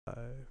5,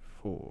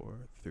 4,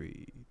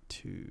 3,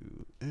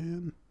 2,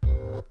 and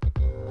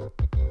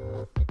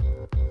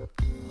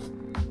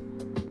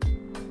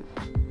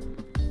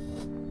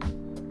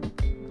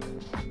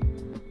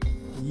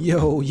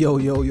yo,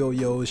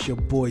 it's your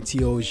boy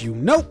T.O.'s you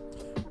know.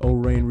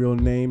 O-Rain, real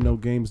name, no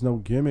games, no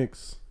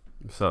gimmicks.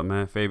 What's up,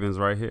 man? Fabian's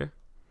right here.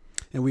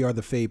 And we are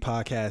the Fade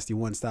Podcast, the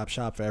one-stop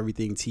shop for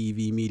everything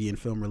TV, media, and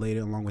film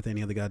related, along with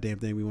any other goddamn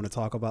thing we want to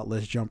talk about.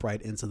 Let's jump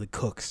right into the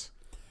cooks.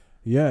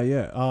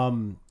 Yeah.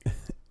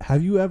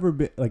 Have you ever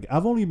been, like,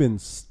 I've only been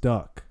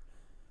stuck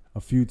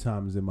a few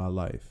times in my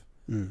life.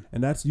 And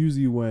that's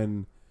usually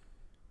when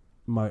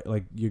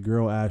your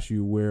girl asks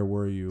you, where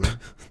were you?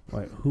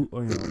 Like,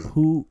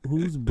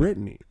 who's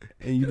Brittany?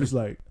 And you just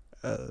like,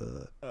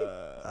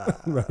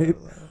 right?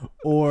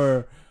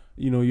 Or,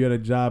 you're at a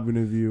job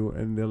interview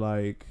and they're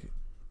like,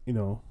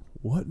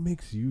 what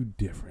makes you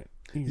different?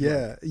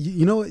 Yeah. Like,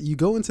 you know what? You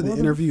go into the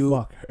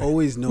interview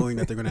always knowing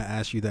that they're going to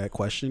ask you that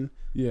question.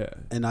 Yeah.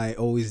 And I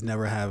always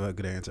never have a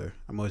good answer.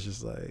 I'm always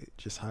just like,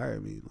 just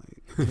hire me.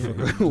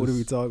 Like, what are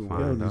we talking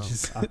about?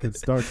 I can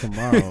start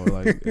tomorrow.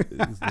 Like,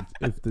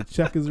 if the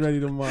check is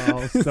ready tomorrow,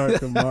 I'll start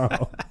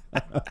tomorrow.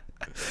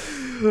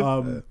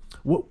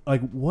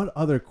 What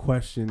other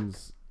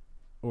questions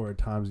or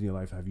times in your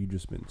life have you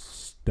just been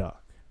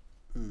stuck?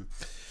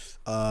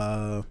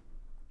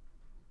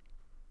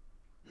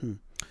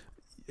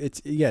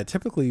 It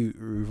typically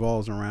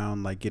revolves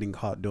around like getting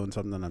caught doing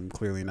something that I'm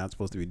clearly not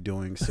supposed to be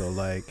doing. So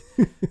like,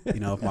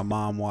 if my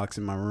mom walks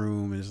in my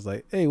room and is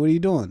like, "Hey, what are you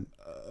doing?"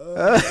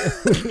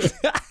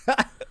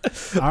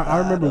 I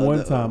remember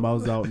one time I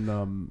was out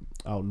in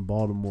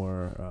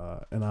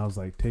Baltimore, and I was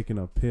like taking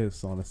a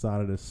piss on the side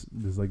of this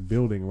like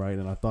building, right?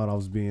 And I thought I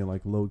was being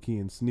like low key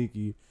and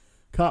sneaky.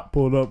 Cop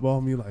pulled up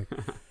on me like,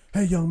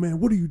 "Hey, young man,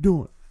 what are you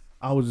doing?"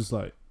 I was just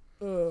like,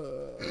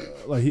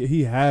 like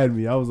he had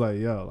me. I was like,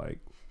 yo, like,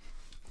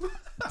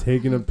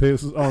 taking a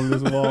piss on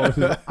this wall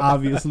is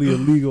obviously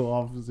illegal,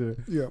 officer.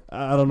 Yeah,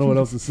 I don't know what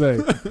else to say.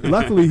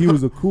 Luckily, he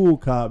was a cool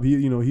cop. He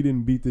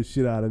didn't beat the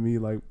shit out of me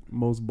like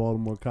most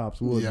Baltimore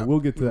cops would. Yeah. We'll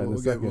get to that in a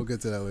second. We'll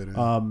get to that later.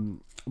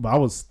 But I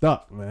was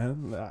stuck,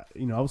 man. I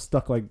was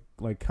stuck like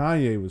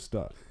Kanye was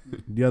stuck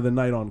the other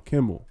night on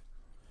Kimmel.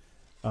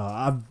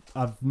 I've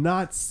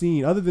not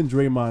seen, other than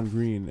Draymond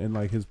Green and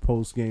like his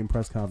post game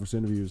press conference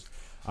interviews,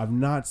 I've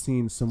not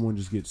seen someone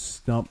just get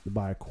stumped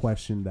by a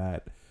question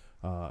that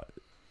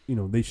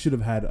they should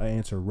have had an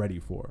answer ready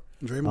for.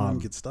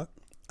 Draymond gets stuck.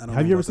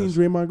 Have you ever seen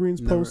Draymond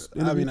Green's post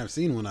interview? I mean, I've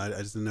seen one. I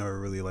just never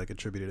really like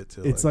attributed it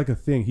to. It's like a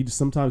thing.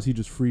 Sometimes he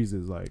just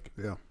freezes. Like,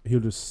 yeah, he'll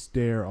just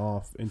stare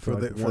off into for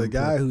the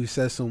guy who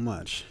says so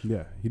much.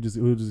 Yeah,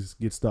 he'll just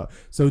get stuck.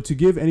 So to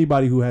give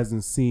anybody who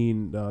hasn't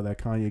seen that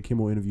Kanye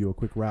Kimmel interview a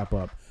quick wrap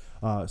up,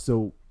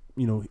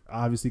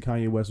 obviously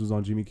Kanye West was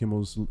on Jimmy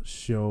Kimmel's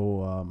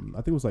show. I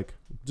think it was like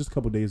just a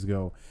couple of days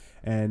ago,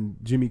 and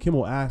Jimmy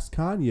Kimmel asked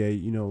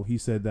Kanye. He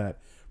said that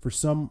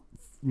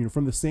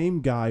from the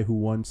same guy who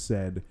once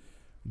said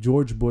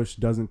George Bush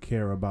doesn't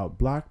care about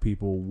black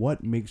people,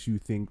 what makes you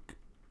think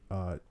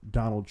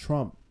Donald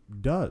Trump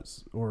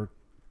does? Or,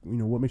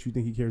 what makes you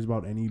think he cares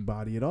about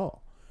anybody at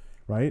all?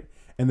 Right?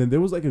 And then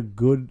there was like a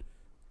good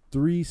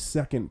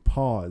 3-second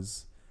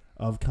pause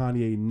of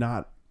Kanye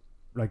not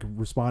like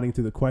responding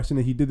to the question.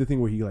 And he did the thing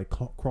where he like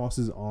crossed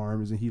his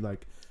arms and he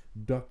like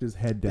ducked his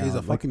head down. He's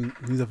a fucking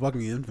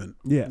infant.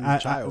 Yeah,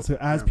 child. So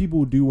as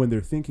people do when they're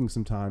thinking,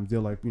 sometimes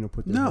they'll like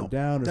put their head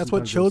down. Or that's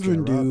what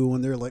children do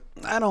when they're like,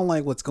 I don't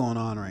like what's going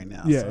on right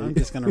now. Yeah, so I'm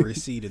just gonna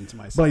recede into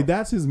myself. But like,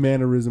 that's his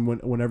mannerism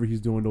whenever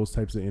he's doing those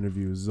types of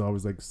interviews. It's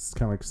always like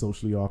kind of like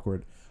socially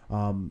awkward.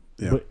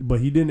 But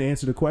he didn't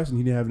answer the question.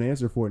 He didn't have an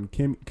answer for it. And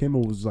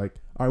Kimmel was like,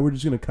 all right, we're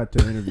just gonna cut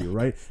to the interview,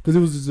 right? Because it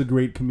was just a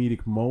great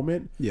comedic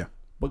moment. Yeah.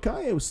 But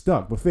Kanye was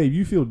stuck. But Fabe,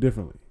 you feel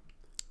differently.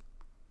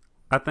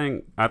 I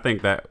think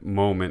that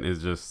moment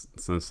is just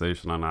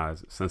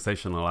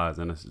sensationalized,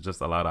 and it's just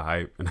a lot of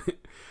hype. And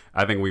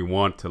I think we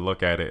want to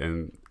look at it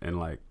and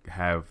like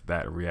have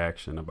that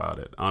reaction about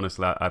it.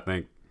 Honestly, I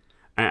think,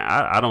 and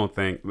I don't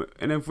think.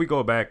 And if we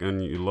go back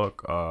and you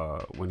look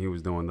when he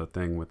was doing the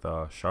thing with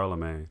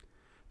Charlemagne,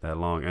 that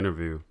long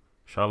interview,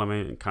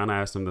 Charlemagne kind of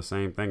asked him the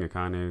same thing, and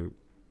Kanye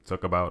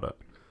took about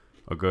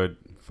a good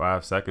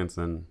 5 seconds,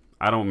 and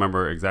I don't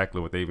remember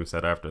exactly what they even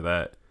said after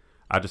that.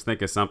 I just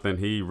think it's something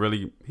he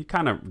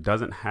kind of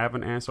doesn't have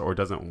an answer or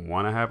doesn't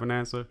want to have an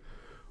answer.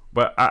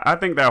 But I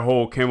think that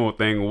whole Kimmel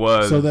thing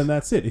was... So then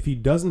that's it. If he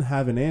doesn't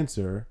have an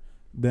answer,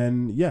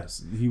 then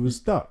yes, he was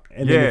stuck.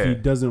 And then if he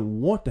doesn't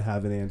want to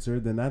have an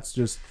answer, then that's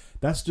just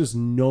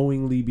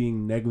knowingly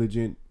being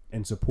negligent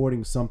and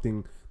supporting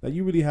something that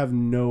you really have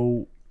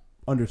no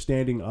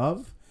understanding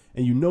of.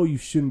 And you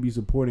shouldn't be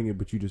supporting it,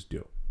 but you just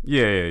do.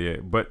 Yeah.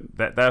 But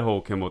that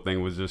whole Kimmel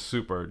thing was just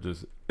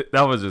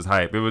that was just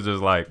hype. It was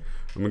just like,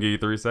 I'm going to give you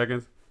 3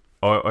 seconds.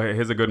 Or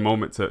here's a good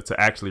moment to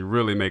actually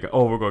really make it.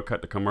 Oh, we're going to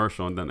cut the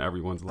commercial. And then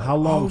everyone's like, how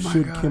long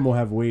should Kimmel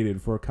have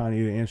waited for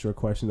Kanye to answer a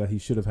question that he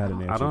should have had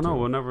an answer I don't know. to?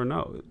 We'll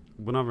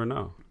never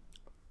know.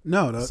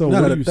 No, so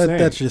what are you saying?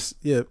 That's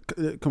just,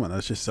 come on.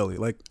 That's just silly.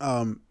 Like,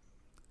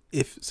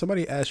 if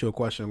somebody asks you a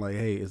question like,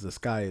 "Hey, is the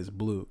sky is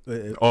blue?"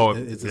 Is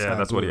the sky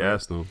that's blue, what he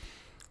asked them.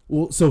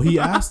 Well, so he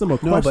asked them a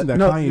question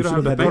Kanye you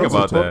don't have to think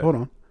about that. Hold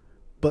on,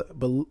 but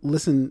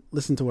listen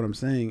to what I'm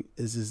saying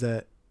is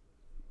that.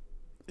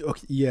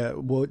 Okay, yeah,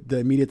 well, the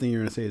immediate thing you're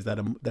going to say is that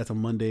that's a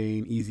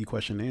mundane, easy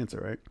question to answer,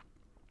 right?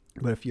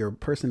 But if you're a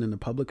person in the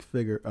public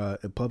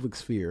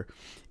sphere,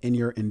 and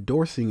you're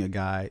endorsing a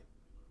guy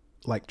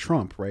like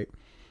Trump, right?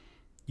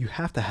 You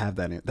have to have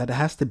that. That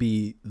has to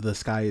be the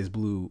sky is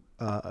blue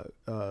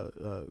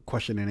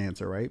question and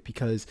answer, right?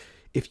 Because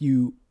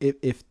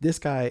if this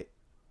guy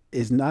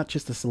is not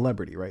just a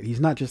celebrity, right? He's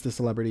not just a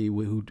celebrity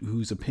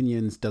whose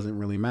opinions doesn't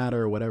really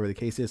matter or whatever the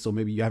case is. So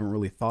maybe you haven't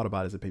really thought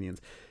about his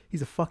opinions.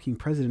 He's a fucking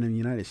president of the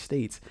United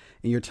States,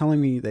 and you're telling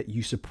me that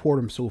you support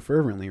him so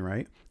fervently,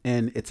 right?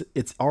 And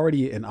it's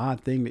already an odd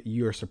thing that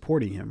you're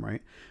supporting him,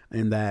 right?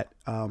 And that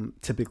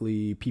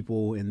typically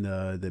people in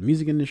the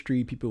music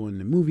industry, people in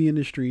the movie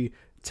industry,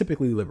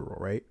 typically liberal,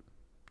 right?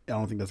 I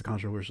don't think that's a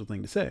controversial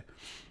thing to say.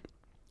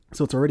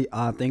 So it's already an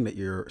odd thing that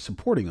you're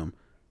supporting him,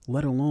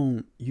 let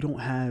alone you don't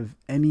have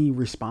any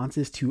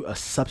responses to a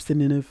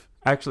substantive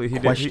Actually,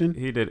 question.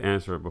 He did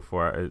answer it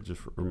before. It just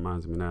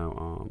reminds me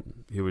now.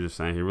 He was just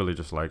saying he really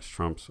just likes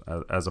Trump's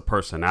as a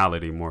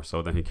personality more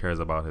so than he cares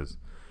about his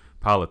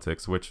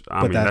politics, which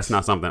I mean that's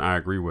not something I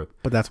agree with.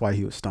 But that's why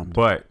he was stumped.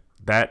 But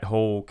that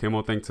whole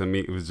Kimmel thing to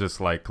me, it was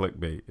just like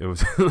clickbait. It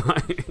was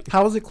like,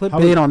 how was it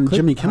clickbait on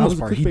Jimmy Kimmel's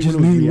part? He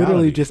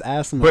literally just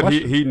asked him a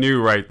question. But he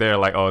knew right there,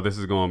 like, oh, this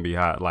is going to be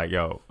hot. Like,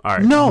 yo, all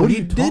right. No,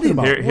 he didn't.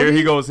 Here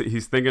he goes.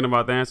 He's thinking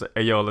about the answer.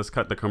 Hey, yo, let's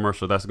cut the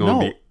commercial. That's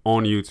going to be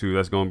on YouTube.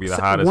 That's going to be the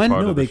hottest part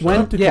of the show. They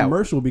cut the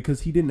commercial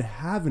because he didn't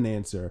have an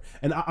answer.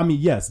 And I mean,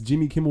 yes,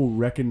 Jimmy Kimmel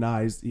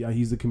recognized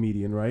he's a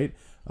comedian, right?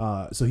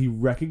 So he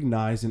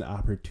recognized an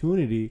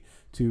opportunity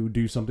to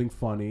do something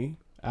funny,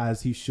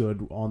 as he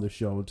should on the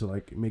show, to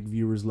like make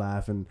viewers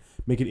laugh and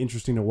make it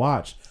interesting to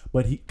watch.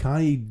 But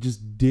Kanye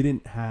just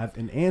didn't have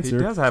an answer.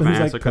 He does have an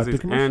answer because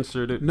he's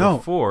answered it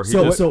before.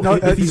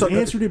 If he's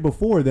answered it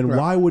before, then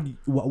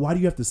why do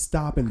you have to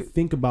stop and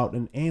think about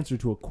an answer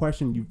to a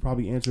question you've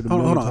probably answered a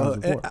million times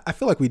before? I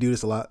feel like we do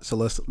this a lot, so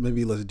let's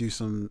do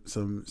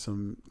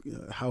some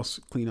house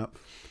cleanup.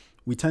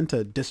 We tend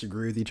to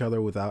disagree with each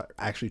other without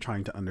actually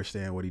trying to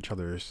understand what each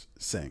other is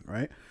saying,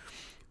 right?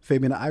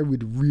 Fabian, I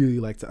would really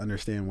like to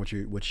understand what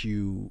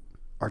you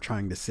are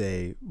trying to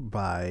say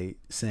by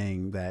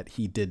saying that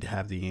he did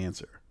have the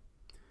answer.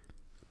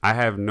 I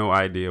have no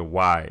idea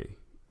why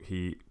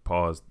he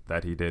paused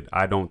that he did.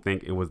 I don't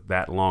think it was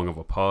that long of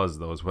a pause,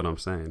 though, is what I'm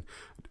saying.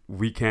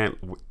 We can't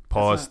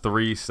pause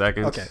 3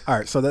 seconds. Okay, all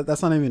right. So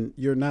that's not even.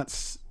 You're not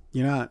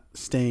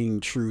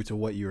staying true to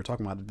what you were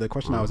talking about. The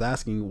question I was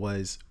asking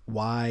was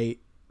why.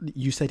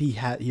 You said he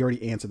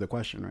already answered the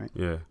question, right?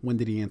 Yeah. When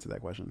did he answer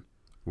that question?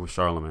 With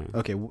Charlemagne.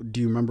 Okay. Do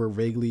you remember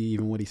vaguely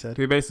even what he said?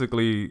 He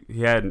basically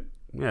he had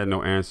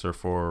no answer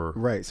for.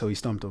 Right. So he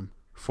stumped him.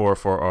 For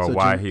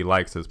why he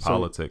likes his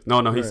politics.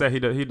 No. He said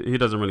he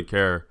doesn't really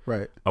care.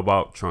 Right.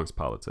 About Trump's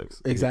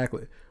politics.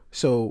 Exactly.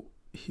 So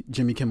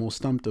Jimmy Kimmel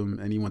stumped him,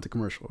 and he went to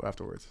commercial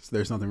afterwards. So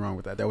there's nothing wrong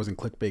with that. That wasn't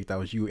clickbait. That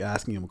was you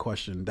asking him a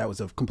question. That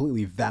was a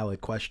completely valid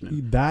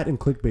question. That and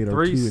clickbait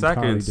are two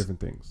entirely different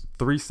things.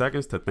 3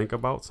 seconds to think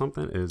about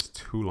something is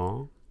too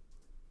long.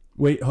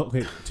 Wait.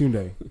 Okay.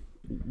 Tunde.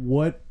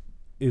 What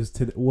is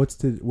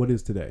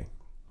today,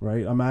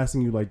 right? I'm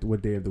asking you like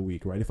what day of the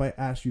week, right? If I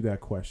ask you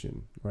that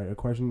question, right, a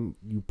question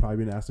you've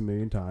probably been asked a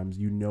million times,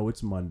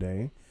 it's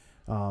Monday,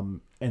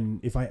 and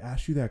if I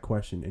ask you that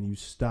question and you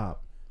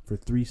stop for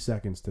 3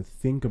 seconds to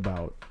think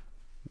about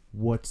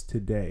what's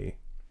today,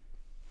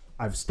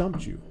 I've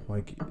stumped you.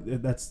 Like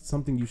that's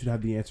something you should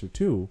have the answer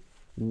to.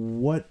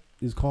 What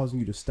is causing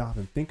you to stop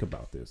and think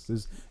about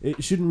this?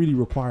 It shouldn't really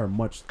require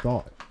much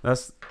thought.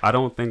 I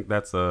don't think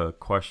that's a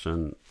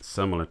question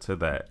similar to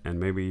that. And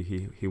maybe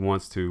he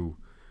wants to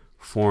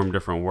form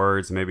different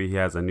words. Maybe he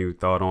has a new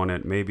thought on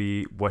it.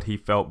 Maybe what he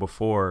felt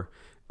before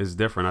is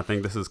different. I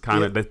think this is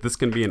kind of this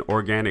can be an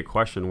organic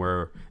question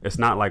where it's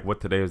not like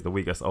what today is the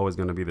week. That's always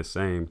going to be the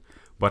same.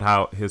 But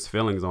how his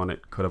feelings on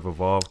it could have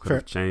evolved, could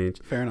have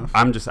changed. Fair enough.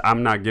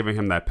 I'm not giving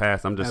him that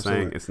pass. I'm just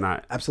saying it's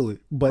not.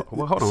 Absolutely. But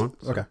well, hold on.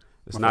 Okay.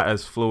 It's not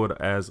as fluid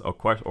as a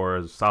question or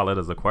as solid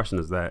as a question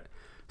as that.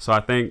 So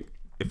I think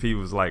if he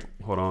was like,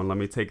 hold on, let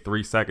me take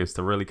 3 seconds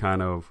to really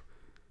kind of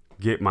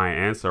get my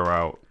answer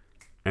out.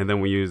 And then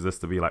we use this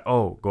to be like,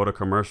 oh, go to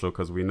commercial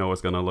because we know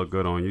it's going to look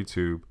good on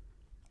YouTube.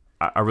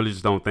 I really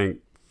just don't think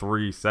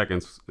 3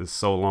 seconds is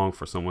so long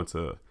for someone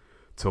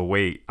to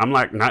wait. I'm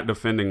like not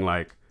defending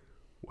like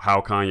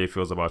how Kanye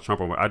feels about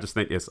Trump. I just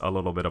think it's a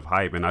little bit of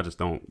hype, and I just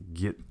don't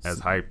get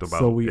as hyped about it as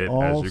you guys. So we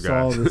all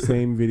saw the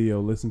same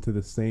video, listened to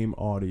the same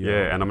audio.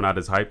 Yeah, and I'm not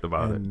as hyped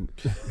about it.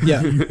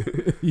 Yeah.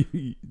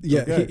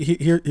 Okay.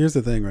 Here's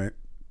the thing, right?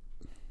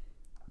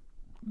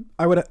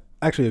 I would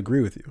actually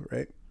agree with you,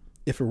 right?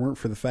 If it weren't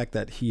for the fact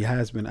that he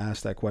has been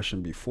asked that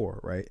question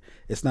before, right?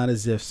 It's not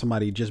as if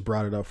somebody just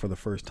brought it up for the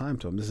first time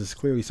to him. This is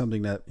clearly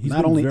something that he's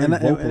not only very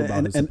vocal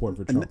about his support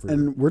for Trump.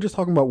 And we're just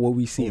talking about what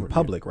we see in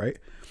public, right?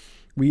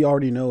 we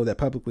already know that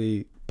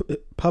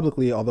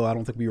publicly, although I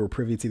don't think we were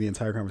privy to the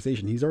entire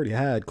conversation, he's already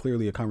had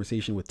clearly a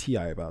conversation with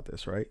T.I. about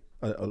this, right?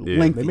 They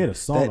made a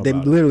song about They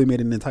it. literally made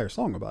an entire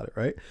song about it,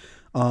 right?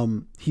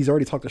 He's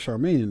already talked to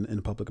Charmaine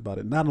in public about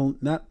it.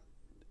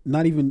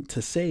 Not even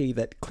to say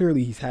that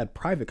clearly he's had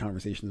private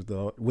conversations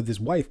with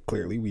his wife.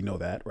 Clearly, we know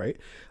that, right?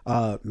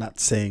 Not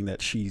saying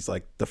that she's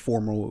like the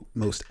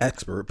foremost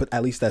expert, but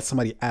at least that's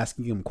somebody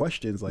asking him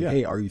questions like,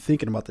 hey, are you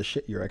thinking about the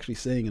shit you're actually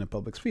saying in a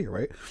public sphere,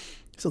 right?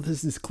 So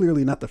this is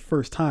clearly not the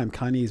first time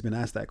Kanye's been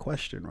asked that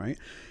question, right?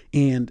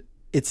 And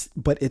it's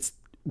at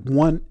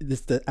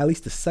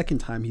least the second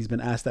time he's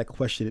been asked that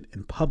question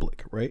in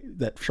public, right?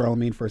 That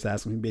Charlemagne first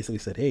asked him, he basically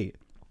said, hey,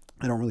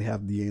 I don't really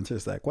have the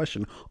answers to that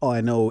question. All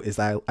I know is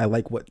I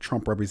like what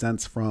Trump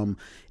represents from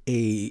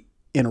a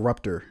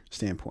interrupter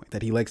standpoint,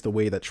 that he likes the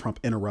way that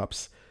Trump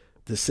interrupts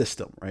the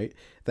system, right?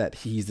 That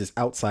he's this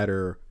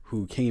outsider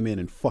who came in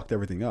and fucked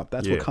everything up.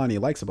 That's what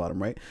Kanye likes about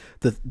him, right?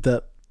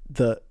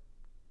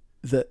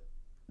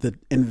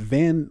 And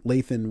Van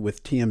Lathan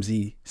with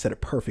TMZ said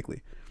it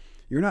perfectly.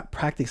 You're not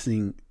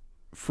practicing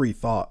free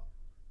thought.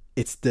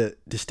 It's the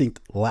distinct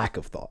lack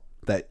of thought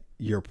that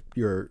you're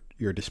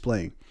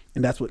displaying.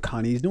 And that's what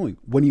Kanye is doing.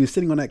 When he was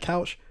sitting on that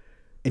couch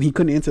and he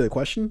couldn't answer the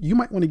question, you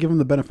might want to give him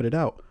the benefit of the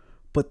doubt.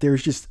 But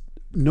there's just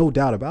no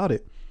doubt about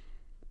it.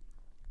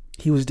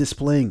 He was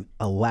displaying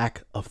a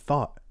lack of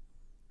thought.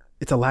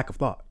 It's a lack of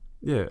thought.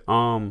 Yeah.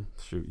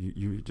 Shoot,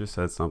 you just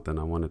said something.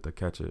 I wanted to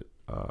catch it.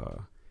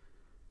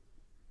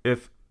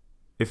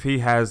 If he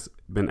has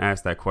been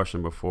asked that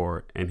question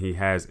before and he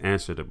has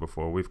answered it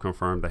before, we've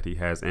confirmed that he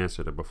has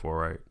answered it before,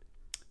 right?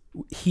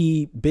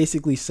 He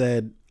basically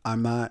said,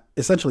 I'm not.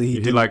 Essentially,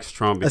 he likes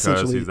Trump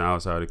because he's an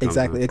outsider.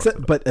 Exactly.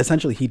 But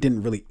essentially, he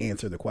didn't really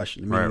answer the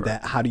question. Meaning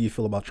that, how do you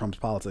feel about Trump's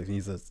politics? And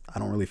he says, I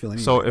don't really feel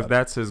anything. So if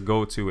that's his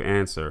go-to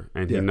answer,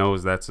 and he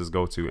knows that's his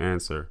go-to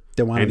answer,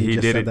 then why he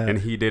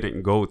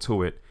didn't go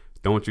to it,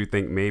 don't you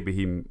think maybe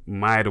he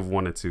might have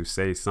wanted to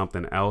say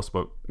something else,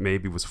 but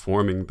maybe was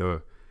forming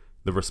the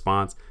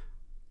response?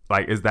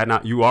 Like, is that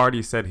not? You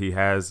already said he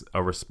has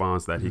a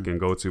response that he can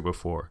go to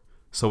before.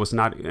 So it's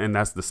not, and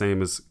that's the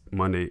same as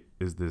Monday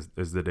is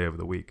the day of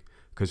the week,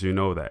 because you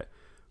know that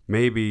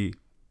maybe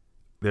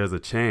there's a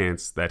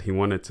chance that he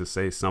wanted to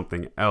say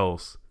something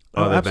else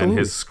other than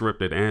his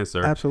scripted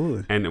answer.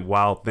 Absolutely. And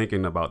while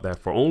thinking about that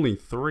for only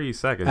 3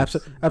 seconds.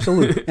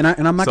 Absolutely. And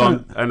I'm not so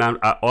gonna.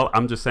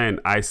 I'm just saying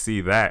I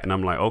see that and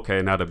I'm like,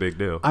 okay, not a big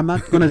deal. I'm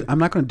not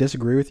gonna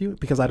disagree with you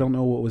because I don't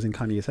know what was in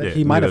Kanye's head. Yeah,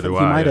 he might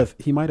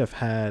have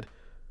had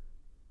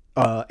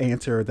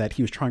answer that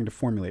he was trying to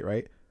formulate,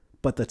 right?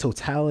 But the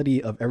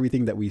totality of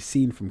everything that we've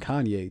seen from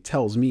Kanye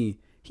tells me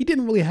he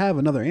didn't really have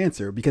another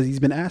answer because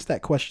he's been asked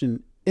that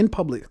question in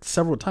public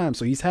several times.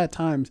 So he's had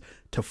times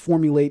to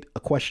formulate a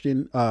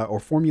question or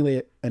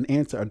formulate an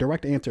answer, a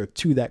direct answer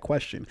to that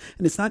question.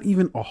 And it's not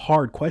even a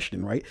hard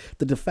question, right?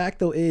 The de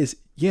facto is,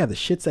 the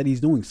shits that he's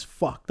doing is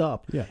fucked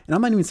up. Yeah. And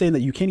I'm not even saying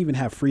that you can't even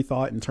have free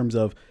thought in terms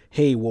of,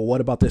 hey, well, what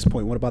about this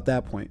point? What about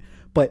that point?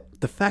 But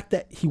the fact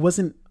that he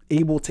wasn't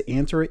able to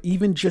answer it,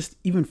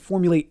 even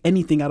formulate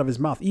anything out of his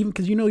mouth, even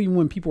because even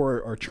when people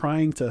are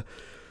trying to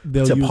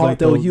use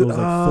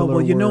filler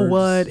well, you know words.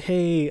 what,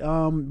 hey,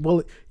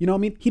 well, you know what I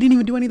mean, he didn't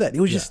even do any of that.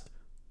 It was just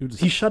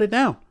he shut it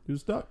down. He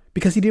was stuck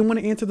because he didn't want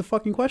to answer the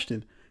fucking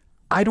question.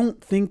 I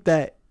don't think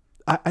that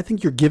I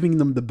think you're giving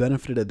them the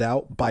benefit of the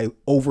doubt by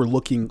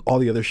overlooking all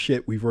the other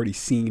shit we've already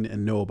seen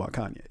and know about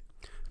Kanye.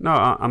 No,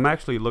 I'm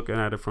actually looking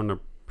at it from the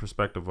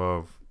perspective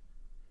of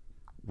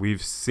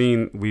we've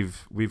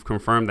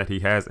confirmed that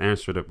he has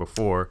answered it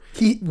before.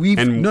 He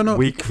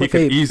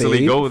could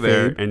easily go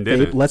there and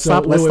didn't. Let's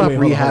stop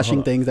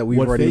rehashing things that we've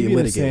already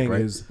litigated.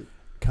 Right? Is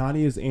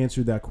Kanye has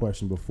answered that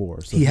question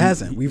before. So he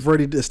hasn't. We've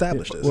already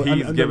established this.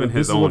 He's given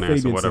his own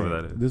answer, whatever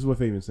that is. This is what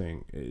Fabian's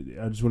saying.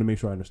 I just want to make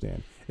sure I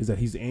understand. Is that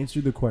he's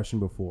answered the question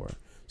before.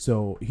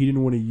 So he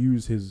didn't want to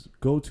use his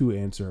go-to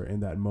answer in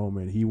that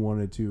moment. He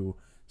wanted to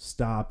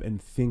stop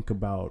and think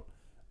about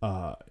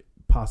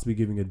possibly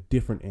giving a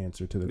different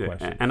answer to the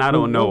question. And I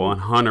don't know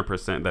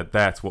 100% that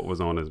that's what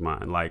was on his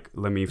mind. Like,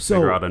 let me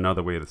figure out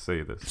another way to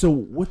say this. So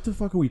what the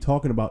fuck are we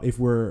talking about if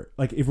we're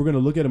going to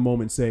look at a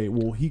moment and say,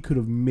 well, he could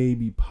have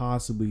maybe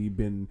possibly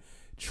been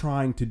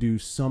trying to do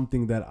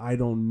something that I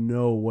don't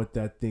know what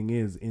that thing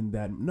is in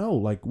that. No,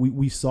 like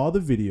we saw the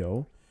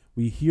video,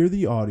 we hear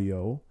the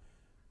audio,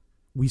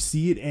 we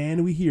see it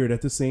and we hear it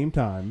at the same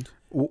time.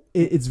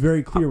 It's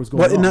very clear what's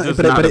going on.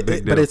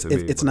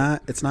 It's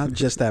not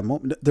just that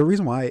moment. The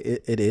reason why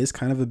it is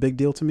kind of a big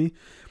deal to me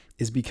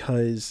is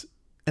because,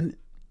 and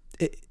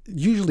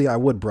usually I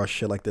would brush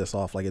shit like this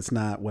off, like it's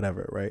not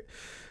whatever, right?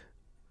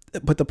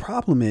 But the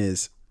problem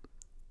is,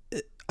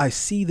 I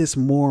see this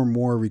more and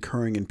more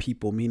recurring in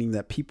people, meaning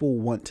that people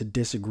want to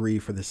disagree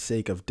for the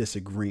sake of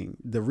disagreeing.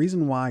 The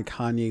reason why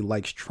Kanye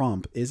likes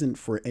Trump isn't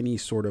for any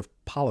sort of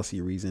policy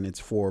reason. It's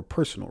for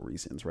personal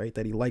reasons, right?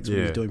 That he likes what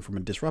he's doing from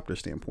a disruptor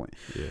standpoint.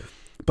 Yeah.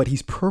 but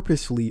he's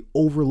purposefully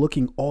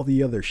overlooking all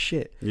the other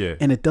shit. Yeah.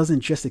 And it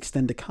doesn't just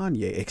extend to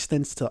Kanye. It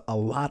extends to a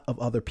lot of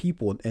other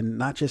people, and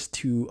not just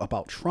to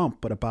about Trump,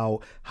 but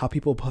about how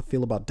people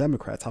feel about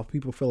Democrats, how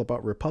people feel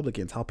about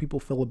Republicans, how people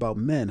feel about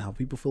men, how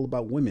people feel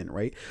about women,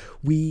 right?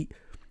 We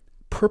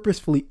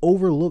purposefully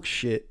overlook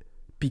shit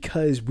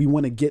because we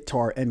want to get to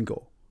our end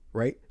goal,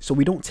 right? So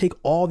we don't take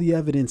all the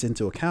evidence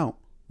into account.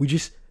 We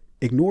just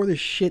ignore the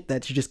shit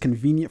that's just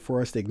convenient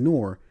for us to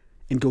ignore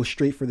and go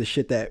straight for the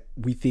shit that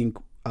we think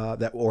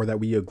that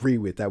we agree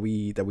with, that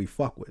we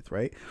fuck with,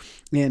 right?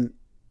 And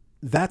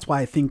that's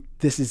why I think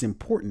this is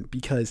important,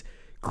 because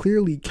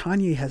clearly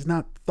Kanye has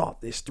not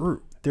thought this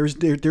through. There's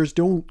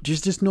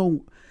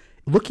no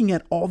looking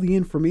at all the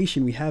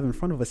information we have in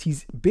front of us.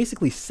 He's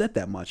basically said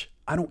that much.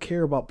 I don't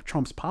care about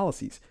Trump's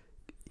policies.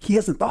 He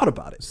hasn't thought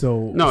about it. He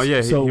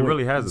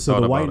really hasn't. So thought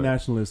the about white it.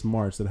 nationalist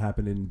march that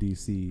happened in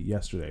D.C.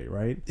 yesterday,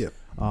 right? Yeah.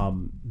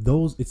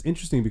 It's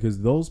interesting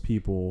because those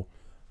people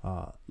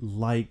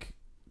like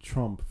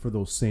Trump for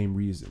those same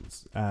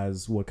reasons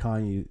as what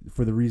Kanye,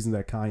 for the reason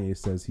that Kanye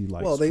says he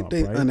likes Trump,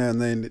 right?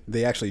 And then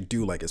they actually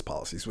do like his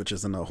policies, which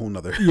is a whole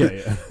nother.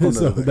 Yeah.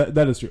 So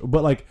that is true.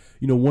 But like,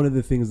 one of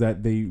the things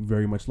that they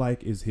very much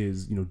like is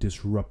his,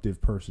 disruptive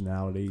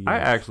personality. I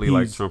actually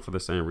like Trump for the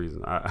same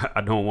reason.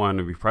 I don't want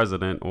him to be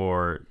president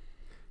or,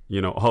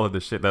 all of the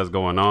shit that's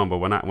going on. But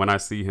when I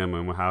see him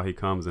and how he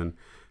comes and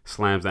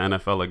slams the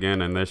NFL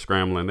again and they're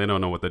scrambling, they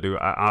don't know what to do.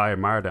 I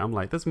admire that. I'm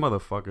like, this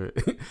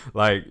motherfucker.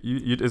 Like,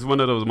 it's one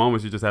of those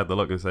moments you just have to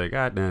look and say,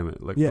 God damn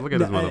it. Look at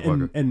this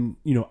motherfucker. And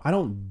I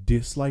don't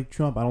dislike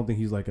Trump. I don't think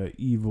he's like an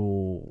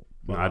evil.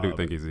 I do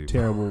think he's evil.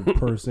 Terrible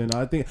person.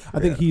 I think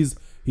he's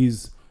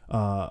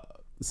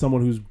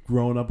someone who's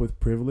grown up with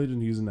privilege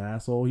and he's an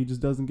asshole. He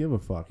just doesn't give a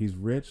fuck. He's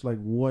rich. Like,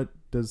 what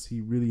does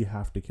he really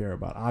have to care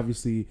about?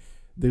 Obviously,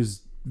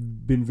 there's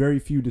been very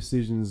few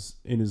decisions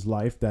in his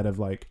life that have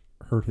like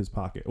hurt his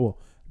pocket. Well,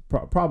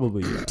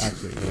 probably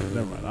actually.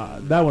 Never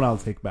mind. That one I'll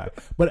take back.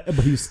 But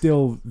he's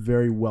still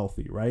very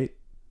wealthy, right?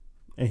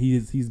 And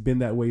he's been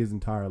that way his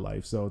entire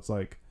life. So it's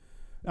like,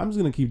 I'm just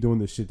gonna keep doing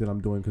this shit that I'm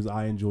doing because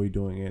I enjoy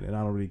doing it, and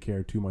I don't really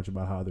care too much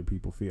about how other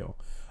people feel.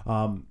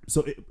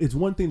 So it's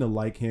one thing to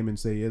like him and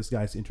say, yeah, this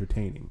guy's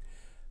entertaining,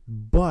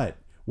 but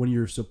when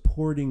you're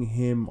supporting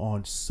him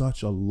on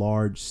such a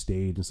large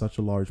stage and such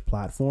a large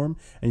platform,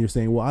 and you're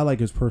saying, well, I like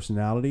his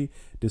personality,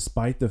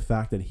 despite the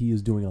fact that he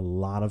is doing a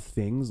lot of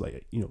things,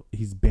 like,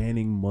 he's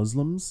banning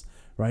Muslims,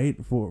 right,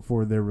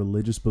 for their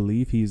religious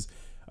belief. He's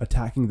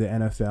attacking the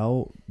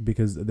NFL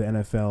because the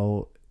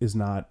NFL is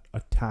not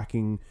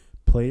attacking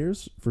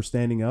players for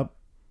standing up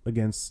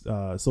against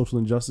social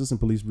injustice and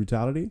police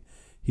brutality.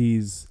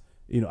 He's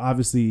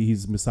obviously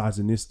he's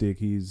misogynistic.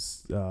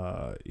 He's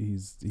got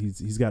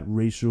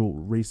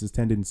racist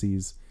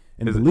tendencies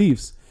and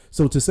beliefs.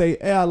 So to say,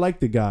 hey, I like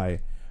the guy,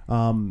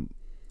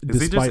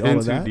 is he just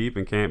in too deep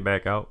and can't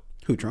back out?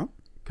 Who, Trump?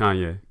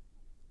 Kanye.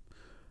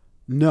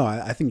 No,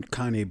 I think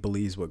Kanye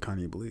believes what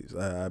Kanye believes.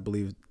 I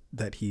believe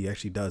that he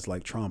actually does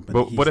like Trump. And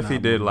but what if he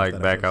did like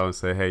back out and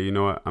say, hey, you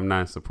know what? I'm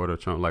not in support of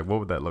Trump. Like, what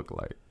would that look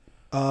like?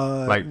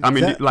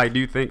 Do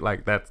you think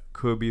like that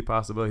could be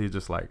possible? He's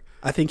just like,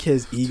 I think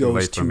his ego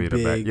is too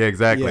big. Yeah,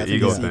 exactly. Yeah,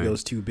 Ego his thing.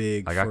 ego's too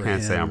big. Like, for I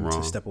can't say I'm him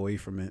wrong to step away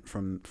from it.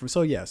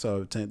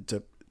 So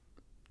to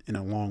in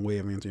a long way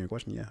of answering your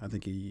question, yeah, I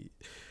think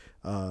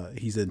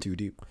he's in too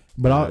deep.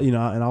 But and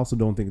I also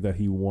don't think that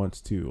he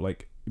wants to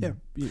like. Yeah,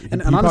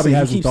 and honestly, probably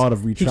hasn't thought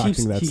of retracting that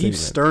statement. He keeps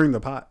stirring the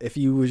pot. If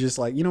you was just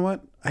like, you know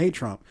what, I hate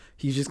Trump,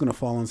 he's just gonna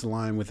fall into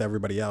line with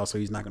everybody else, so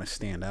he's not gonna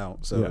stand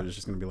out. So it's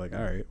just gonna be like,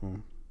 all right,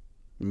 well,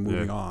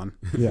 moving on.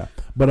 Yeah,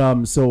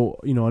 but so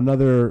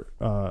another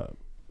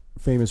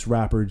famous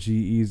rapper,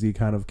 G-Eazy,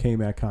 kind of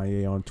came at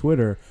Kanye on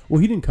Twitter.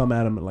 Well, he didn't come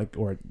at him like,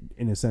 or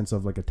in a sense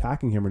of like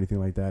attacking him or anything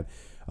like that.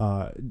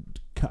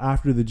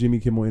 After the Jimmy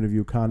Kimmel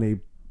interview, Kanye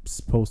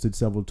posted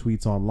several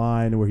tweets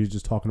online where he's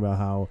just talking about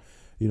how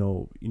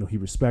he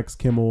respects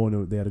Kimmel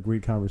and they had a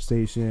great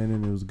conversation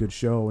and it was a good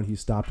show and he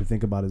stopped to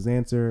think about his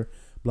answer,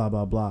 blah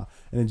blah blah.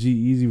 And then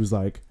G-Eazy was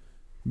like,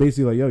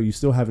 basically like, yo, you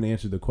still haven't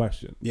answered the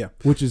question. Yeah,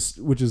 which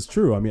is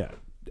true. I mean,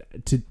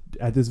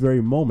 at this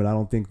very moment, I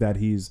don't think that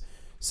he's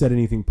said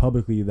anything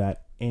publicly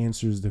that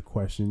answers the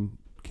question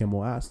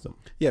Kimmel asked him.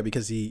 Yeah,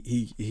 because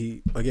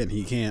he again,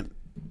 he can't.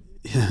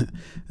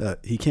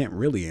 He can't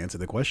really answer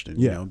the question,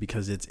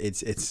 because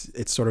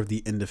it's sort of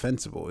the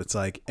indefensible. It's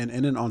like, and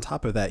then on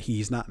top of that,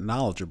 he's not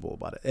knowledgeable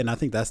about it, and I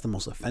think that's the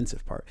most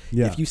offensive part.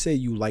 Yeah. If you say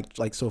you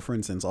like, so for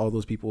instance, all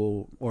those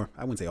people, or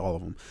I wouldn't say all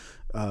of them,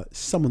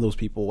 some of those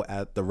people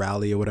at the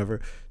rally or whatever,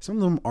 some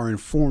of them are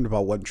informed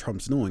about what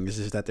Trump's doing. It's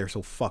just that they're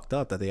so fucked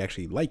up that they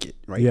actually like it,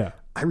 right? Yeah.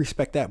 I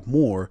respect that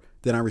more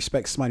than I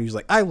respect somebody who's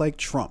like, I like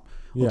Trump.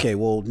 Yeah. Okay,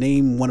 well,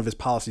 name one of his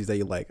policies that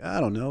you like.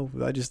 I don't know.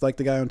 I just like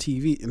the guy on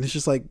TV. And it's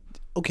just like,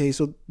 okay,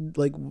 so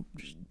like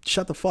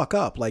shut the fuck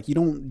up. Like you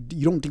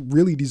don't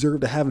really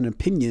deserve to have an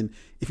opinion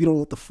if you don't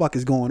know what the fuck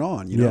is going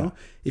on. You know,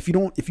 if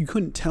you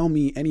couldn't tell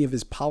me any of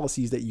his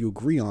policies that you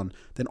agree on,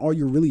 then all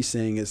you're really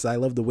saying is I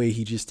love the way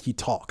he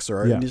talks,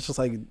 or and it's just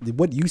like,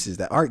 what use is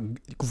that? All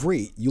right,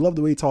 great, you love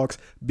the way he talks,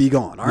 be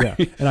gone. All right.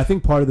 And I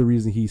think part of the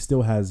reason he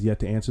still has yet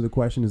to answer the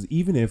question is,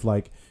 even if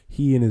like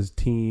he and his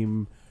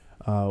team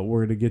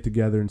were to get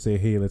together and say,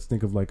 hey, let's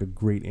think of like a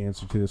great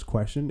answer to this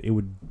question, it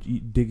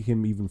would dig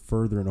him even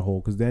further in a hole,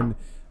 because then,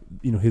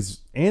 you know,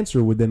 his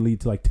answer would then lead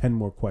to like 10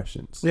 more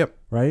questions. Yep.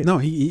 Right?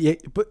 No,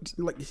 but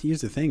like,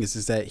 here's the thing is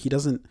that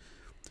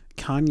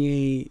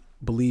Kanye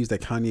believes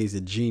that Kanye is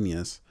a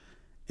genius.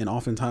 And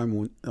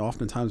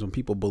oftentimes when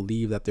people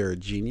believe that they're a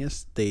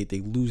genius, they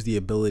lose the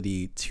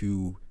ability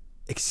to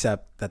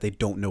accept that they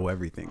don't know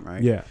everything.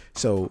 Right. Yeah.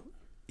 So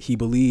he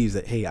believes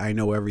that, hey, I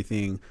know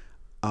everything.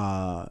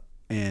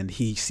 And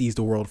he sees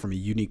the world from a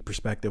unique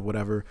perspective,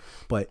 whatever.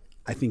 But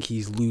I think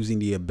he's losing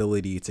the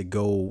ability to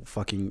go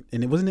fucking.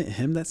 And wasn't it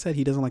him that said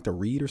he doesn't like to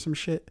read or some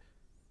shit?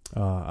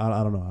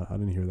 I don't know. I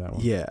didn't hear that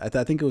one. Yeah, I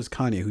think it was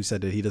Kanye who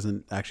said that he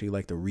doesn't actually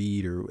like to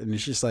read, and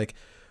it's just like,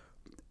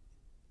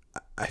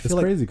 I feel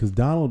like, crazy because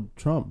Donald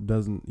Trump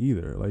doesn't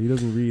either. Like, he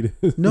doesn't read.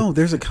 No,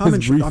 there's a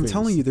common. I'm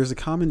telling you, there's a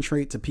common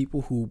trait to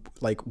people who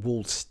like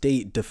will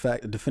state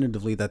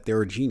definitively that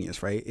they're a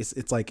genius, right?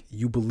 It's like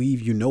you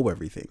believe you know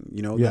everything,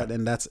 you know. Yeah.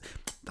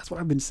 That's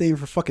what I've been saying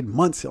for fucking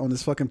months on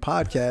this fucking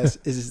podcast.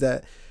 is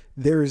that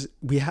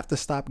we have to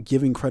stop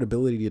giving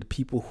credibility to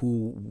people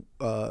who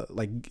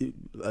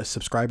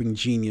subscribing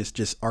genius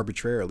just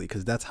arbitrarily,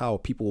 because that's how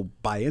people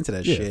buy into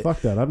that shit.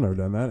 Fuck that. I've never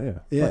done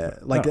that. Yeah,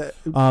 like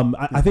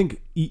I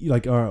think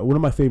one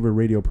of my favorite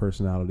radio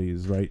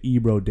personalities, right?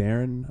 Ebro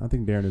Darren. I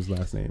think Darren is his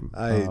last name.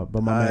 I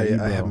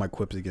have my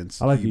quips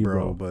against. I like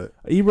Ebro, but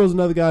Ebro's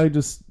another guy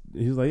who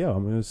he's like, yo,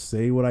 I'm gonna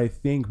say what I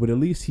think, but at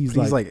least he's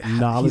like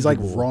knowledgeable. He's like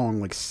wrong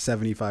like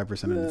 75%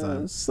 of the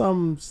time.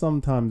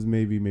 Sometimes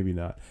maybe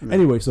not. Yeah.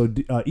 Anyway, so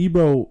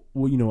Ebro,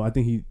 well, you know, I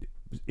think he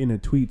in a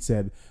tweet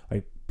said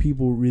like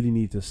people really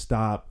need to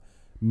stop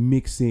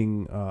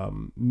mixing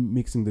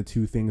the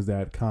two things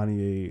that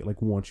Kanye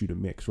like wants you to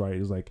mix. Right?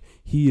 It's like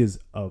he is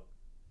a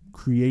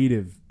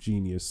creative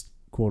genius,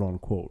 quote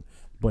unquote,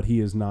 but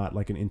he is not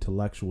like an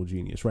intellectual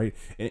genius, right?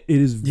 It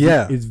is,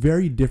 it's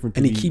very different.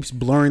 And he keeps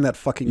blurring that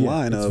fucking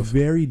line. It's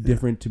very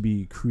different to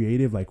be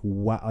creative. Like,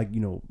 you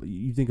know,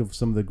 you think of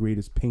some of the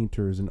greatest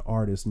painters and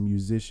artists and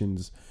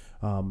musicians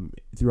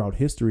throughout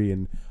history,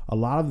 and a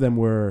lot of them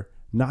were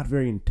not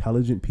very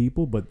intelligent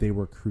people, but they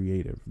were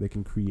creative. They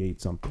can create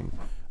something,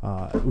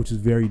 which is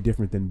very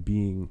different than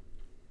being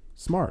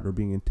smart or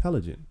being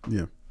intelligent.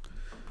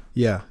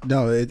 Yeah.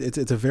 No, it's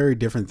a very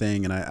different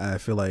thing, and I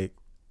feel like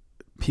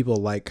people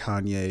like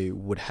Kanye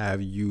would have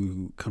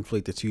you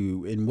conflate the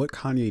two. And what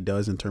Kanye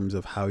does in terms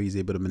of how he's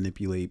able to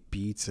manipulate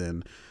beats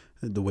and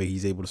the way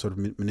he's able to sort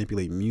of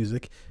manipulate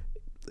music,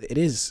 it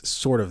is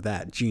sort of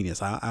that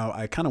genius.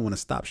 I kind of want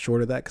to stop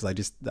short of that,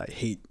 because I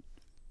hate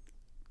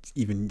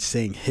even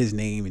saying his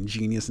name and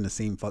genius in the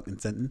same fucking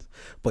sentence.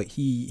 But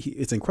he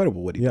it's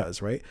incredible what he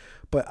does, right?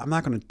 But I'm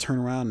not going to turn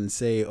around and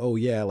say, oh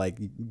yeah, like,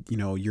 you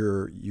know,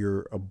 you're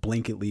a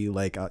blanketly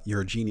like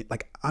you're a genius.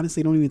 Like,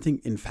 honestly, I don't even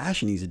think in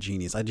fashion he's a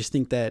genius. I just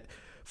think that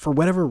for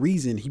whatever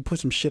reason he put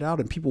some shit out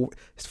and people,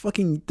 it's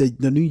fucking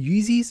the new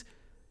Yeezys,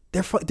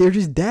 they're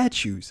just dad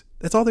shoes.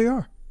 That's all they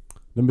are.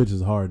 Them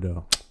bitches hard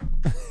though.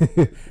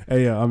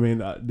 Hey, I mean,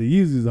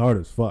 the Yeezys hard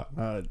as fuck.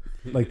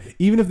 Like,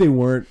 even if they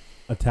weren't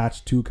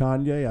attached to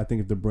Kanye, I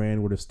think if the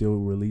brand would have still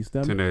released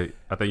them,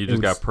 I think you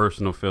just got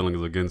personal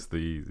feelings against the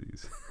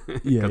Yeezys.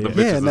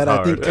 And that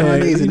I think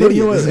Kanye's an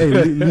idiot. Hey,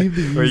 leave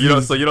the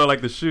Yeezys. So you don't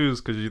like the shoes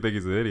because you think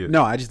he's an idiot?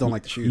 No, I just don't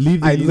like the shoes.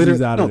 Leave the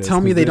Yeezys out of this.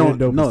 Tell me they don't.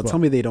 No, tell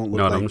me they don't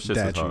look like them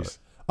dad hard. shoes.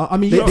 I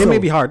mean, they may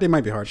be hard. They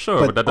might be hard.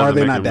 Sure, but that doesn't are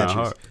they make not them dad shoes?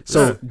 hard.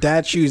 So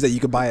dad shoes that you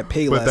could buy at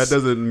Payless. But that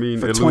doesn't mean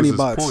for it $20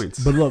 loses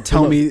points. But look,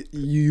 tell me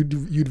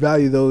you'd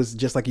value those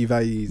just like you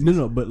value Yeezys.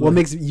 No, but what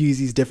makes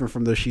Yeezys different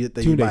from the shit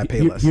that you buy at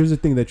Payless? Here's the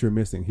thing that you're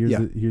missing. Here's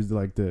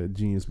the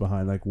genius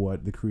behind like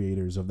what the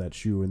creators of that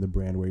shoe and the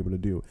brand were able to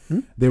do.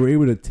 They were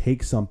able to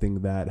take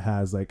something that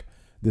has like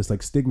this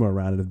like stigma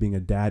around it of being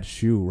a dad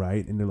shoe,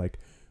 right? And they're like,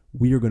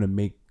 we're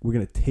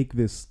gonna take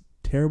this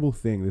terrible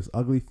thing, this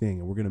ugly thing,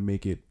 and we're gonna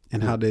make it.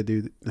 And how they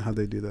do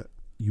that?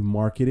 You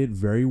market it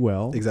very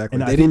well. Exactly.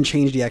 And they didn't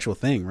change the actual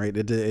thing, right?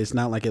 It's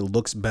not like it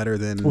looks better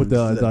than with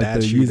the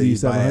dad shoe Yeezy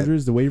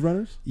 700s, the Wave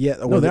Runners. Yeah,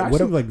 no, they're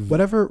actually like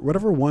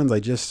whatever ones I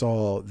just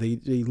saw. They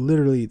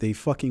literally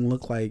fucking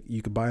look like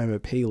you could buy them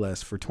at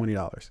Payless for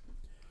 $20.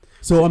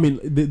 So I mean,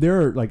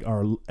 there are like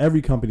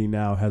every company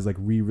now has like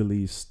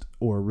re-released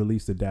or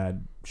released a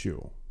dad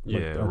shoe.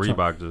 Yeah,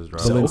 Reebok just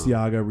dropped.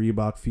 Balenciaga,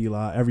 Reebok,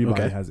 Fila,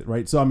 everybody has it,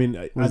 right? So I mean,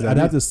 I'd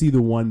have to see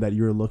the one that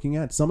you're looking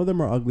at. Some of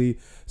them are ugly.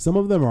 Some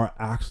of them are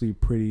actually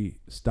pretty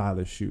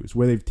stylish shoes,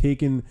 where they've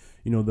taken,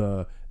 you know,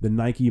 the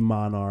Nike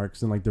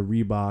Monarchs and like the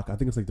Reebok. I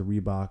think it's like the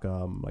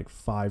Reebok like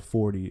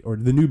 540 or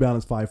the New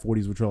Balance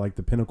 540s, which are like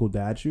the pinnacle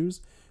dad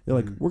shoes. They're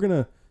like, we're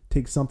gonna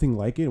take something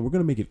like it and we're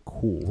going to make it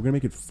cool. We're going to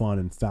make it fun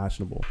and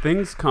fashionable.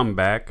 Things come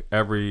back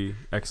every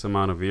X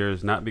amount of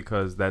years, not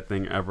because that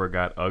thing ever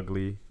got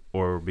ugly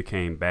or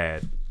became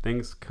bad.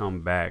 Things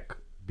come back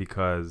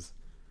because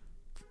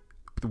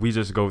we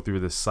just go through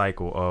this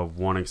cycle of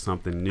wanting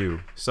something new.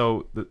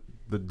 So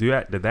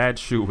the dad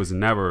shoe was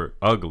never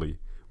ugly.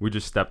 We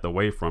just stepped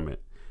away from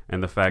it.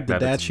 And the fact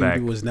that dad it's shoe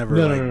back was never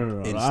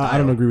No. I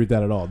don't agree with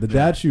that at all. The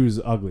dad shoe is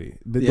ugly.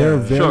 They're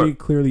very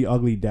clearly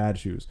ugly dad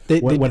shoes.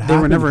 They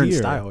were never in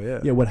style.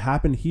 Yeah. What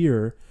happened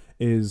here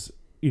is,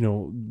 the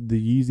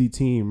Yeezy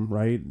team,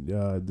 right?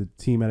 The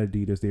team at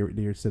Adidas,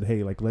 they said,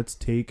 hey, like, let's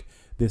take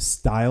this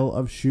style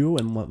of shoe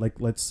and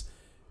let's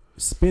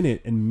spin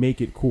it and make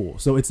it cool.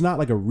 So it's not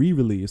like a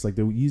re-release. Like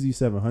the Yeezy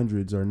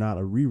 700s are not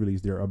a re-release.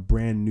 They're a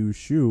brand new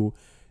shoe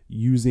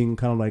using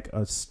kind of like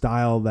a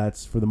style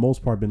that's for the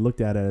most part been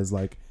looked at as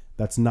like,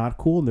 that's not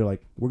cool, and they're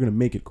like, we're gonna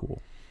make it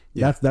cool.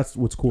 Yeah. That's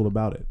what's cool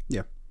about it.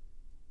 Yeah.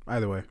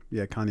 Either way,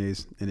 yeah,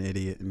 Kanye's an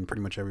idiot in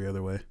pretty much every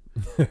other way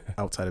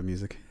outside of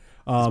music.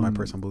 That's my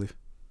personal belief.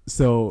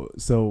 So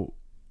I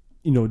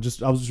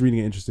was just reading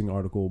an interesting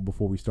article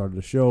before we started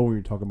the show. We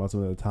were talking about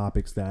some of the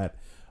topics that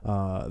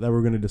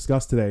we're going to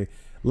discuss today.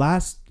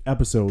 Last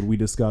episode, we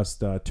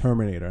discussed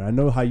Terminator. I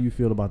know how you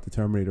feel about the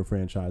Terminator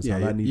franchise. Yeah,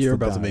 how that needs you're to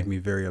about die. to make me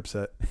very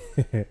upset.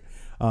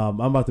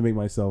 I'm about to make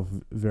myself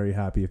very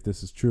happy if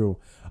this is true.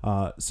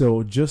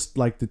 So just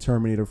like the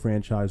Terminator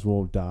franchise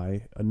won't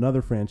die,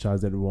 another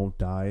franchise that won't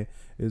die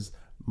is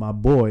my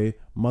boy,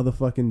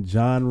 motherfucking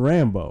John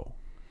Rambo.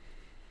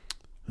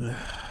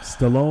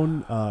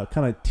 Stallone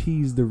kind of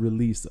teased the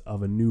release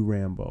of a new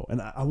Rambo.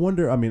 And I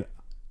wonder,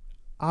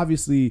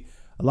 obviously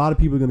a lot of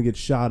people are going to get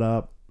shot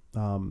up.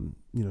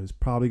 He's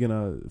probably going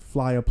to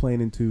fly a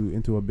plane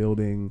into a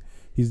building.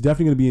 He's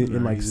definitely going to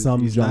be in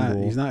some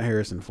jungle. He's not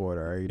Harrison Ford,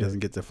 all right? He doesn't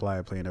get to fly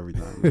a plane every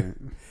time. Right?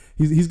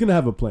 He's going to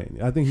have a plane.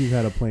 I think he's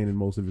had a plane in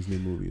most of his new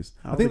movies.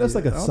 I think that's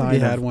like a sign. He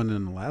had one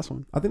in the last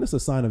one. I think that's a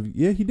sign of,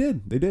 he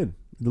did. They did.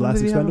 The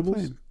Last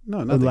Expendables?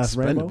 No, not the Last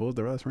Expendables.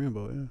 The last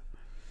Rambo, yeah.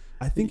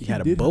 I think he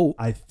had a boat.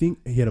 I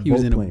think he had a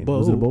boat plane.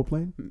 Was it a boat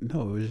plane?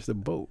 No, it was just a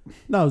boat.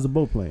 No, it was a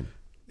boat plane.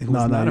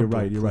 No, you're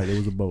right. You're right. It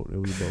was a boat.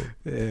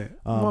 Yeah,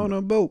 I'm on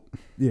a boat.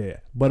 Yeah,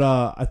 but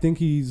I think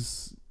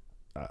he's,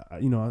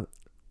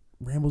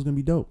 Rambo's gonna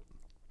be dope.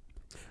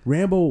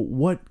 Rambo,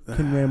 what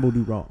can Rambo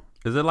do wrong?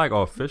 Is it like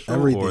official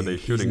Everything. or are they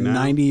shooting He's now?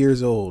 90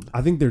 years old.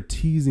 I think they're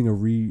teasing a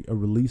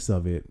release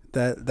of it.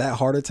 That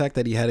heart attack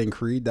that he had in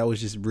Creed, that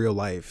was just real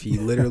life. He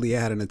literally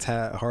had an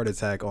heart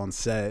attack on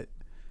set.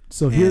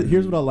 So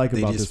here's what I like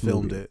about this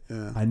movie. They just filmed it.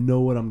 Yeah. I know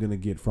what I'm gonna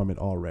get from it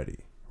already,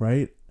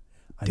 right?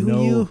 Do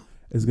you?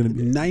 It's gonna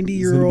be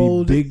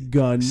 90-year-old big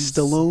guns.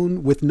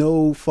 Stallone with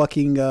no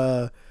fucking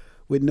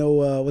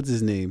what's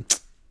his name?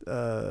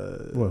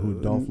 Who?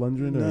 Dolph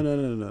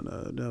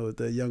Lundgren? No,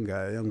 the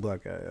young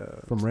black guy.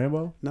 From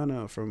Rambo?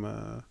 No,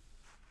 from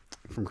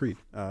Creed.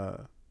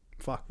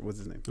 What's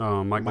his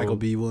name? Michael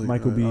B.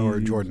 Williams.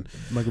 Or Jordan.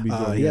 Michael B.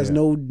 Jordan. He has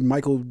no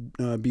Michael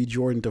B.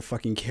 Jordan to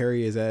fucking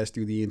carry his ass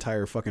through the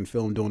entire fucking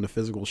film doing the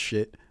physical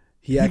shit.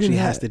 He actually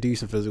has to do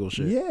some physical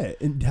shit. Yeah,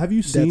 and have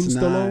you seen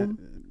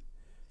Stallone?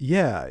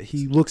 Yeah,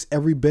 he looks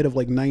every bit of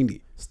like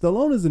 90.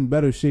 Stallone is in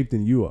better shape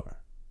than you are.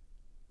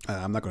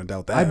 I'm not going to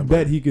doubt that. I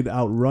bet he could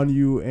outrun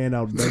you and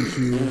outbench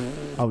you,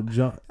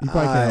 outjump. He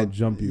probably can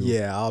outjump you.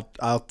 Yeah,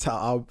 I'll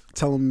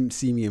tell him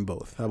see me in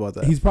both. How about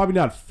that? He's probably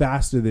not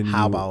faster than you.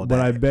 How about but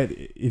that? I bet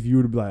if you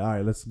were to be like, all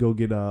right, let's go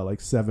get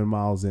like 7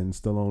 miles in,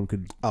 Stallone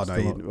could. Oh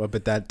no,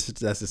 but that's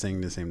the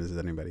same as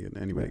anybody.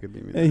 Anybody could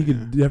beat me. And he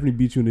could definitely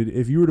beat you.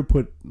 If you were to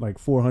put like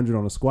 400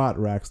 on a squat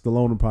rack,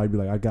 Stallone would probably be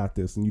like, I got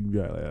this, and you'd be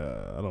like,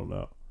 I don't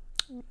know.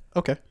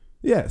 Okay.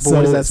 Yeah, but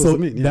what is that supposed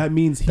to mean? Yeah. That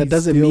means that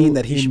doesn't mean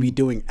that he should be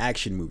doing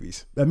action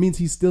movies. That means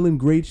he's still in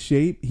great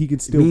shape. He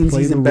could still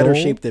play he's the in better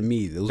role. shape than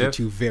me. Those are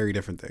two very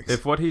different things.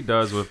 If what he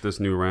does with this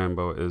new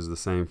Rambo is the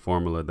same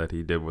formula that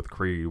he did with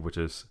Creed, which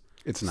is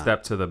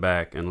step to the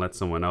back and let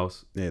someone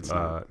else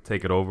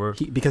take it over,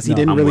 because he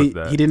didn't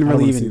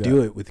really even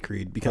do it with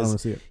Creed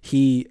because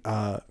he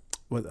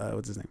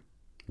what's his name?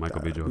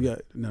 Michael B.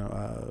 Jordan.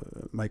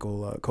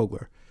 Michael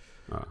Kogler.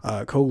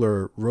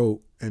 Kogler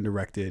wrote and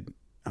directed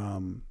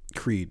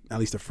Creed, at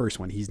least the first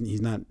one. He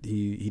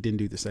didn't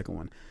do the second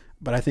one,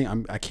 but I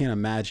can't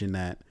imagine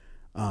that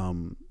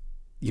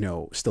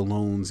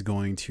Stallone's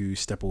going to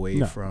step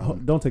away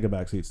from. Don't take a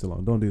backseat,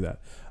 Stallone. Don't do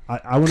that.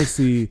 I want to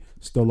see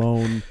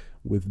Stallone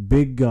with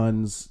big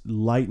guns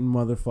lighting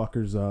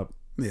motherfuckers up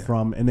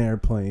from an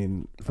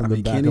airplane from the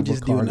back of a cargo plane. Can't he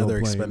just do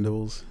another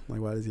Expendables?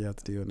 Like, why does he have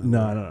to do another?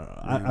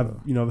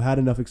 No. I've had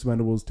enough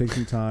Expendables. Take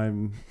some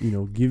time.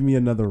 Give me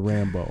another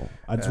Rambo.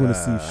 I just want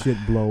to see shit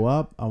blow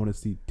up. I want to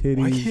see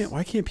titties.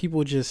 Why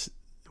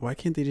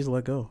can't they just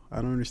let go? I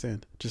don't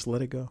understand. Just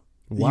let it go.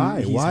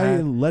 Why?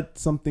 Let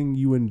something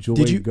you enjoy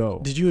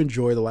go? Did you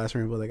enjoy the last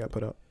Rambo that got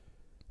put up?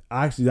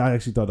 I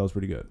actually thought that was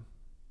pretty good.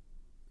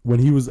 When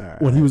he was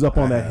up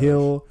on that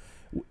hill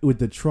with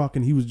the truck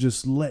and he was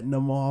just letting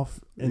them off,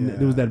 and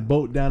there was that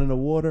boat down in the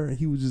water and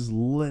he was just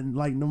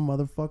lighting them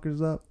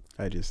motherfuckers up.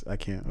 I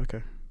can't.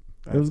 Okay.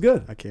 It was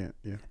good. I can't.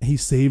 Yeah. He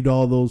saved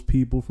all those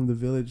people from the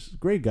village.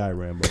 Great guy,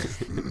 Rambo.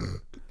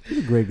 He's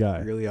a great guy.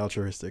 Really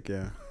altruistic.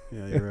 Yeah.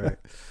 Yeah, you're right.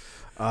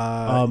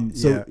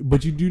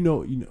 But you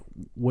know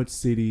what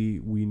city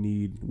we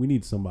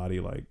need somebody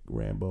like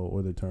Rambo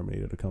or the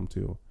Terminator to come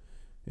to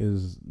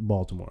is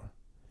Baltimore.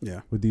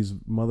 Yeah. With these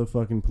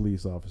motherfucking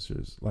police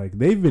officers. Like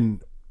they've been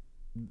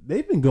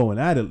going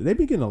at it. They've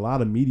been getting a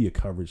lot of media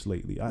coverage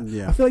lately.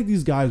 I feel like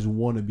these guys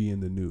want to be in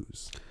the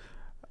news.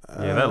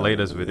 Yeah, that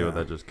latest video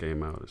that just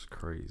came out is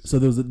crazy. So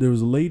there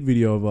was a late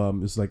video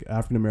of it's like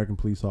African American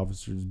police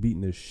officers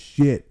beating the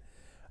shit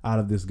out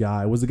of this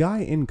guy. Was the guy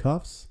in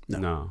cuffs?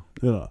 No.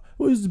 Well,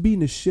 he was beating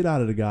the shit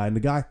out of the guy, and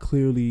the guy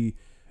clearly,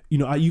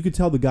 you could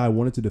tell the guy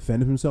wanted to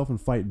defend himself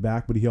and fight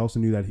back, but he also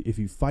knew that if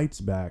he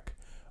fights back,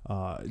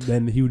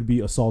 then he would be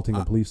assaulting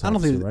a police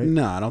officer, right?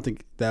 No, I don't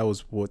think that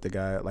was what the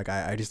guy. Like,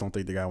 I just don't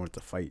think the guy wanted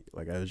to fight.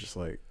 Like, I was just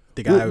like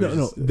the guy.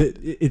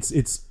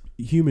 It's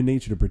human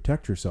nature to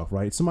protect yourself,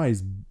 right?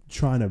 Somebody's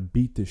trying to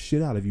beat the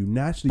shit out of you.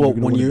 Naturally, you're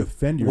going to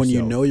defend yourself. When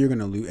you know you're going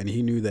to lose, and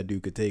he knew that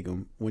dude could take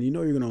him. When you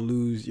know you're going to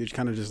lose, you're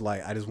kind of just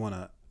like, I just want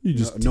to. You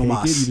just take it.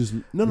 You just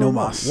no.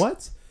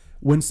 What?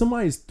 When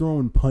somebody's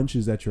throwing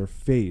punches at your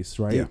face,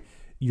 right? Yeah.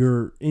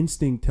 Your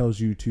instinct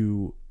tells you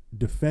to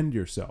defend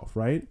yourself,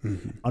 right?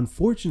 Mm-hmm.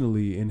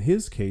 Unfortunately, in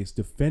his case,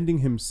 defending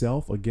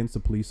himself against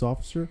a police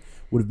officer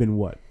would have been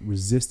what?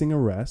 Resisting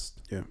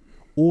arrest. Yeah.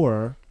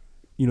 Or,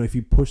 if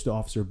he pushed the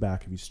officer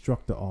back, if he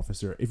struck the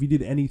officer, if he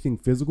did anything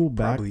physical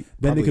back,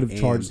 then they could have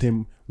charged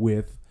him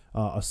with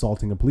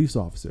assaulting a police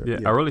officer. Yeah,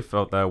 I really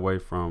felt that way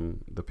from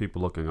the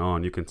people looking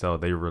on. You can tell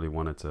they really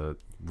wanted to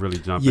really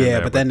jump in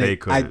there, but then they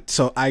couldn't.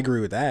 So I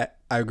agree with that.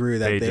 I agree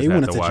with that. They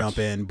wanted to jump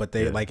in, but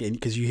they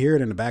because you hear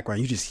it in the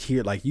background, you just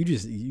hear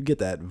you get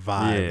that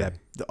vibe that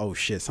oh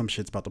shit, some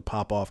shit's about to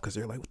pop off because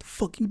they're like, what the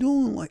fuck you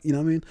doing? Like, you know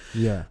what I mean?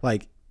 Yeah.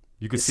 Like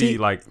you could see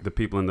like the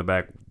people in the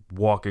back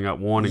walking up,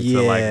 wanting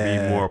to like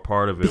be more a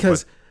part of it.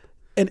 Because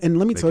and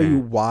let me tell you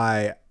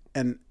why.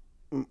 And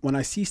when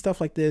I see stuff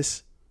like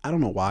this, I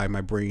don't know why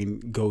my brain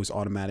goes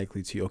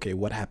automatically to, okay,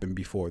 what happened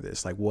before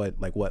this? Like what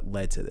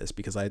led to this?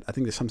 Because I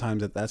think that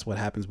sometimes that's what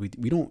happens. We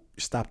don't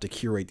stop to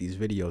curate these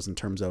videos in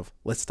terms of,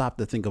 let's stop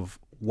to think of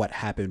what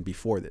happened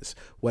before this.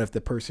 What if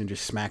the person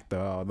just smacked the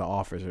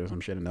officer or some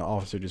shit and the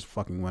officer just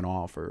fucking went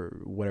off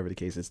or whatever the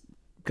case is?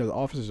 Because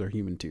officers are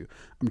human too.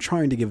 I'm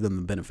trying to give them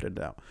the benefit of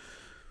the doubt.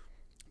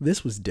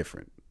 This was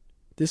different.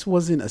 This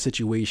wasn't a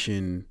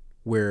situation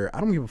where I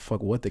don't give a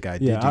fuck what the guy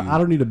did. Yeah, I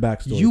don't need a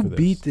backstory. You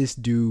beat this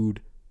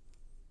dude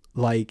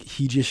like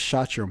he just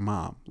shot your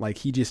mom. Like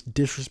he just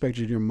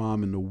disrespected your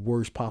mom in the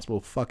worst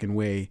possible fucking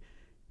way,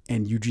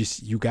 and you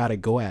gotta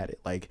go at it.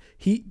 Like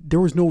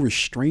there was no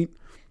restraint.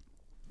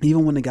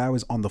 Even when the guy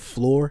was on the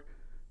floor,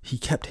 he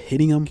kept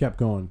hitting him. Kept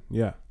going.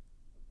 Yeah.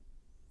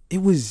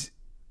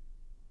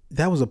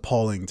 That was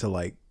appalling to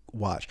like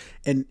watch.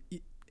 And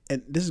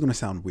this is gonna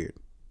sound weird,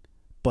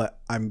 but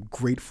I'm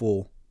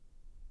grateful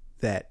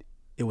that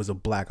it was a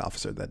black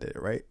officer that did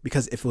it, right?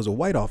 Because if it was a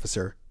white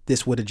officer,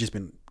 this would have just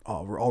been,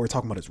 all we're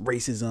talking about is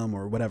racism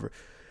or whatever.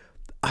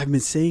 I've been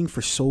saying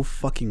for so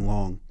fucking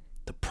long,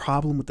 the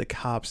problem with the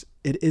cops,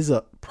 it is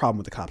a problem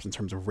with the cops in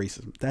terms of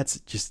racism. That's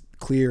just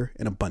clear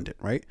and abundant,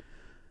 right?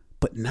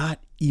 But not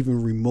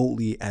even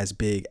remotely as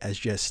big as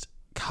just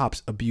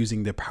cops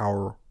abusing their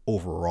power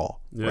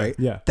overall, right?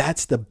 Yeah.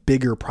 That's the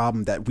bigger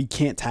problem that we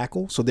can't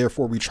tackle. So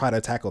therefore we try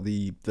to tackle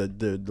the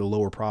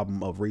lower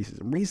problem of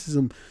racism.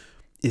 Racism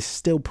is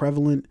still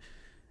prevalent.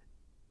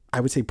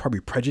 I would say probably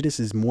prejudice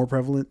is more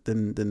prevalent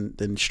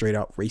than straight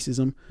out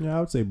racism. Yeah,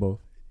 I would say both.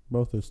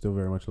 Both are still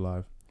very much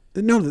alive.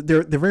 No,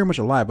 they're very much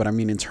alive, but I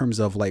mean in terms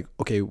of like,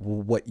 okay,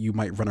 what you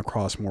might run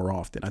across more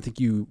often. I think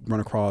you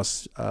run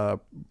across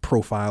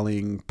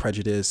profiling,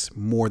 prejudice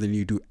more than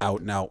you do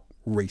out and out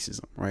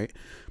racism, right?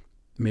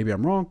 Maybe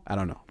I'm wrong. I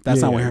don't know.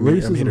 That's not what I'm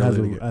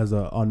racism has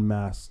a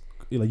unmasked.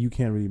 Like you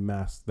can't really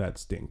mask that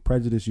sting.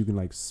 Prejudice, you can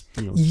like,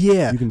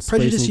 you can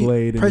spray some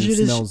Glade and it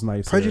smells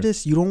nicer.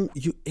 Prejudice,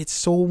 it's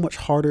so much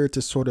harder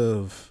to sort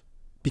of,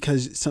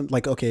 because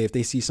if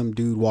they see some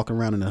dude walking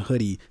around in a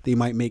hoodie, they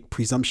might make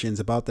presumptions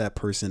about that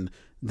person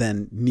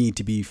then need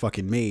to be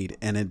fucking made,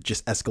 and it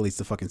just escalates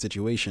the fucking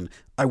situation.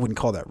 I wouldn't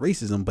call that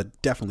racism,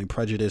 but definitely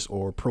prejudice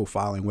or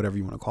profiling, whatever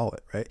you want to call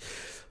it, right?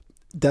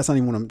 That's not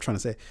even what I'm trying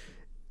to say.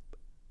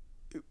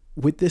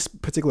 With this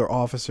particular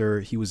officer,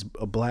 he was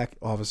a black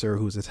officer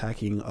who was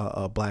attacking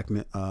a black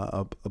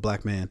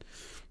man,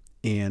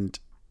 and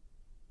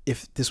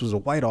if this was a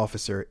white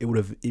officer, it would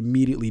have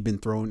immediately been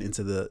thrown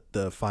into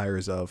the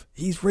fires of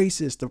he's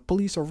racist, the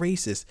police are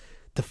racist.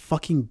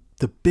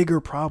 The bigger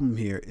problem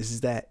here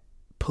is that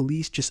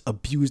police just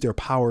abuse their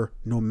power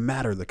no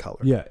matter the color.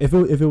 Yeah, if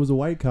it was a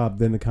white cop,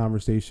 then the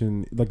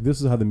conversation, like this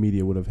is how the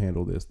media would have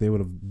handled this. They would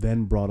have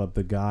then brought up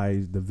the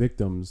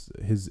victims,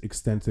 his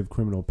extensive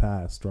criminal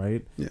past,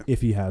 right? Yeah.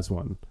 If he has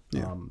one.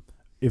 Yeah.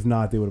 If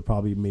not, they would have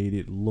probably made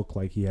it look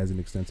like he has an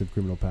extensive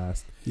criminal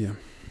past. Yeah.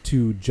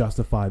 To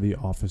justify the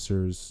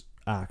officer's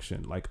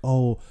action. Like,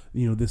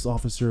 this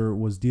officer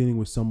was dealing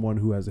with someone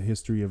who has a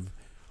history of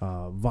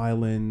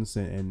violence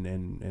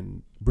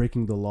and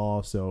breaking the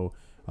law. So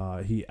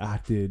he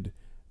acted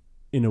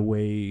in a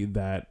way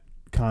that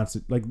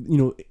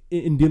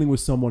in dealing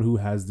with someone who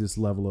has this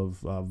level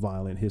of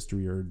violent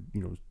history or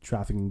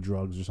trafficking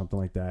drugs or something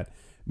like that.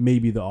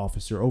 Maybe the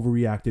officer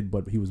overreacted,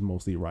 but he was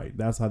mostly right.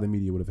 That's how the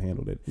media would have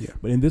handled it. Yeah.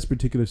 But in this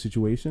particular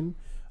situation,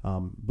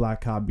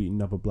 black cop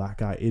beating up a black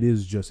guy, it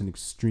is just an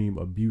extreme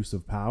abuse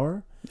of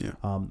power. Yeah.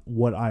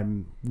 What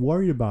I'm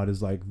worried about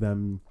is like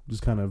them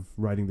just kind of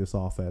writing this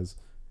off as,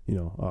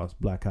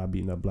 black cop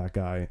beating up black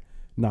guy.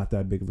 Not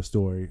that big of a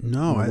story.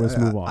 No, let's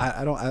move on.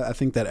 I don't. I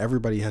think that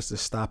everybody has to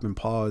stop and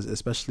pause,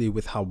 especially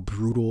with how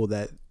brutal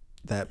that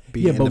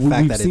beat. Yeah, but and the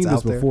fact we've that seen it's this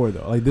out there. before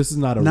though. Like this is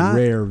not a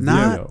rare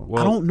video.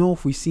 I don't know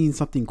if we've seen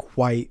something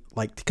quite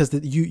like because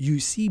you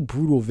see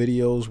brutal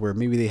videos where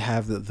maybe they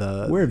have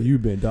the. Where have you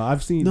been, dog?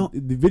 I've seen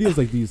the videos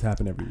like these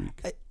happen every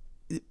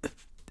week.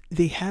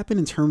 They happen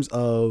in terms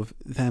of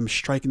them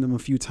striking them a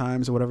few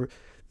times or whatever.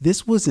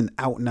 This was an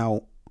out and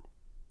out.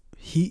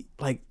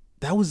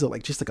 That was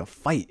just like a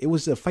fight. It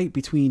was a fight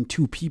between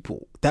two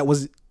people.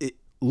 It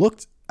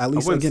looked at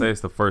least. I wouldn't say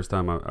it's the first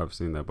time I've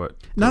seen that, but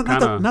not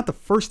the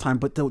first time,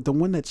 but the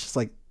one that's just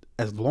like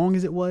as long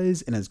as it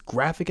was and as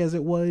graphic as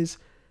it was.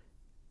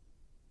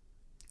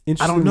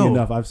 I don't know.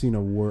 Enough, I've seen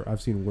worse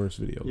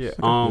videos.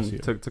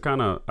 Yeah. To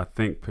kind of I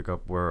think pick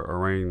up where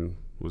Arain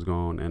was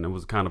going, and it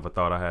was kind of a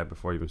thought I had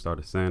before I even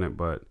started saying it.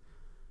 But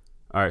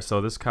all right, so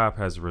this cop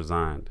has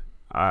resigned.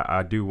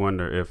 I do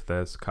wonder if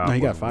this cop. No, he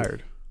got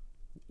fired.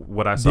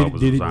 What I saw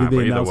was resigned. Did they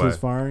but announce either way, his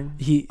firing?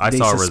 They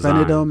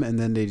suspended him, and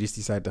then they just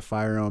decided to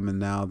fire him, and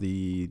now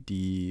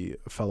the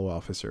fellow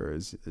officer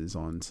is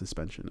on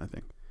suspension, I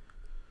think.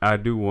 I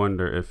do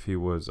wonder if he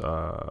was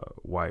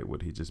white,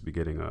 would he just be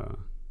getting a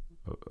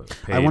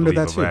paid I wonder leave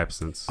that of too.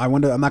 absence? I'm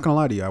not gonna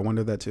lie to you. I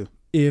wonder that too.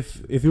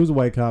 If it was a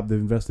white cop, the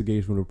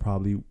investigation would have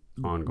probably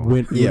Ongoing.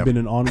 would have been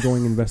an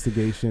ongoing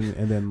investigation,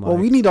 and then well,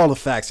 we need all the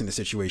facts in the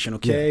situation.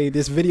 Okay,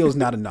 this video is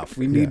not enough.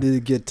 We need to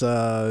get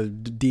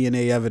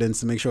DNA evidence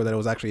to make sure that it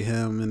was actually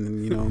him,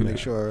 and make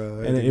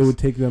sure. And it would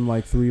take them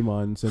like 3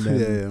 months, and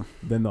then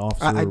then the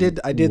officer. I did.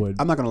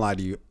 I'm not gonna lie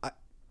to you.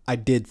 I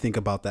did think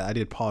about that. I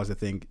did pause to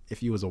think if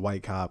he was a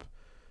white cop.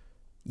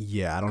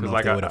 Yeah, I don't know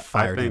if they would have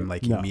fired him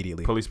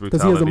immediately. Police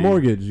because brutality. he has a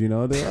mortgage. We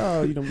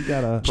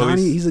gotta.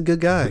 Johnny, he's a good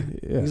guy.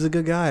 Yeah. He's a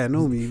good guy. I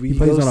know me. He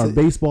plays on our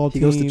baseball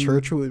team. He goes to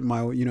church with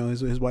my.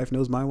 His wife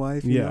knows my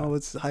wife. You know,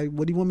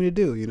 what do you want me to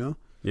do?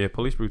 Yeah,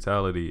 police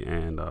brutality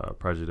and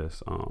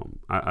prejudice.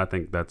 I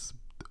think that's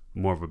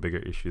more of a bigger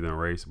issue than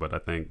race, but I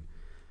think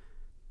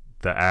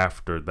the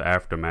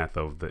aftermath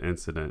of the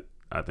incident,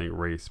 I think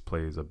race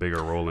plays a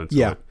bigger role into it.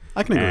 Yeah,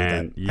 I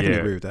can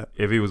agree with that.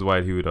 If he was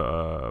white, he would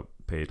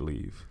paid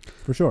leave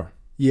for sure.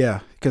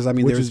 Yeah, because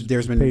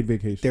there's been paid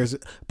vacation.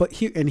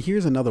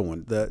 Here's another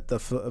one, the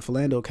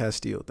Philando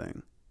Castile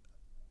thing.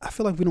 I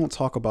feel like we don't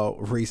talk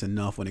about race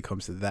enough when it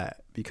comes to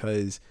that,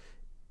 because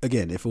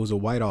again, if it was a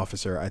white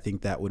officer, I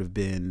think that would have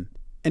been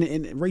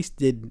and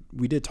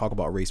we did talk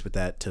about race with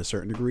that to a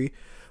certain degree,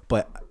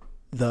 but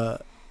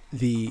the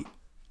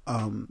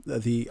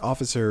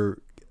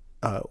officer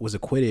was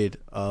acquitted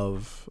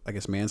of, I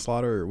guess,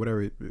 manslaughter or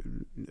whatever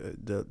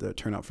the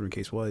turnout for the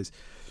case was.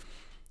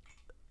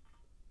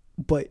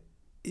 But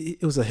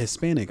it was a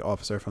Hispanic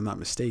officer, if I'm not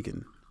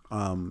mistaken,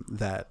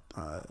 that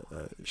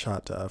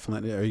shot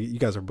Philando. You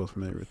guys are both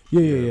familiar with?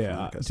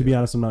 Yeah. To be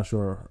honest, I'm not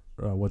sure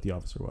what the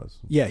officer was.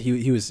 Yeah,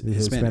 he was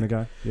Hispanic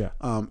guy. Yeah.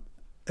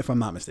 If I'm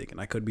not mistaken,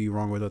 I could be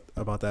wrong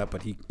about that,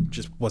 but he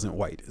just wasn't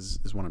white.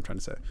 Is what I'm trying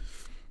to say.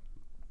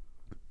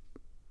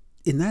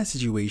 In that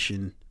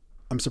situation,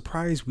 I'm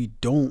surprised we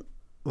don't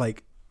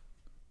like.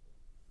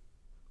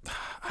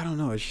 I don't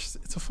know. It's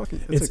a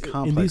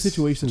complex in these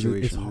situations.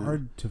 It's man.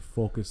 hard to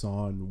focus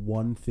on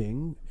one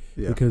thing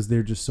because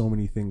there are just so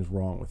many things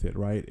wrong with it,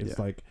 right? It's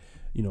like,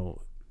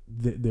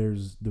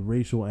 there's the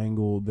racial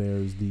angle,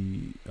 there's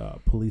the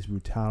police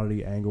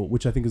brutality angle,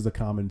 which I think is the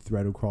common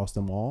thread across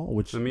them all,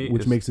 which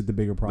makes it the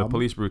bigger problem. The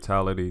police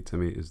brutality to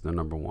me is the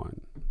number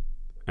one,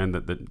 and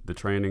the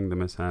training, the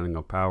mishandling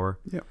of power.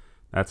 Yeah,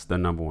 that's the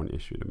number one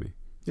issue to me.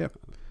 Yeah.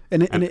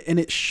 And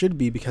it should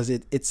be, because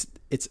it's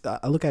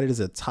I look at it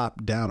as a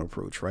top down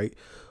approach, right?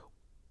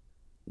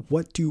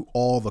 What do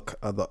all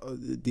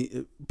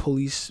the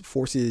police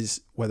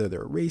forces, whether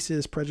they're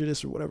racist,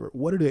 prejudiced, or whatever,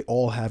 what do they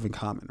all have in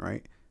common,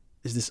 right?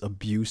 Is this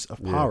abuse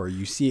of power?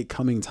 You see it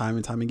coming time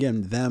and time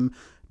again. Them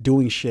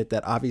doing shit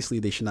that obviously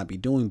they should not be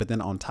doing, but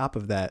then on top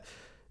of that,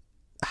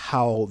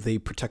 how they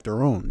protect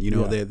their own.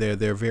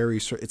 They're very.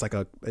 It's like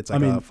a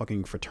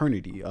fucking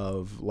fraternity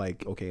of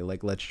like, okay,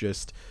 like let's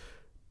just.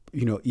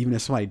 Even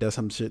if somebody does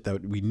some shit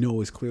that we know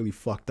is clearly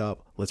fucked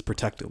up, let's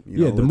protect them.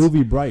 The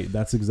movie Bright,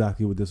 that's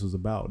exactly what this was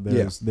about.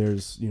 There's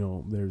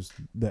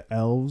the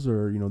elves,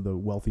 or the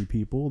wealthy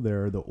people.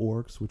 There are the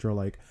orcs, which are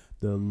like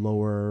the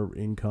lower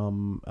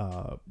income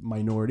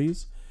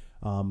minorities,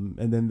 and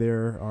then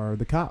there are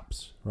the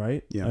cops,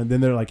 right? Yeah. And then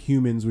there are like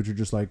humans, which are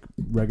just like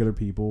regular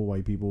people,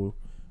 white people,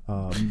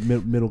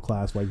 middle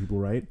class white people,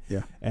 right?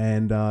 Yeah.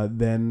 And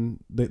then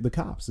the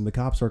cops, and the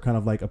cops are kind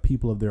of like a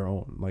people of their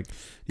own. Like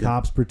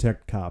cops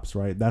protect cops,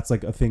 right? That's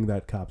like a thing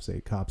that cops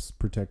say. Cops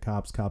protect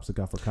cops. Cops look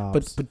out for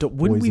cops. But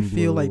wouldn't we Boys in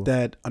feel blue. like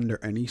that under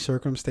any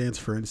circumstance?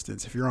 For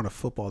instance, if you're on a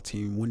football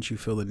team, wouldn't you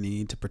feel the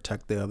need to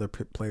protect the other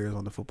players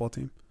on the football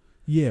team?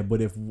 Yeah,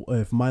 but if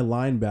my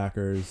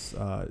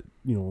linebackers,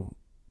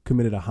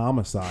 committed a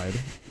homicide,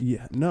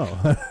 no,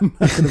 I'm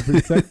not going to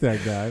protect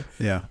that guy.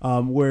 Yeah.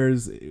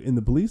 Whereas in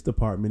the police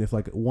department, if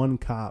like one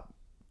cop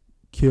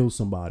kills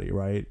somebody,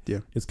 right? Yeah.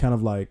 It's kind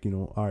of like,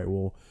 all right,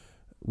 well,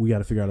 we got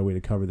to figure out a way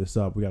to cover this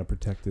up. We got to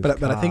protect this.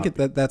 But I think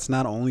that's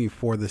not only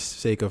for the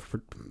sake of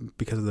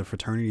because of the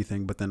fraternity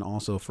thing, but then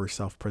also for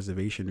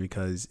self-preservation.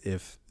 Because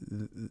if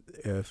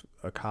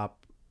a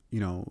cop,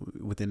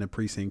 within a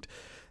precinct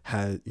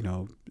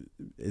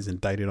is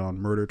indicted on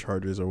murder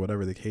charges or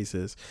whatever the case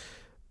is,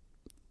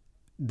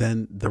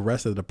 then the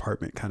rest of the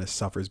department kind of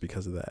suffers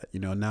because of that.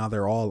 Now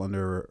they're all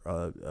under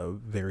a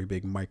very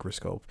big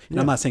microscope. And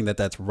I'm not saying that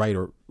that's right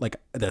or like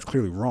that's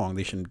clearly wrong.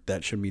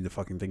 That shouldn't be the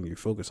fucking thing you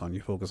focus on.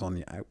 You focus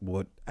on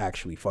what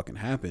actually fucking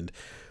happened.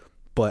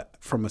 But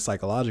from a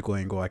psychological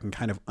angle, I can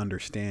kind of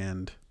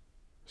understand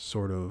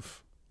sort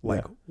of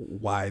like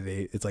why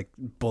it's like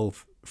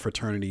both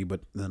fraternity,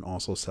 but then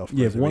also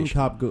self-preservation. If one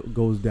cop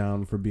goes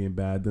down for being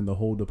bad, then the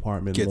whole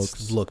department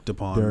gets looked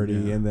upon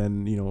dirty, and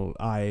then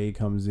IA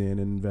comes in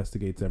and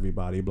investigates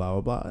everybody. Blah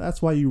blah blah.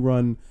 That's why you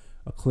run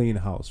a clean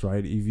house,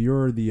 right? If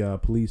you're the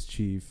police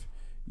chief,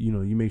 you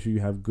make sure you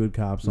have good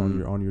cops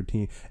on your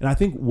team. And I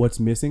think what's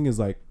missing is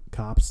like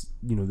cops.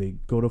 They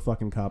go to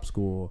fucking cop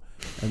school,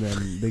 and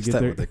then they get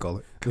what they call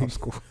it, cop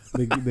school.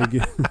 They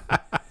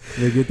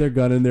get their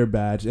gun and their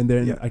badge, and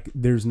then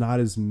there's not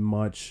as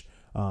much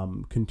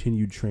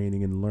continued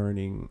training and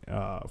learning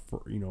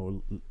for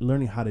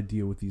learning how to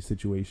deal with these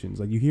situations.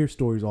 Like you hear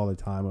stories all the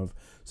time of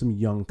some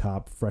young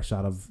cop fresh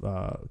out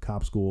of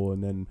cop school,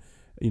 and then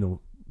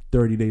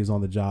 30 days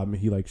on the job, and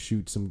he like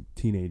shoots some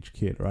teenage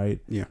kid, right?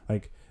 Yeah.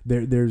 Like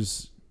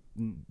there's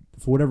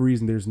for whatever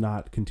reason there's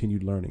not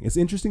continued learning. It's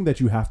interesting that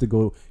you have to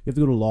go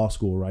to law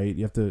school, right?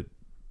 You have to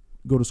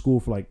go to school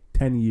for like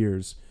 10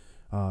 years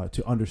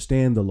to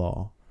understand the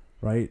law,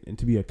 right? And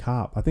to be a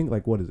cop, I think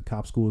like what is it?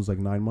 Cop school is like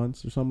 9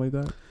 months or something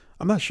like that.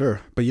 I'm not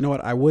sure, but you know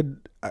what?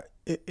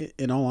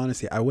 In all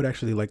honesty, I would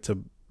actually like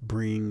to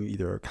bring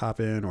either a cop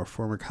in or a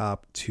former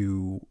cop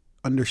to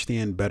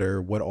understand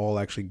better what all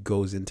actually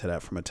goes into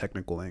that from a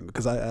technical angle.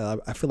 Because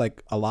I feel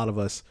like a lot of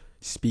us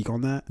speak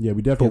on that. Yeah,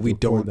 we definitely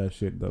don't that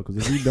shit though. Because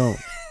if we don't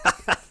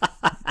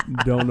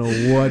know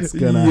what's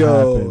gonna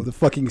happen. The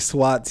fucking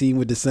SWAT team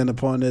would descend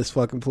upon this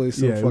fucking place.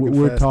 So fucking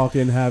we're fast.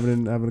 talking,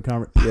 having a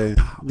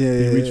conversation.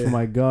 Yeah. Reach for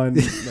my gun.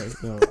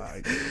 Like, no,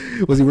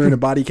 was he wearing a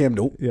body cam?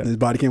 Nope. Yeah. His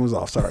body cam was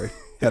off. Sorry,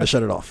 had to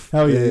shut it off.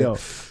 Hell yeah, yo!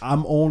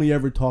 I'm only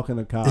ever talking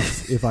to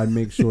cops if I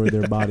make sure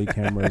their body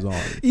camera is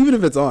on. Even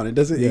if it's on, it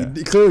doesn't. Yeah.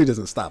 It clearly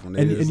doesn't stop them.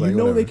 And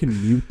like, they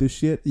can mute this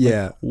shit.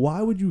 Yeah. Like,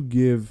 why would you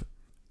give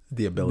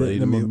the ability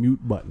them to a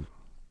mute button?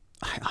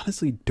 I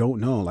honestly don't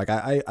know. Like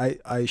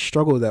I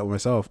struggle with that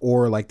myself.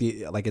 Or like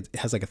it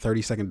has like a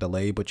 30-second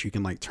delay, but you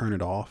can like turn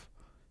it off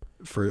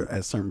for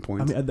at certain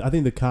points. I mean, I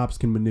think the cops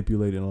can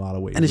manipulate it in a lot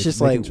of ways. And it's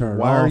just like,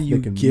 why are you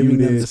giving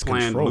them this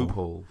planned control?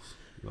 loopholes?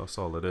 That's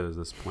all it is.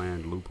 It's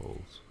planned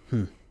loopholes.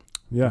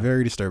 Yeah,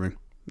 very disturbing.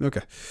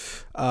 Okay.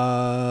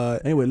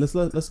 Anyway,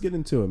 let's get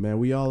into it, man.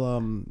 We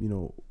all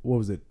what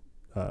was it?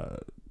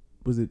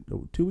 Was it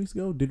 2 weeks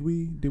ago? Did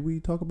we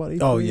talk about 8th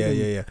grade? Oh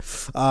yeah.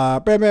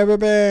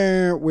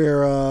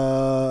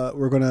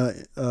 We're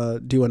gonna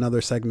do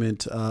another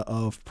segment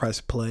of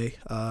Press Play.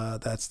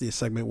 That's the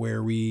segment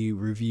where we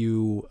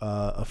review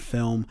a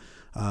film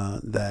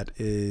that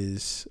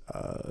is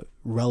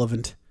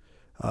relevant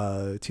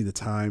to the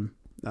time.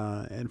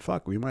 And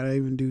we might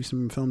even do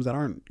some films that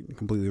aren't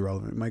completely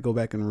relevant. We might go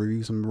back and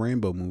review some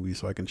Rambo movies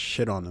so I can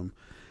shit on them.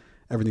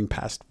 Everything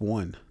past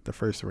the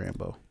first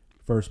Rambo.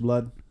 First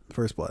Blood.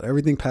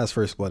 Everything past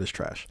First Blood is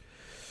trash.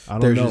 I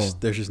don't know.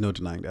 There's just no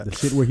denying that. The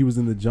shit where he was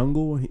in the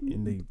jungle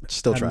and they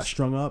still had trash. Him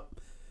strung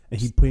up,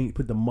 and he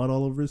put the mud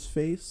all over his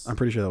face. I'm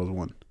pretty sure that was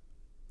one.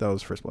 That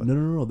was First Blood.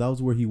 No. That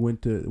was where he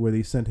went to, where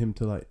they sent him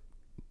to like.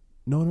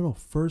 No.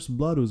 First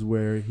Blood was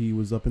where he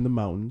was up in the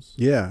mountains.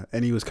 Yeah,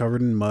 and he was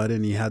covered in mud,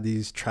 and he had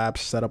these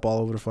traps set up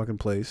all over the fucking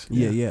place.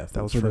 Yeah.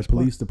 That was for First the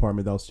police Blood.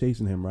 department that was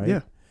chasing him, right?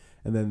 Yeah.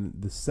 And then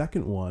the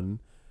second one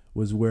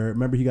was where,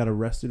 remember, he got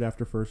arrested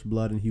after First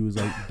Blood, and he was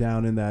like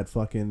down in that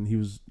he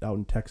was out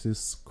in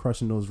Texas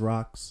crushing those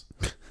rocks,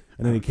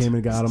 and then he came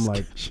and got him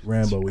like,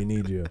 Rambo, we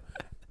need you,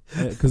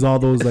 because all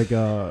those like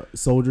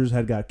soldiers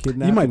had got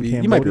kidnapped.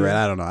 You might be right.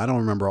 I don't know. I don't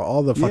remember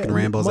all the fucking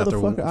Rambos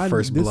after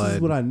First Blood. This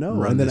is what I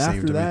know. And then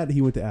after that, he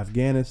went to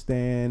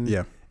Afghanistan.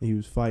 Yeah, and he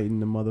was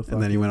fighting the motherfucker.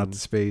 And then he went out to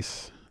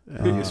space.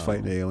 He was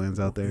fighting the aliens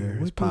out there. He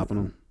was popping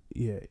them.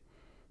 Yeah.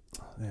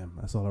 Damn,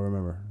 that's all I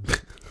remember.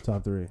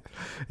 Top 3.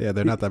 Yeah,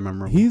 they're not that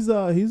memorable. He's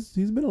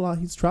been a lot.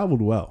 He's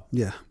traveled well.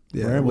 Yeah,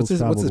 Yeah. Rambo's What's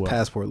traveled his well.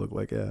 passport look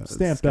like? Yeah.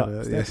 Stamped up.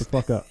 Stamped the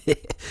fuck up.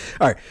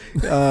 All right.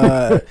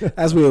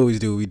 As we always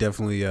do, we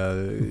definitely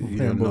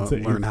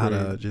learn how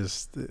to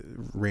just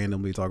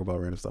randomly talk about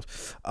random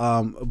stuff.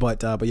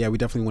 But yeah, we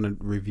definitely want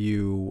to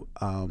review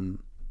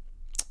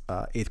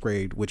Eighth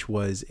Grade, which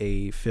was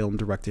a film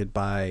directed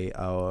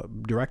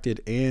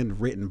and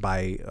written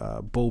by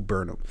Bo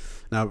Burnham.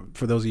 Now,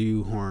 for those of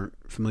you who aren't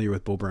familiar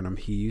with Bo Burnham,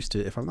 he used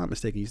to, if I'm not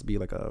mistaken, he used to be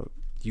like a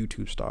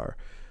YouTube star,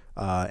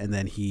 and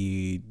then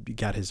he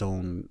got his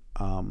own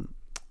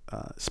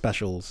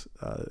specials,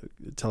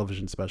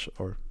 television special,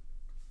 or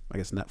I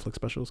guess Netflix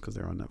specials, because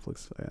they're on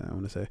Netflix, I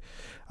want to say,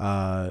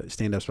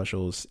 stand-up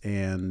specials,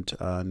 and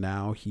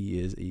now he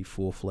is a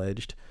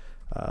full-fledged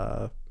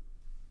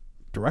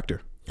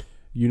director.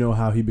 You know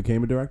how he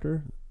became a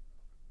director?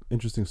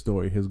 Interesting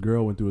story. His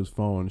girl went through his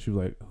phone. She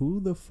was like, "Who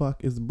the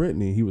fuck is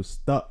Brittany?" He was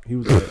stuck. He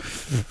was like,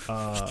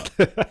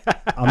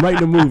 "I'm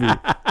writing a movie."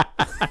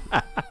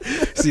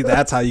 See,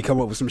 that's how you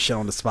come up with some shit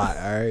on the spot.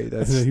 All right.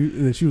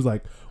 And then she was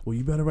like, "Well,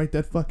 you better write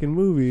that fucking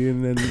movie."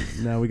 And then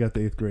now we got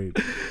the Eighth Grade.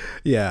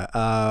 Yeah.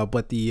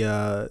 But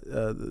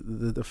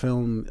the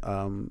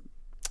film,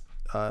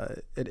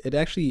 it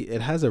actually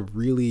has a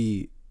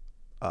really,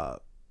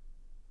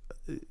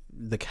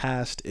 the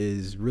cast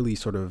is really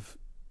sort of,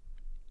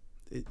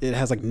 it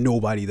has like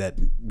nobody that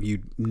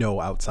you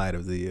know outside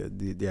of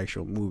the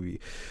actual movie,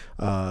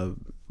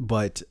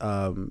 but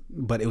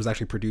it was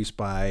actually produced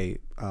by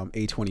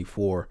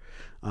A24,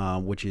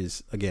 which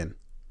is, again,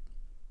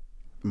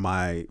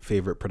 my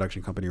favorite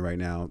production company right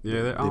now.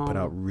 Yeah, they put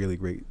out really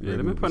great. Yeah,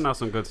 they've been putting out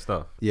some good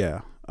stuff.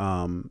 Yeah,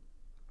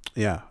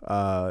 yeah.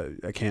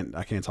 I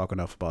can't talk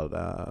enough about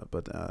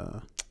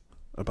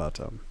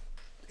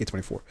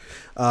A24.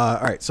 All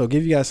right, so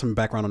give you guys some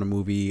background on the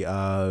movie.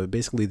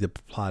 Basically, the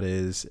plot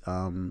is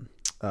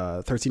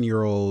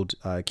 13-year-old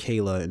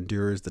Kayla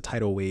endures the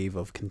tidal wave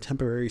of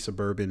contemporary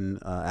suburban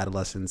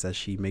adolescence as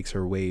she makes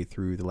her way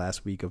through the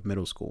last week of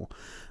middle school,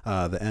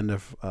 the end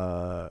of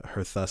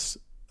her thus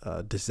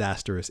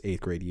disastrous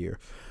 8th grade year.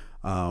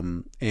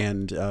 And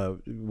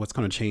what's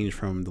going to change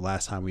from the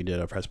last time we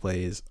did a press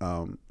play is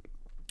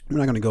we're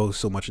not going to go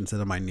so much into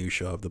the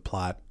minutia of the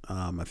plot.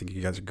 I think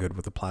you guys are good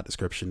with the plot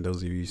description.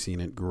 Those of you who've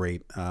seen it,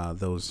 great.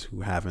 Those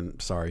who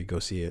haven't, sorry, go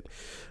see it.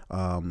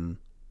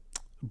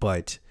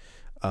 But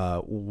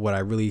what I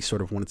really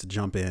sort of wanted to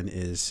jump in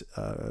is,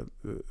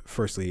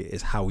 firstly,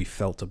 is how we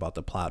felt about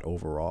the plot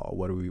overall.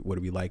 What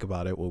do we like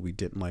about it? What we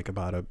didn't like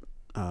about it,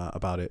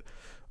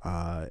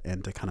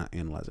 and to kind of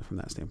analyze it from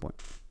that standpoint.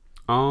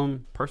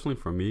 Personally,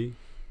 for me,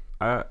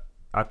 I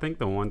think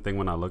the one thing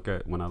when I look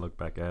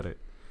back at it,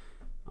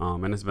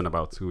 and it's been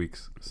about 2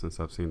 weeks since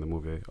I've seen the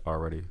movie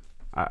already,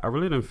 I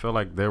really didn't feel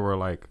like there were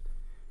like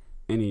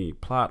any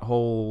plot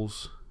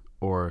holes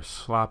or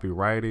sloppy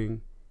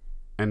writing,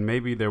 and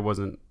maybe there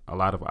wasn't a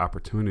lot of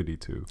opportunity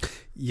to.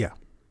 Yeah.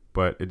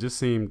 But it just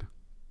seemed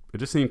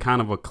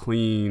kind of a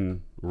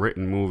clean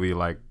written movie.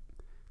 Like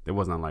there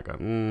wasn't like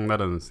that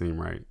doesn't seem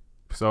right.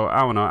 So I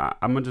don't know.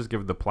 I'm gonna just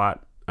give the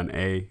plot an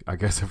A, I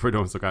guess, if we're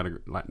doing some kind of,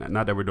 like,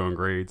 not that we're doing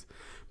grades,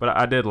 but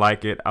I did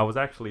like it. I was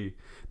actually,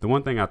 the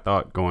one thing I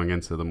thought going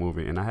into the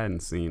movie, and I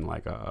hadn't seen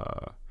like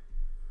a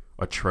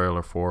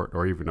trailer for it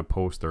or even a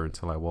poster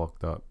until I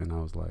walked up, and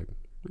I was like,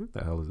 what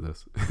the hell is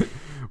this?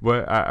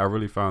 But I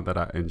really found that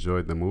I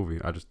enjoyed the movie.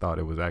 I just thought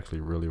it was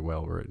actually really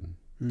well written,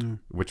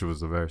 which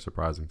was very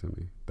surprising to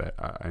me that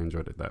I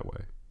enjoyed it that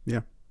way.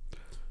 Yeah.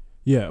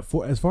 Yeah.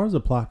 For as far as the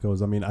plot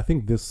goes, I mean, I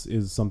think this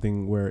is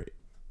something where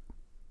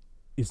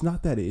it's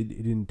not that it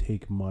didn't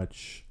take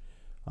much,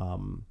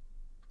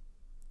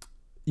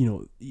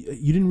 you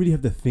didn't really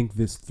have to think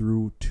this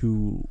through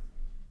too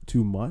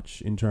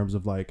much in terms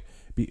of like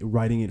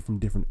writing it from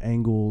different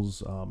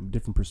angles,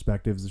 different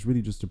perspectives. It's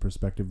really just a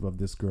perspective of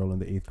this girl in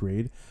the 8th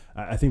grade.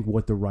 I think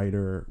what the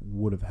writer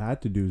would have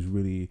had to do is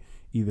really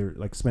either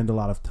like spend a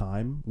lot of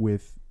time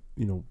with,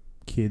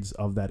 kids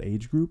of that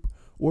age group,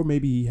 or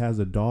maybe he has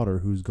a daughter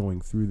who's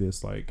going through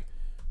this like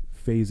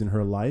phase in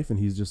her life and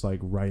he's just like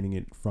writing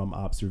it from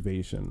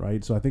observation,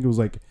 right? So I think it was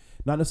like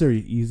not necessarily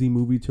an easy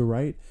movie to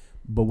write,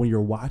 but when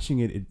you're watching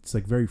it, it's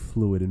like very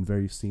fluid and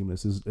very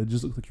seamless. It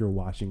just looks like you're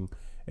watching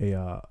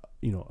a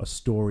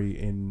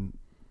story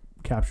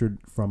captured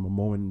from a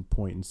moment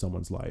point in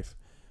someone's life.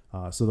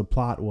 So the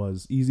plot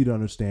was easy to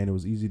understand. It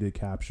was easy to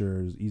capture.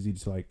 It was easy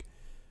to like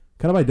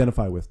kind of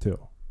identify with too.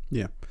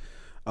 Yeah.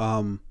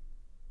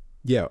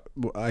 Yeah.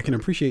 I can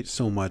appreciate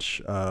so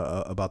much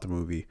about the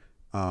movie.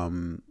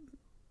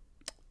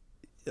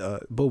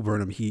 Bo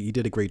Burnham, he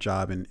did a great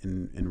job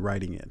in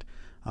writing it.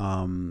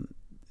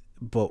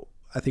 But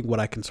I think what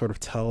I can sort of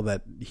tell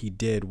that he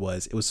did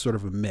was, it was sort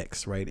of a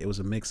mix, right? It was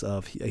a mix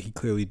of, he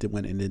clearly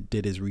went and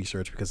did his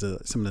research because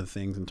of some of the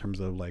things in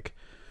terms of like,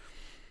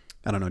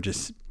 I don't know,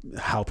 just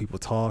how people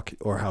talk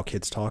or how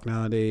kids talk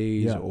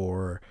nowadays,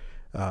 or,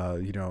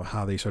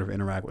 how they sort of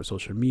interact with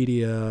social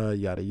media,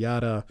 yada,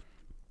 yada.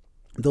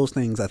 Those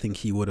things I think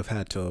he would have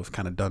had to have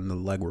kind of done the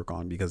legwork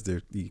on, because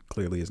he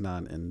clearly is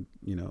not a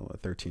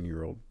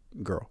 13-year-old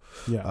girl.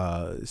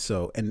 Yeah.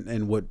 So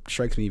and what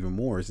strikes me even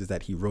more is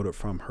that he wrote it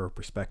from her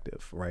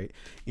perspective, right?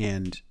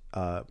 And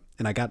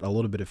I got a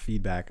little bit of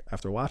feedback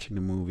after watching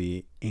the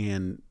movie,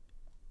 and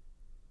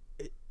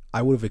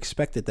I would have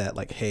expected that,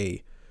 like,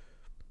 hey,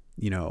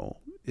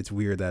 it's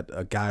weird that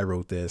a guy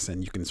wrote this,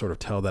 and you can sort of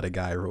tell that a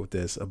guy wrote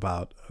this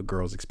about a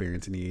girl's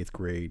experience in the 8th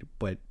grade,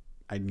 but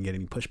I didn't get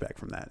any pushback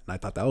from that. And I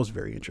thought that was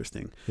very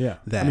interesting. Yeah.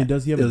 That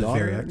does he have a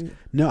daughter?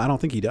 No, I don't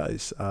think he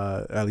does.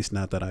 At least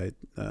not that I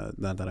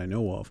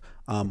know of.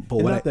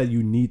 But not that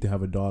you need to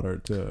have a daughter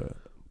to.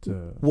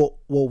 Well,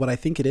 what I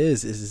think it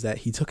is that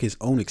he took his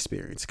own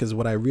experience, because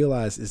what I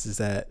realized is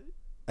that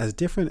as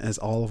different as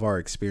all of our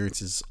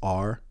experiences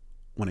are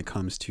when it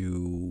comes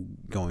to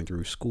going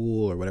through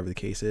school or whatever the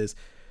case is,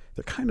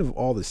 they're kind of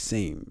all the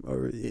same,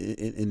 or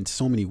in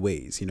so many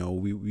ways.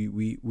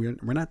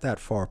 We're not that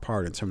far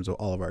apart in terms of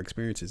all of our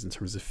experiences, in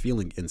terms of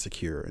feeling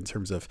insecure, in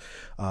terms of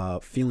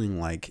feeling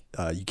like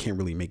you can't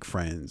really make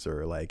friends,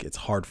 or like it's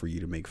hard for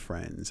you to make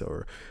friends,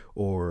 or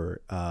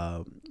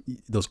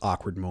those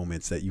awkward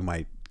moments that you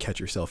might catch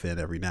yourself in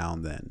every now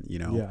and then.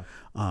 Yeah.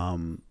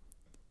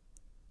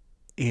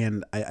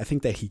 And I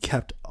think that he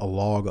kept a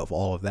log of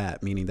all of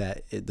that, meaning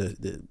that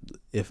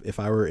if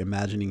I were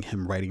imagining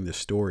him writing the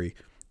story,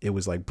 it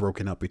was like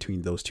broken up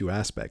between those two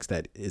aspects,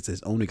 that it's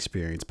his own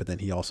experience, but then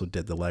he also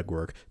did the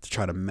legwork to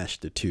try to mesh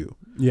the two.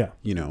 Yeah.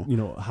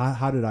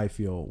 How did I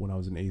feel when I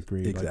was in 8th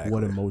grade? Exactly. Like,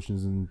 what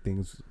emotions and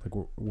things like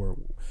were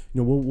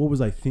what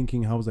was I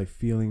thinking? How was I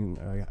feeling?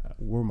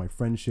 What were my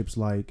friendships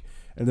like?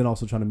 And then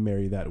also trying to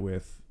marry that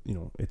with,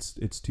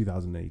 it's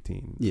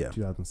 2018,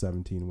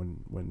 2017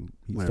 when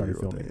he started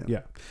filming.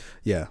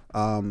 Yeah.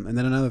 And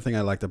then another thing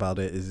I liked about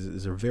it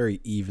is a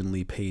very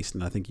evenly paced,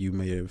 and I think you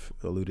may have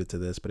alluded to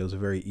this, but it was a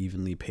very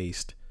evenly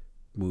paced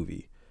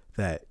movie,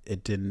 that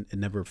it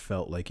never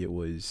felt like it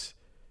was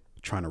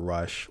trying to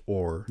rush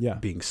or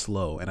being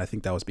slow. And I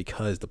think that was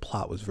because the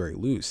plot was very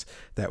loose,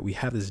 that we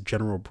have this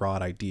general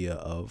broad idea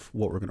of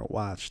what we're going to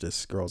watch,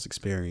 this girl's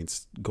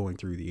experience going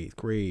through the 8th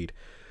grade,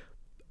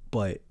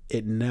 but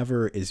it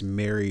never is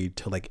married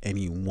to like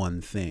any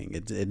one thing.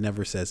 It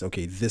never says,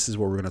 okay, this is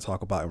what we're going to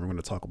talk about, and we're going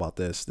to talk about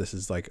this. This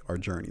is like our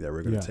journey that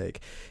we're going to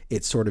take.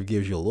 It sort of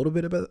gives you a little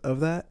bit of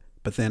that,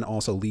 but then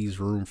also leaves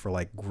room for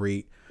like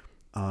great.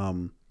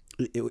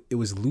 It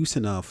was loose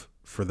enough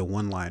for the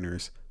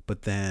one-liners,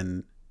 but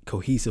then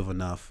cohesive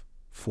enough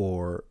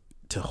to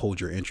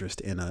hold your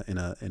interest in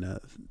a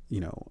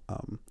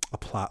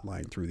plot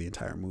line through the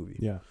entire movie.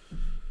 Yeah.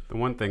 The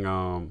one thing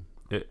and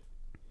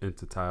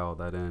to tie all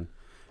that in,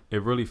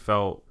 it really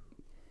felt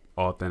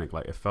authentic.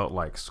 Like, it felt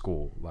like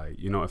school. Like,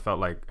 it felt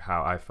like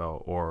how I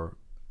felt or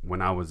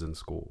when I was in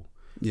school.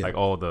 Yeah. Like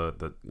all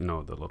the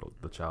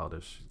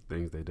childish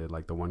things they did.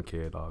 Like the one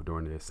kid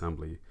during the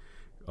assembly,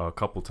 a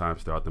couple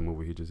times throughout the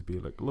movie, he'd just be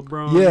like,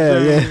 LeBron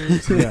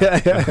James.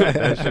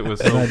 That shit was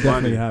so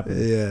funny.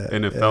 Yeah.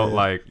 And it felt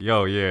like,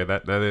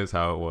 that is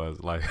how it was.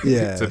 Like,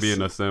 to be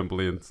in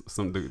assembly and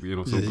some goofy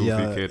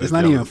kid. It's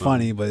not even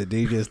funny, but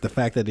the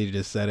fact that they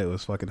just said it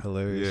was fucking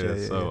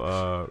hilarious.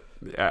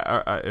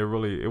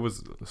 It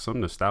was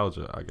some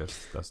nostalgia, I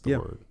guess that's the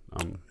word.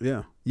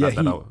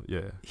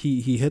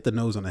 He hit the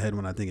nose on the head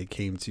when I think it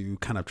came to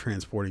kind of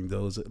transporting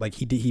those. Like,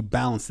 he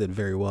balanced it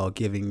very well,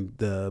 giving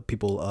the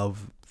people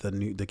of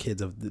the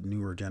kids of the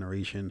newer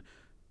generation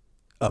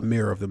a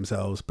mirror of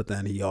themselves, but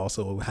then he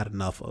also had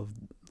enough of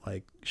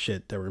like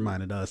shit that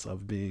reminded us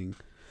of being,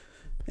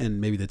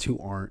 and maybe the two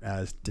aren't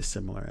as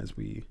dissimilar as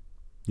we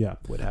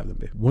would have them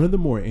be. One of the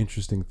more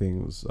interesting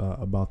things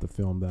about the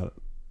film that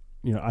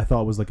I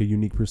thought was like a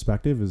unique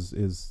perspective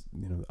is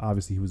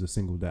obviously he was a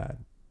single dad.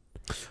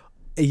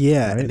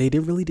 Yeah, right? And they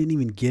didn't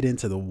even get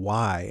into the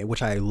why,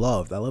 which I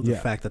loved. I love the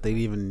fact that they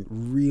didn't even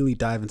really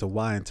dive into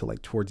why until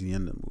like towards the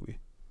end of the movie.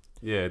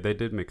 Yeah, they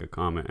did make a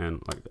comment,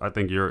 and like I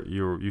think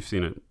you've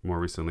seen it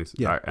more recently.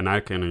 Yeah, and I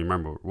can't even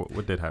remember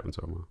what did happen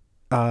to her mom.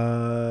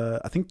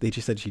 I think they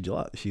just said she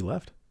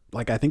left.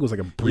 Like, I think it was like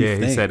a brief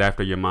thing. Yeah, he said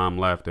after your mom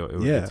left, it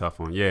would be a tough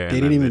one. Yeah, they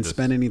didn't even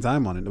spend any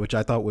time on it, which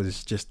I thought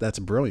was that's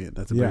brilliant.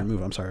 That's a brilliant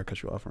move. I'm sorry I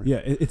cut you off. Right?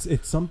 Yeah, it's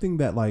something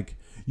that like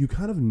you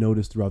kind of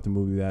notice throughout the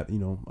movie that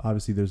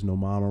obviously there's no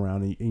mom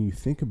around, and you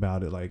think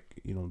about it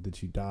like did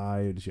she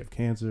die? Or did she have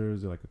cancer?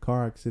 Is it like a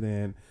car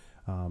accident?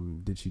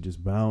 Did she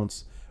just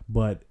bounce?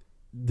 But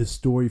the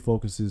story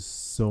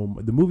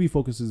the movie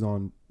focuses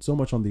on so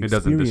much on the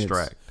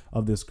experience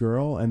of this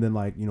girl, and then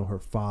like her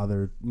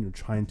father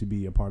trying to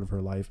be a part of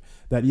her life,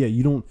 that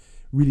you don't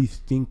really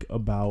think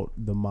about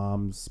the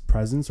mom's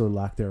presence or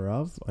lack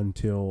thereof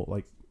until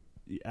like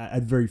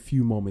at very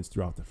few moments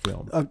throughout the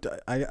film.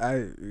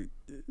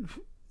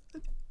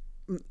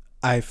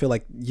 I feel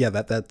like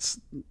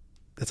that's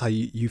how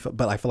you felt,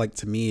 but I feel like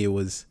to me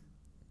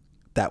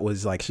that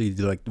was like she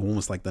like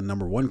almost like the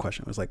number one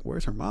question. It was like,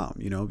 where's her mom?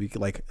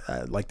 Because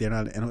like they're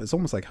not. And it's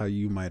almost like how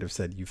you might have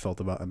said you felt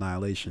about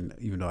Annihilation,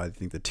 even though I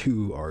think the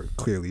two are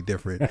clearly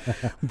different.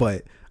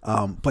 but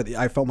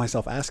I felt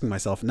myself asking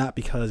myself, not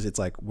because it's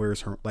like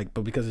where's her, like,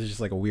 but because it's just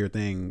like a weird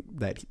thing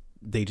that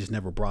they just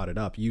never brought it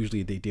up.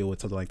 Usually they deal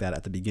with something like that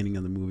at the beginning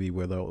of the movie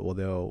where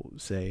they'll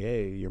say,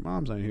 hey, your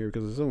mom's not here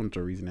because of so and so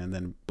reason, and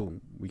then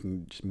boom, we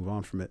can just move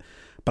on from it.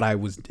 But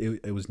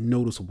it was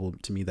noticeable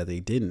to me that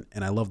they didn't,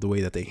 and I love the way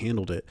that they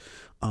handled it.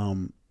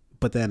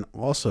 But then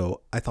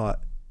also I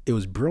thought it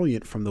was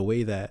brilliant from the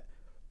way that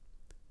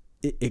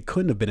it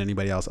couldn't have been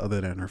anybody else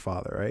other than her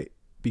father, right?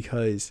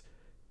 Because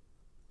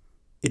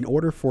in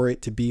order for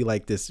it to be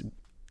like this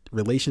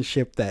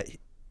relationship that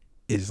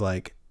is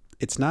like,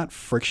 it's not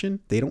friction.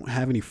 They don't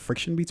have any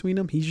friction between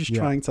them. He's just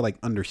trying to like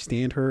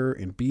understand her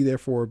and be there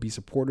for her, be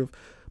supportive,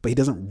 but he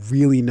doesn't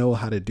really know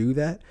how to do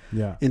that.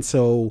 Yeah. And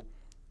so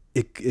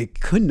it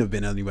couldn't have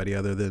been anybody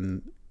other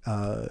than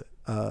a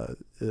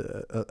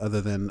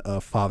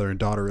father and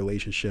daughter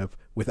relationship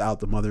without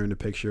the mother in the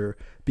picture,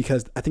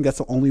 because I think that's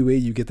the only way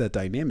you get that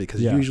dynamic.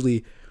 Because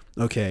usually,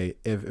 okay,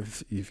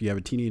 if you have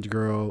a teenage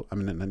girl, I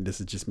mean, and this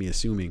is just me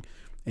assuming,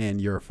 and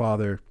you're a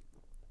father,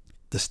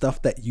 the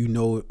stuff that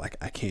like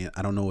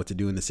I don't know what to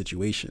do in this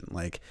situation,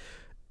 like,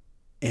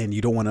 and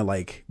you don't want to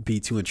like be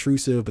too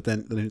intrusive, but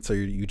then so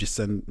you just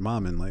send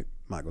mom and like,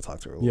 might go talk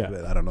to her a little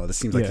bit. I don't know. This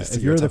seems like this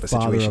if you're the type of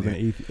father situation of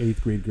an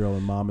eighth grade girl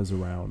and mom is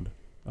around,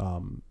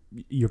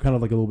 you're kind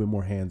of like a little bit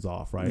more hands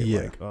off, right?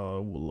 Yeah. Like,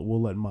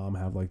 we'll let mom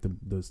have like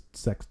the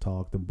sex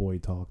talk, the boy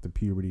talk, the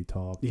puberty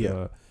talk.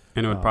 Yeah.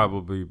 And it would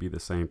probably be the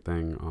same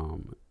thing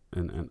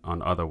in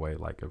on other way.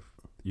 Like if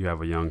you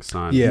have a young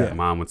son,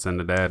 mom would send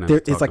the dad. And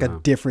it's like a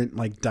different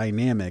like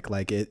dynamic.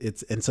 Like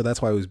it's and so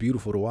that's why it was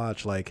beautiful to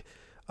watch. Like,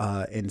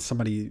 and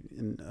somebody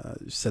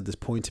said this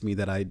point to me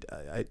that I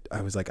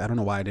was like, I don't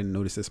know why I didn't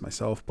notice this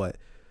myself, but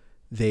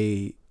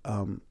they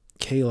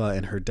Kayla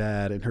and her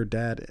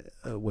dad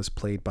was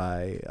played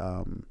by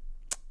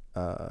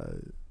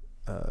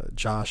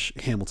Josh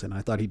Hamilton.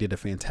 I thought he did a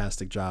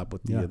fantastic job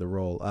with the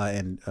role.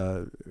 And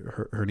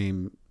her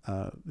name,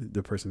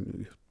 the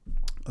person,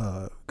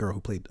 girl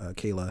who played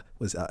Kayla,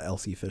 was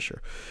Elsie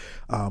Fisher.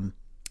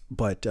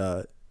 But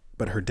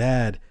her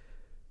dad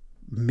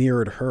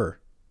mirrored her.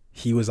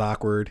 He was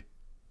awkward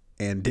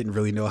and didn't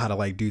really know how to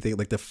like do things.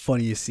 Like the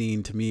funniest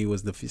scene to me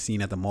was the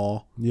scene at the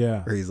mall.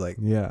 Yeah. Where he's like,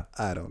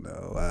 I don't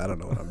know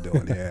what I'm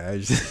doing here. I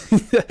just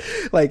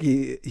like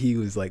he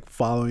was like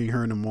following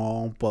her in the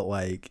mall, but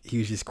like he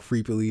was just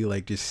creepily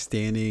like just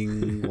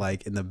standing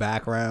like in the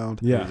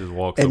background. Yeah. He just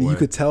walks and away. You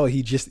could tell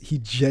he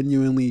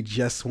genuinely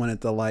just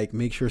wanted to like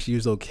make sure she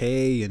was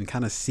okay and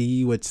kind of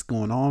see what's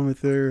going on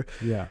with her.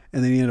 Yeah.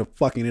 And then he ended up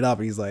fucking it up,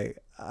 and he's like,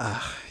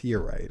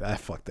 you're right, I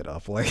fucked it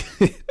up, like,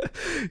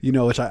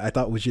 which I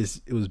thought was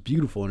just, it was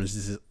beautiful, and it's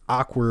just this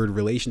awkward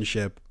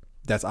relationship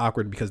that's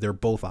awkward because they're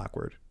both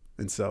awkward.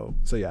 And so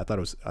yeah, I thought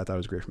it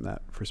was great from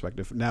that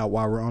perspective. Now,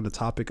 while we're on the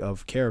topic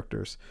of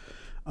characters,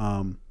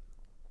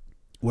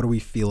 what do we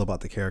feel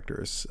about the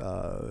characters,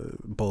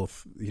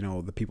 both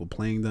the people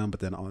playing them,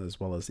 but then as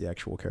well as the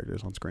actual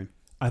characters on screen?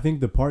 I think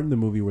the part in the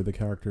movie where the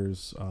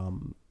characters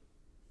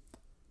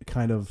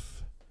kind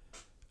of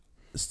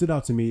stood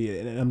out to me,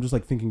 and I'm just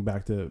like thinking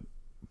back to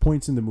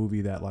points in the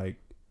movie that like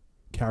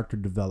character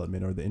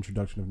development or the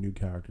introduction of new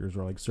characters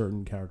or like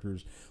certain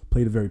characters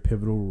played a very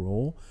pivotal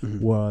role,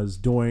 was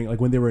during like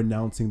when they were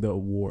announcing the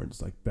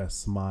awards, like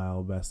best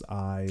smile, best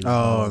eyes.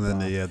 And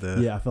then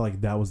I felt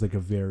like that was like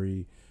a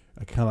kind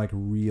of like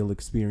real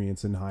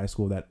experience in high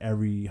school that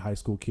every high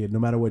school kid, no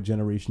matter what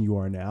generation you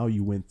are now,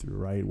 you went through,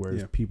 right?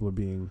 Whereas people are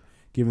being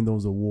given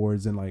those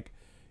awards and like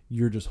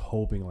you're just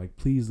hoping like,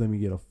 please let me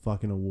get a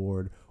fucking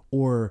award,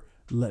 or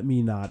let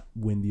me not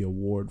win the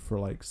award for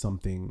like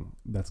something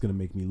that's going to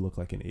make me look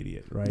like an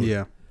idiot. Right.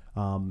 Yeah.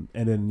 And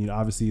then,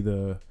 obviously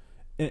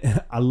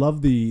I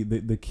love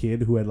the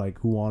kid who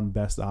won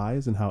Best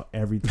Eyes, and how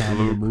every time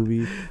in the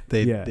movie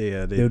they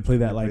would play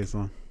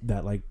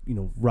that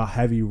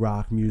heavy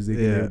rock music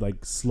and they would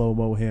like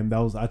slow-mo him.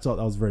 I thought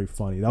that was very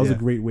funny. That was a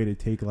great way to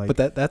take like,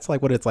 but that's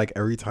like what it's like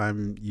every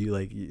time you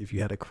like, if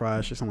you had a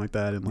crush or something like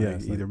that in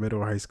like either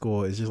middle or high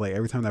school, it's just like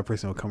every time that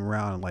person would come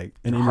around and like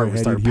and your heart would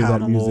start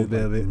pounding a little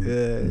bit of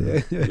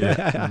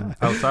it.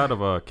 Outside of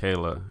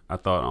Kayla, I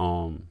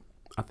thought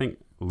I think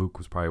Luke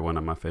was probably one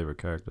of my favorite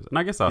characters, and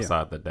I guess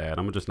outside the dad,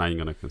 I'm just not even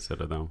gonna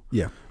consider them.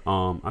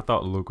 I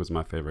thought Luke was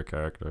my favorite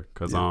character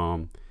because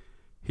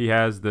he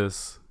has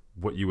this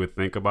what you would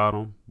think about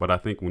him, but I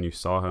think when you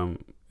saw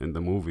him in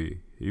the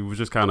movie, he was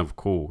just kind of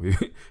cool.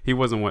 He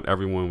wasn't what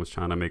everyone was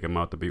trying to make him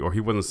out to be, or he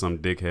wasn't some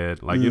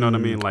dickhead, like, you know what I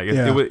mean? Like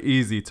it was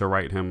easy to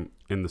write him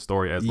in the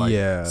story as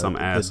like some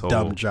asshole,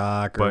 dumb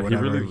jock, or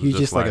whatever. Really he's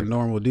just like a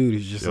normal dude.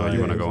 He's just like, you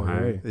want to go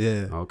hang?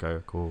 Yeah. Okay,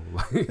 cool.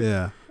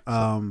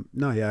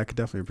 I could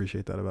definitely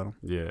appreciate that about him.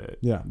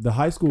 Yeah. The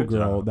high school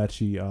girl that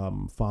she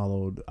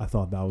followed, I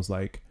thought that was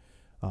like,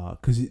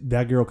 because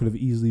that girl could have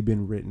easily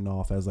been written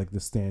off as like the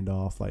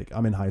standoff, like,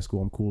 I'm in high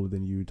school, I'm cooler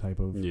than you type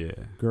of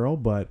girl,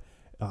 but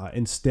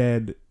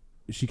instead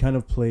she kind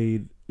of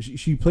played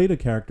a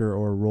character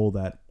or a role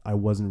that I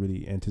wasn't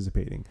really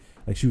anticipating.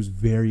 Like, she was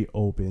very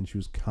open, she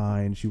was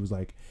kind, she was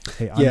like,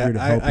 hey, I'm here to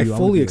help you. I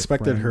fully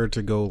expected her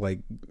to go like,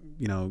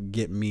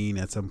 get mean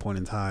at some point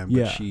in time,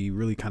 but she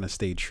really kind of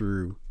stayed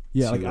true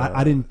Yeah, like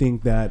I didn't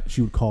think that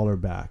she would call her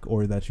back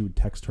or that she would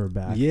text her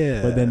back.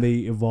 Yeah. But then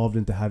they evolved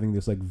into having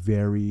this like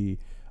very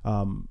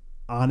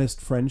honest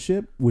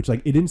friendship, which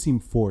like it didn't seem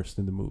forced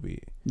in the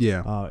movie.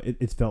 Yeah.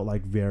 It felt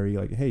like very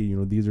like, hey, you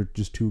know, these are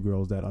just two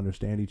girls that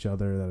understand each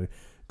other, that are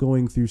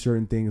going through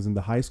certain things. And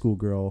the high school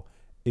girl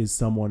is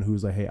someone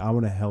who's like, hey, I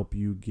want to help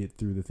you get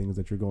through the things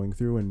that you're going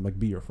through and like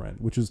be your friend,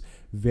 which is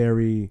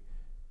very...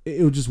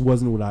 It just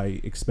wasn't what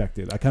I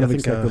expected. I kind of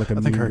expected like a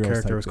I think Mean her Girls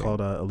character type was thing. called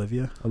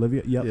Olivia.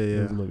 Olivia. Yep, Yeah, it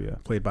yeah. was Olivia.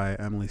 Played by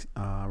Emily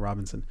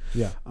Robinson.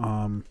 Yeah.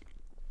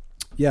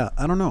 Yeah,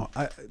 I don't know.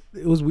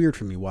 It was weird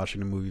for me watching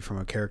the movie from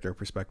a character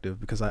perspective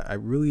because I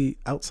really,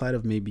 outside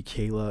of maybe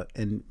Kayla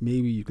and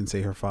maybe you can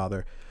say her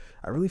father,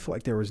 I really feel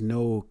like there was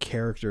no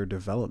character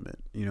development.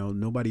 You know,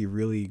 nobody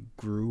really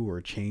grew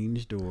or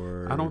changed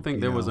or... I don't think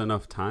there was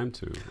enough time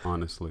to,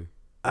 honestly.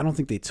 I don't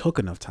think they took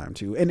enough time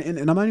to. And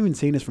I'm not even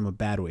saying this from a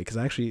bad way because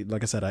actually,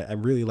 like I said, I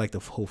really like the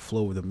whole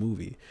flow of the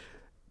movie.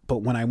 But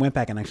when I went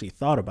back and actually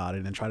thought about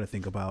it and tried to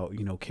think about,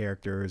 you know,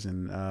 characters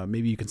and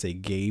maybe you can say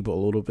Gabe a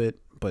little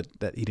bit, but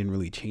that he didn't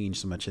really change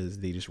so much as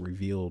they just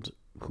revealed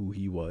who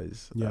he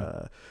was.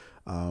 Yeah.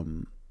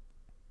 There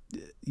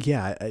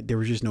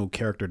was just no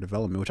character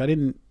development, which I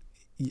didn't...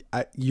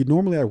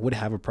 normally I would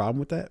have a problem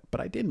with that,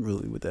 but I didn't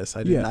really with this.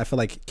 I didn't. Yeah. I feel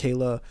like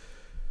Kayla,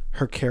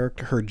 her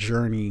character, her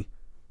journey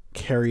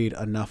carried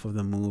enough of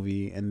the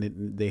movie and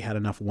they had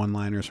enough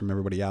one-liners from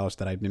everybody else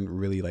that I didn't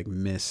really like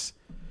miss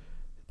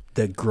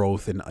the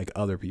growth in like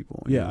other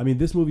people. Yeah, I mean,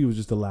 this movie was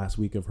just the last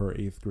week of her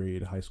 8th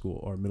grade high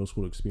school or middle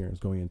school experience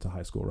going into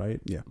high school,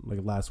 right? Yeah. Like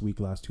last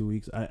 2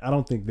 weeks. I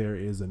don't think there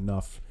is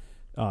enough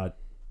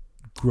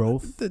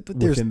growth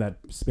within that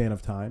span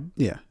of time.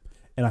 Yeah.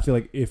 And I feel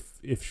like if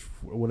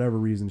for whatever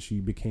reason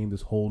she became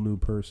this whole new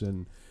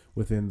person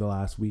within the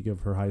last week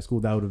of her high school,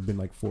 that would have been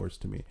like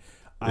forced to me.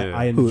 Yeah.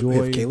 I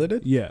enjoy... If Kayla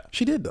did? Yeah.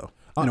 She did though.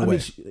 In a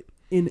way.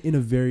 Mean, in a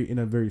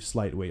very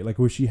slight way. Like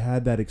where she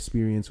had that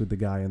experience with the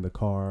guy in the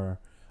car.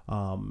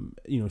 You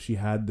know, she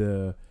had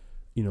the,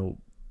 you know,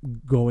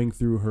 going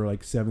through her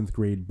like 7th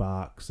grade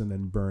box and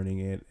then burning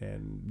it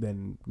and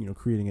then, you know,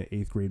 creating an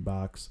 8th grade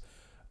box.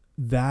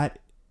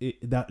 That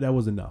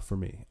was enough for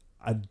me.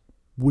 I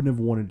wouldn't have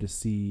wanted to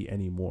see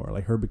any more.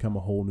 Like her become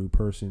a whole new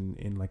person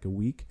in like a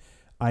week.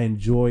 I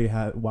enjoy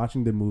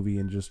watching the movie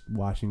and just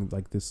watching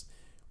like this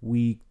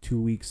week,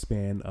 2 week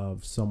span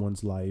of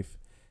someone's life,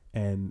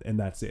 and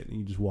that's it. And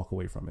you just walk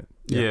away from it.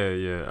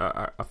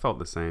 Yeah. I felt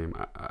the same.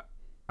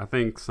 I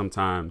think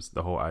sometimes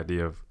the whole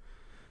idea of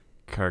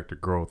character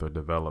growth or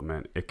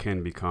development, it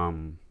can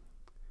become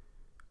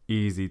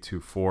easy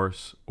to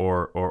force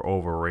or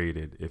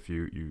overrated if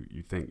you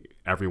think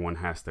everyone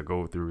has to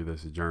go through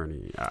this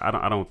journey.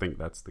 I don't think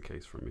that's the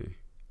case for me.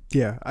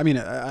 Yeah, I mean,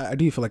 I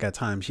do feel like at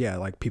times, yeah,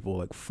 like people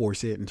like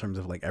force it in terms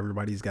of like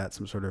everybody's got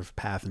some sort of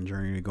path and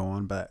journey to go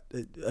on. But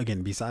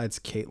again, besides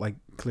Kate, like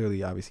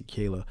clearly, obviously,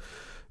 Kayla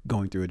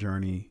going through a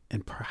journey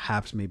and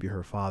perhaps maybe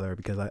her father,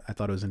 because I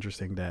thought it was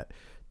interesting that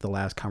the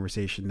last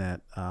conversation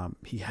that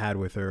he had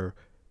with her,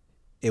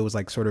 it was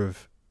like sort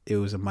of, it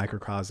was a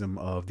microcosm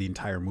of the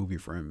entire movie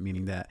for him,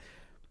 meaning that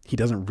he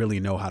doesn't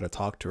really know how to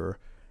talk to her.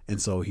 And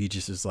so he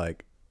just is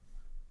like,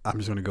 I'm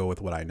just going to go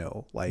with what I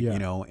know, like, you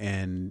know,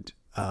 and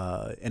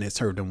it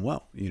served him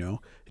well, you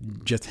know,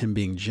 just him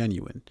being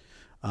genuine.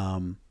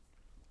 But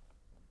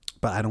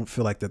I don't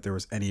feel like that there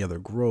was any other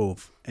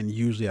growth. And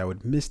usually I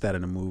would miss that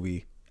in a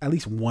movie, at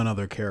least one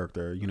other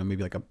character, you know,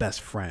 maybe like a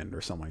best friend or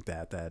something like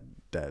that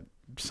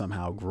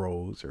somehow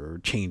grows or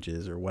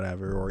changes or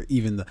whatever, or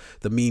even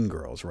the mean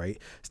girls,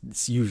 right?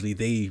 It's usually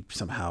they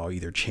somehow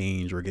either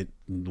change or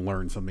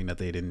learn something that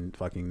they didn't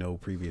fucking know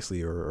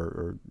previously,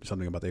 or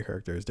something about their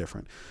character is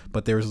different.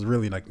 But there was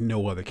really like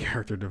no other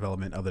character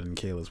development other than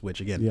Kayla's, which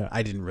again,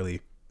 I didn't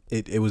really,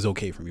 it was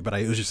okay for me, but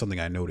it was just something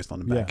I noticed on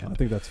the back end. I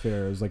think that's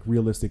fair. It was like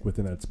realistic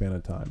within that span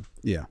of time.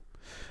 Yeah.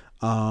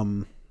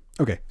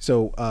 Okay.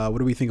 So what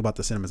do we think about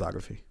the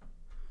cinematography?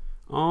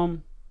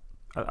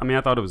 I mean,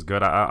 I thought it was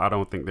good. I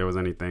don't think there was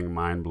anything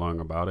mind-blowing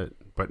about it,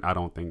 but I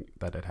don't think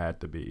that it had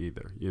to be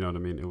either. You know what I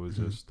mean? It was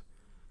just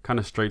kind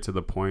of straight to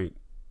the point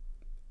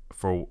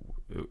for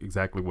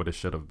exactly what it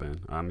should have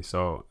been. I mean,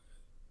 so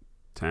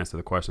to answer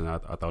the question, I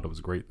thought it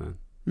was great then.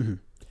 Mm-hmm.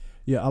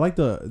 Yeah, I like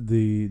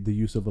the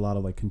use of a lot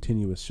of like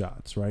continuous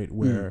shots, right?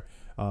 Where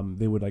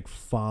they would like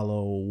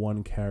follow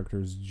one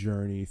character's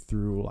journey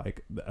through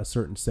like a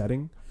certain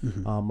setting,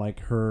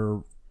 like her,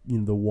 you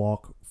know, the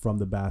walk from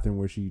the bathroom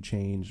where she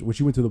changed, when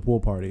she went to the pool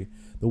party,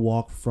 the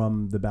walk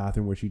from the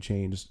bathroom where she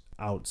changed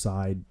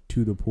outside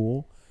to the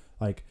pool,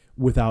 like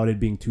without it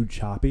being too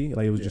choppy,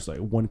 like it was just like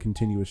one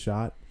continuous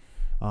shot.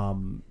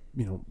 You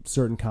know,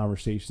 certain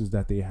conversations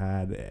that they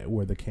had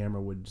where the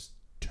camera would just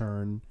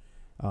turn,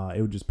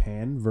 it would just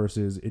pan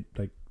versus it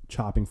like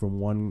chopping from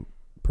one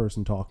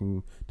person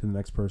talking to the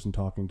next person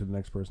talking to the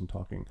next person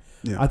talking.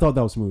 I thought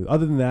that was smooth.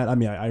 Other than that, I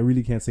mean, I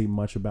really can't say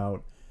much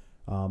about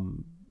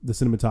the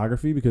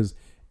cinematography because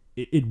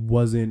it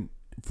wasn't,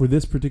 for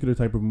this particular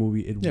type of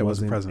movie, it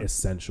wasn't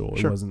essential.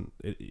 Sure. It wasn't,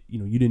 you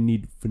know, you didn't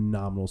need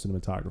phenomenal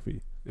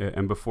cinematography. Yeah,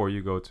 and before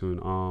you go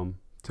to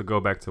to go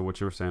back to what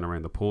you were saying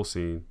around the pool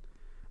scene,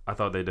 I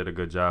thought they did a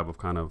good job of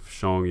kind of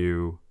showing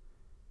you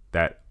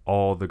that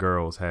all the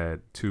girls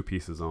had two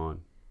pieces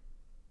on,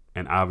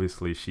 and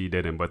obviously she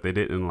didn't, but they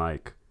didn't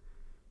like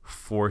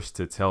force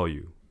to tell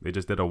you. They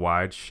just did a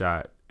wide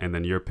shot, and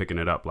then you're picking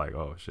it up like,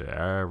 oh shit,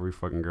 every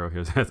fucking girl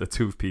here has a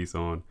two piece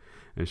on,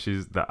 and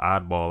she's the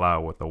oddball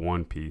out with the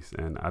one piece.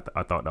 And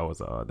I thought that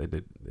was they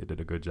did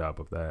a good job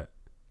of that.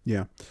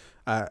 Yeah,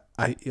 I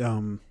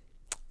didn't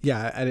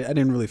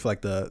really feel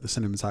like the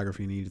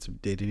cinematography needed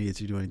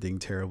to do anything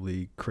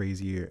terribly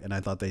crazy, and I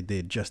thought they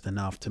did just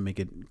enough to make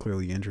it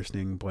clearly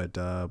interesting, but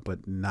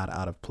not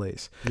out of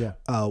place. Yeah.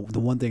 The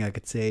one thing I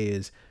could say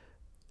is,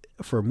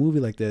 for a movie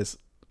like this,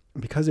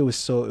 because it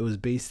was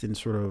based in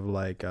sort of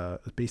like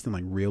based in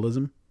like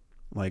realism,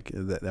 like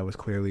that was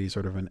clearly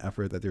sort of an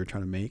effort that they were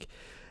trying to make.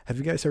 Have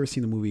you guys ever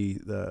seen the movie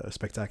The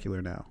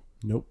Spectacular Now?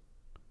 Nope.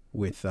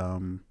 With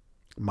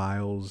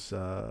Miles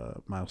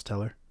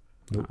Teller?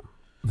 Nope.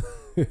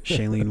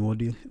 Shailene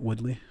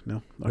Woodley?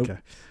 No? Okay. Nope.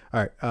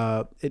 All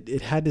right.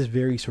 It had this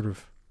very sort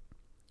of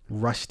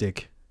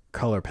rustic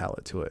color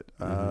palette to it.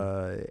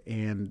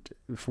 And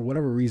for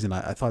whatever reason,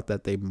 I thought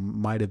that they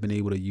might have been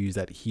able to use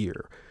that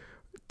here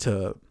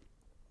to,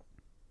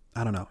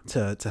 I don't know,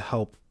 to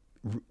help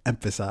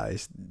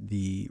emphasize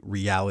the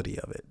reality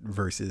of it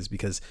versus,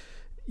 because,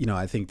 you know,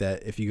 I think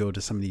that if you go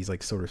to some of these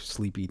like sort of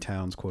sleepy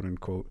towns, quote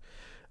unquote,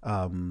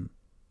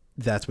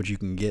 that's what you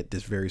can get,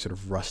 this very sort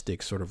of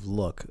rustic sort of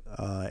look.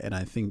 And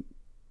I think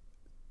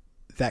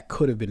that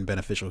could have been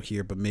beneficial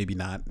here, but maybe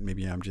not.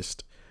 Maybe I'm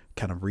just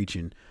kind of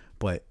reaching.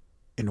 But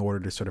in order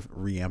to sort of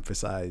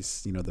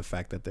re-emphasize, you know, the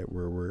fact that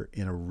we're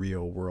in a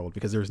real world,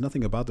 because there was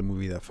nothing about the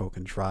movie that felt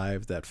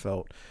contrived, that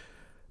felt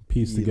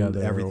pieced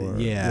together,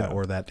 everything,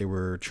 or that they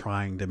were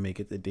trying to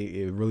make it.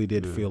 It really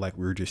did feel like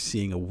we were just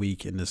seeing a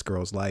week in this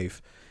girl's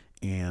life,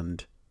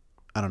 and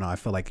I don't know. I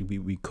felt like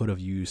we could have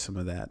used some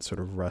of that sort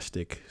of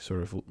rustic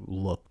sort of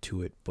look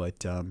to it,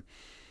 but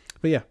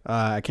yeah,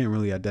 I can't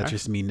really. That's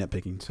just me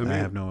nitpicking. To me, I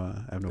have no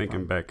thinking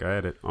problem. back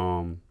at it.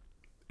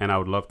 And I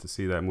would love to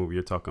see that movie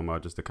you're talking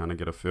about just to kind of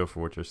get a feel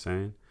for what you're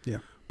saying. Yeah.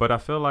 But I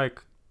feel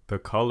like the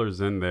colors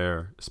in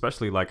there,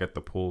 especially like at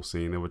the pool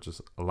scene, there was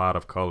just a lot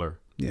of color.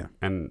 Yeah.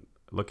 And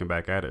looking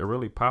back at it, it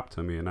really popped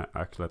to me, and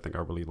I think I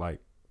really like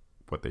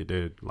what they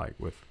did. Like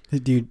with.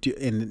 Do you,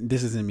 and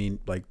this isn't me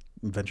like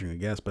venturing a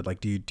guess, but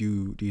like, do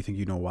you think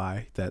you know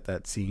why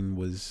that scene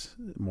was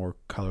more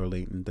color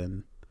latent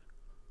than?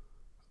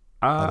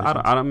 I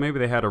don't. Maybe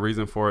they had a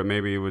reason for it.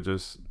 Maybe it would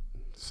just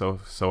so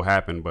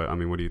happen. But I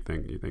mean, what do you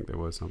think? Do you think there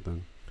was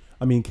something?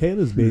 I mean,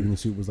 Kayla's bathing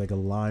suit was like a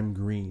lime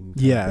green.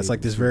 Yeah, it's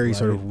like this very right?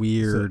 sort of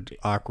weird,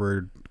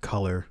 awkward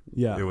color.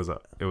 Yeah, it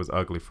was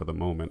ugly for the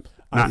moment,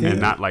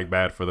 not like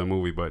bad for the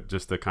movie, but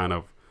just to kind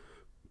of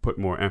put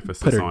more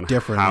emphasis on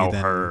how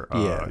her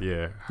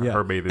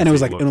bathing and it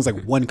was suit like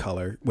looked. one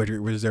color,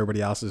 whereas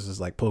everybody else's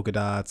is like polka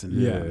dots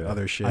and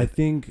other shit. I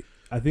think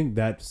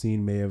that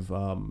scene may have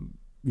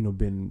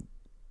been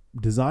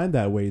designed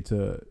that way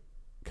to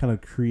kind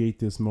of create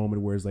this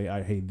moment where it's like,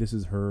 hey, this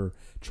is her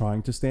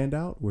trying to stand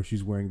out, where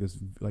she's wearing this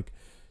like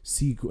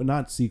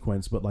not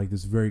sequence, but like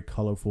this very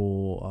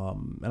colorful,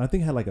 and I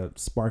think it had like a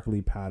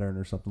sparkly pattern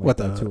or something like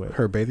that to it.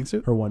 Her bathing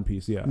suit? Her one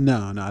piece, yeah.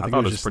 No, I think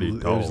it was just pretty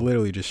dull. It was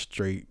literally just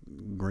straight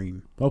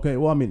green. Okay,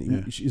 well, I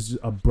mean, she's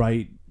a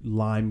bright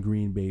lime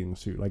green bathing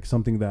suit, like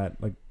something that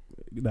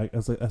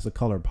as a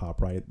color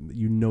pop, right?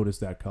 You notice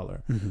that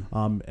color,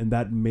 and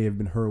that may have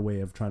been her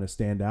way of trying to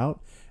stand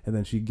out. And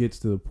then she gets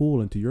to the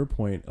pool, and to your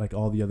point, like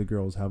all the other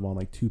girls have on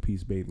like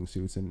 2-piece bathing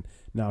suits, and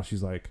now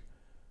she's like,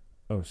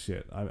 oh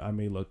shit, I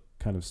may look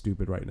kind of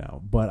stupid right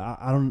now. But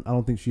I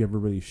don't think she ever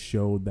really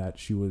showed that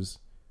she was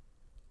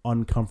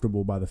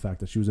uncomfortable by the fact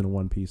that she was in a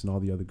one piece and all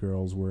the other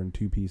girls were in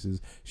 2 pieces.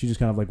 She just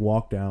kind of like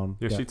walked down.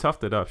 Yeah, she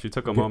toughed it up. She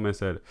took a moment and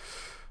said,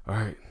 all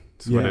right,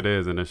 it's what it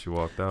is, and then she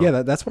walked out.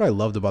 Yeah, that's what I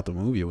loved about the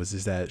movie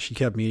is that she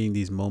kept meeting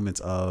these moments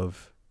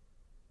of,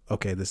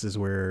 okay, this is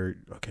where,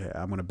 okay,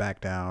 I'm gonna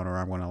back down, or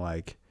I'm gonna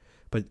like,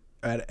 but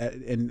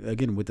and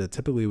again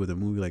typically with a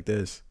movie like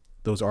this,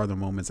 those are the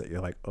moments that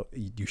you're like, oh,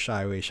 you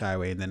shy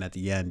away, and then at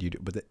the end you do.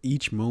 But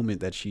each moment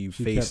that she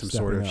faced some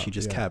sort of, she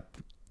just kept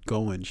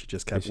going. She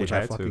just kept, which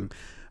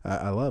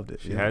I loved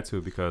it. She had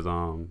to, because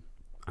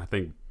I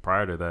think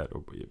prior to that,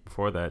 or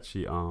before that,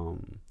 she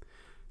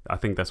I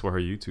think that's what her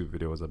YouTube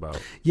video was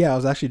about. Yeah, I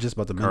was actually just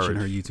about to mention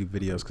her YouTube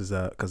videos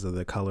because of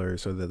the color,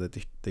 so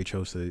that they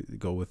chose to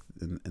go with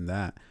in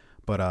that.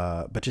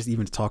 But just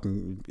even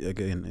talking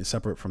again,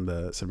 separate from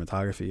the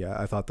cinematography,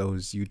 I thought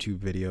those YouTube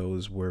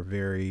videos were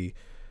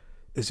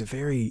it's a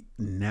very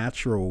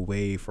natural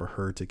way for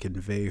her to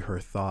convey her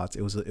thoughts.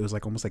 It was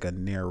like almost like a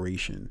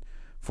narration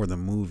for the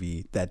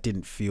movie that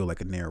didn't feel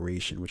like a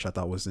narration, which I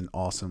thought was an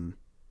awesome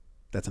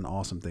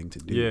thing to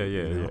do.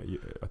 Yeah.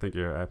 I think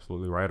you're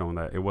absolutely right on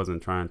that. It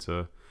wasn't trying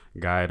to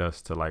guide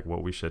us to like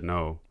what we should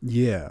know.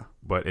 Yeah.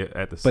 But it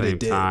at the same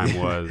time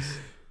was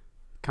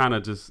kind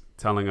of just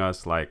telling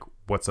us like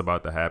what's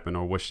about to happen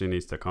or what she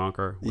needs to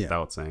conquer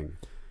without saying.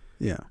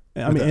 Yeah.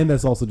 I mean, and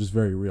that's also just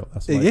very real.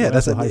 That's why,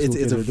 that's what high school it's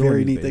kids a are doing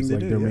very these neat thing days. to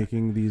Like do. they're Yeah.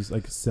 making these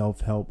like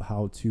self-help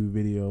how-to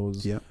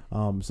videos. Yeah.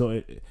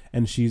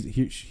 And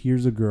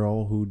here's a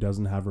girl who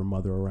doesn't have her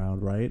mother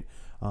around, right?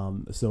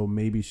 So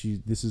maybe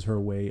this is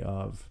her way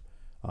of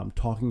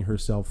talking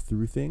herself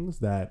through things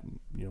that,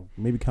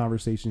 maybe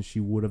conversations she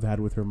would have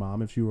had with her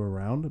mom if she were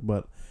around.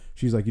 But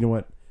she's like, you know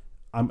what?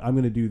 I'm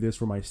going to do this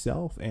for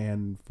myself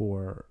and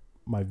for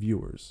my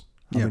viewers.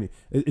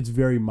 It's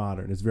very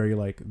modern. It's very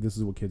like, this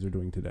is what kids are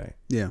doing today.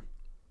 Yeah.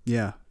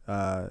 Yeah.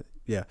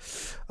 Yeah.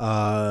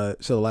 So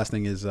the last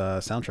thing is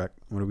soundtrack.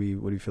 What do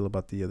you feel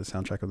about the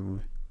soundtrack of the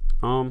movie?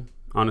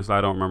 Honestly,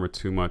 I don't remember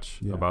too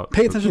much about.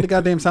 Pay attention to the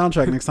goddamn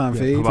soundtrack next time,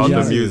 Fade. About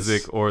the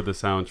music or the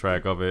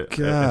soundtrack of it.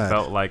 It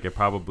felt like it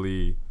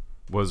probably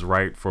was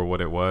right for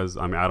what it was.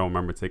 I mean, I don't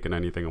remember taking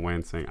anything away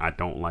and saying I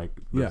don't like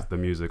the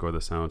music or the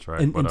soundtrack.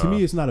 And to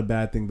me, it's not a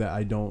bad thing that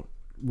I don't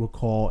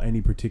recall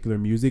any particular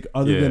music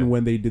other than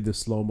when they did the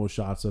slow-mo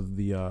shots of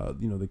the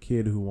the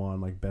kid who won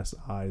like Best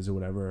Eyes or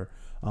whatever,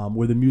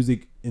 where the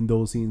music in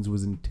those scenes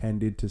was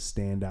intended to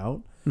stand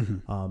out.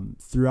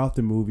 Throughout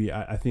the movie,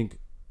 I think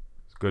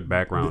good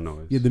background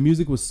noise. Yeah, the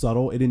music was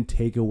subtle. It didn't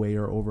take away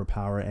or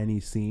overpower any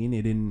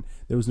scene.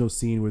 There was no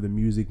scene where the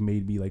music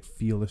made me like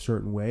feel a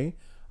certain way.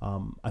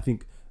 I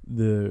think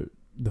the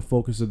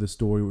focus of the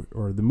story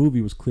or the movie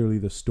was clearly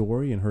the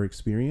story and her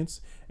experience,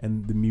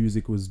 and the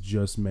music was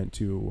just meant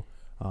to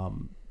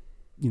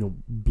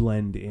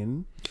blend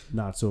in,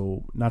 not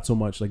so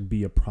much like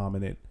be a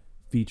prominent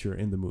feature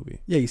in the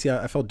movie. Yeah, you see,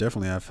 I felt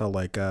differently. I felt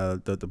like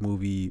the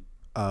movie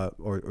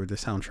or the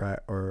soundtrack,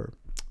 or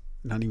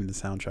not even the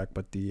soundtrack,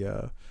 but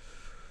the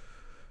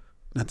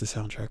not the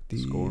soundtrack,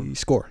 the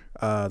score.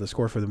 The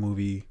score for the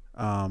movie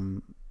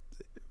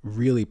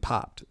really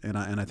popped, and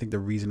I think the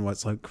reason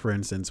was, like, for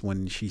instance,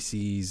 when she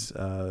sees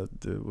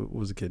what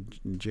was the kid,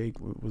 Jake?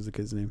 What was the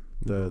kid's name?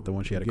 The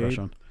one she had a crush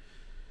on.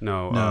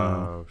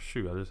 No.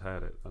 Shoot, I just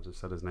had it. I just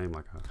said his name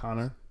like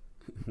Connor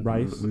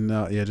Rice.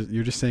 No, yeah,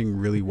 you're just saying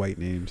really white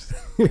names.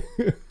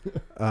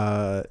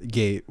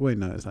 Gabe. Wait,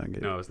 no, it's not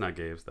Gabe. No, it's not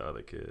Gabe. It's the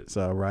other kid. It's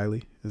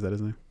Riley. Is that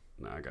his name?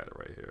 No, I got it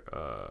right here.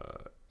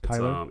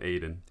 Tyler?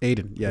 It's Aiden.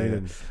 Aiden. Yeah.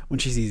 When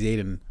she sees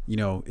Aiden,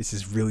 it's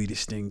this really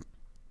distinct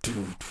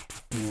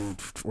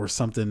or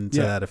something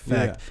to that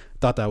effect. Yeah.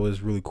 Thought that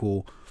was really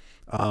cool.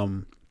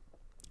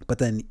 But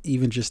then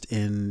even just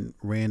in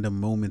random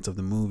moments of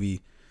the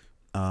movie,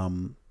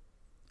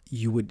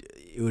 you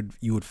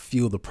would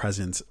feel the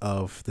presence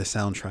of the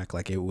soundtrack.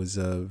 Like, it was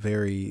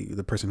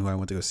the person who I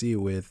went to go see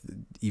it with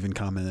even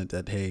commented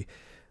that, hey,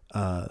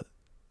 the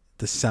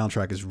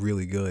soundtrack is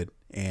really good,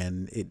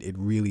 and it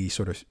really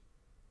sort of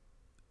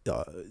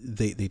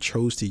they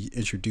chose to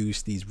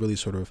introduce these really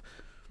sort of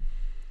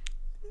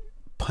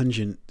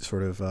pungent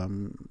sort of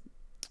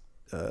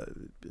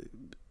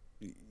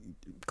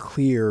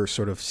clear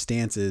sort of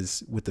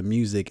stances with the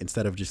music,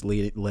 instead of just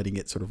letting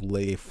it sort of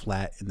lay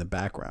flat in the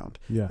background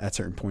at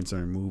certain points in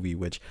the movie,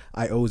 which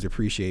I always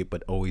appreciate,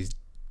 but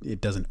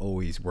it doesn't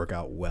always work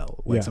out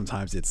well. Like,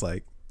 sometimes it's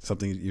like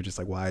something you're just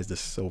like, why is this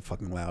so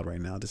fucking loud right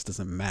now? This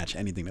doesn't match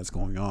anything that's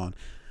going on.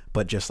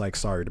 But just like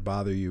Sorry to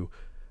Bother You,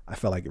 I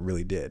felt like it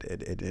really did.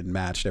 It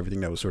matched everything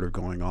that was sort of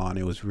going on.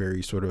 It was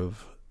very sort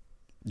of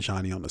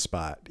Johnny on the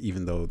spot,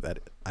 even though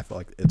that I felt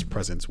like its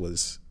presence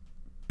was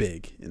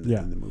big in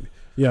the movie.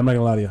 Yeah, I'm not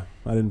gonna lie to you.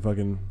 I didn't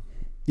fucking.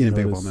 You didn't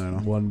pick up on that at all.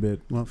 One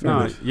bit. Well,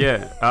 no,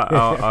 yeah.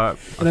 I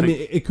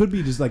mean, it could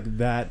be just like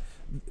that.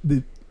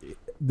 The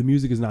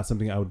music is not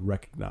something I would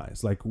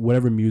recognize. Like,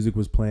 whatever music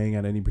was playing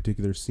at any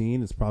particular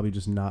scene, it's probably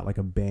just not like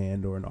a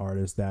band or an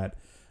artist that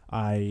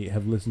I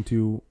have listened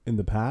to in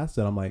the past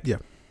that I'm like,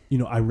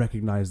 I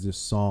recognize this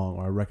song,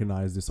 or I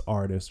recognize this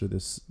artist, or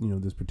this,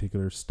 this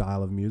particular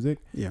style of music.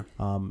 Yeah.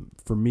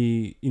 For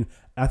me,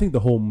 I think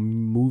the whole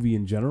movie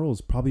in general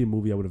is probably a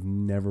movie I would have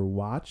never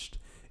watched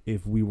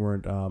if we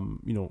weren't,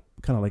 kind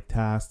of like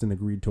tasked and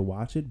agreed to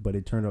watch it. But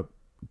it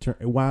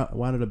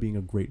wound up being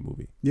a great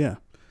movie. Yeah.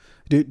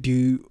 Do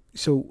you,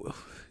 so,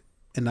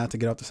 and not to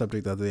get off the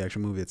subject of the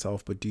actual movie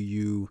itself, but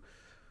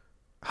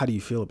how do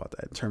you feel about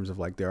that in terms of,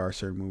 like, there are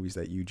certain movies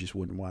that you just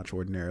wouldn't watch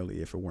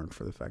ordinarily if it weren't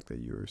for the fact that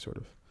you were sort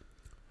of.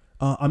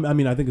 I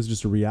mean, I think it's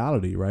just a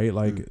reality, right?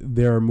 Like,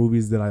 there are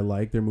movies that I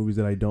like, there are movies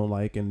that I don't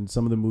like, and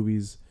some of the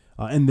movies,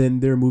 and then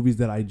there are movies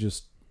that I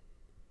just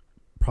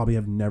probably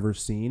have never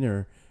seen,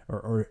 or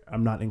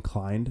I'm not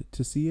inclined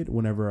to see it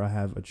whenever I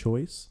have a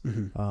choice.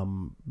 If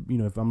I'm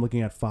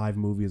looking at 5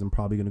 movies, I'm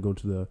probably going to go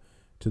to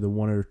the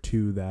 1 or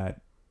 2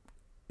 that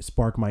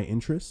spark my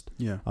interest.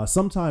 Yeah.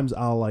 Sometimes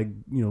I'll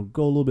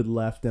go a little bit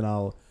left and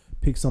I'll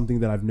pick something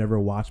that I've never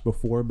watched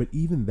before, but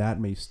even that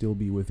may still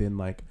be within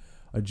like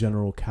a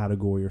general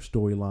category or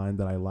storyline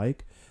that I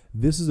like.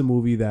 This is a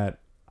movie that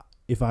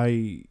if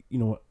I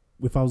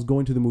was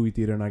going to the movie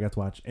theater and I got to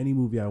watch any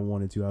movie I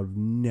wanted to, I would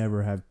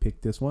never have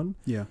picked this one.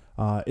 Yeah.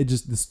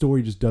 The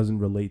story just doesn't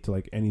relate to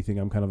like anything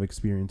I'm kind of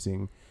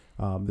experiencing.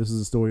 This is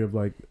a story of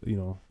like,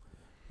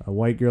 a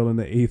white girl in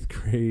the 8th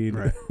grade.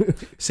 Right.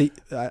 See,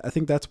 I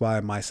think that's why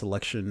my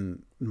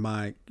selection,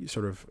 my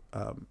sort of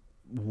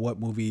what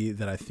movie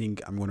that I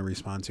think I'm going to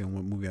respond to and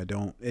what movie I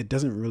don't. It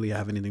doesn't really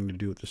have anything to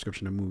do with the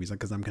description of movies,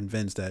 because I'm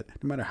convinced that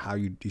no matter how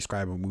you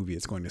describe a movie,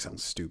 it's going to sound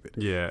stupid.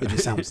 Yeah. It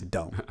just sounds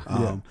dumb.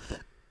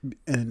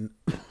 And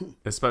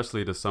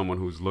especially to someone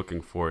who's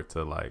looking for it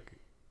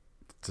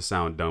to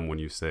sound dumb when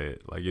you say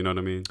it. Like, you know what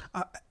I mean?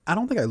 I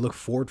don't think I look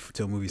forward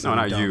to a movie No,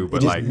 sounding not dumb. you, but it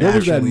just like- What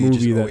was that naturally movie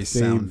just that always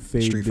sound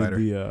Street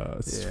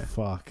Fighter.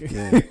 Fuck.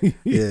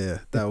 Yeah,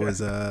 that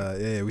was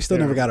we still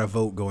never got a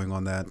vote going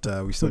on that.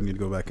 We still need to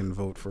go back and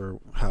vote for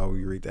how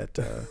we rate that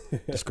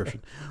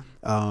description.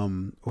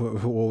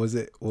 What was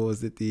it? What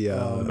was it? The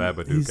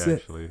Babadook,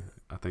 actually.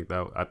 I think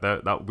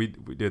that we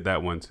did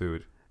that one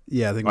too.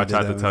 yeah, I think I we did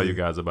tried that to tell one you too.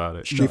 guys about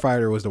it. Street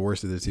Fighter was the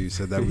worst of the two,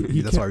 so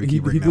that's why we keep he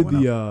bringing that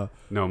one up.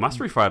 No, my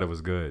Street Fighter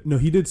was good. No,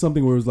 he did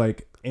something where it was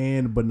like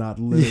and but not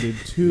limited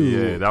to.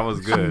 Yeah, that was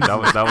good. That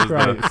was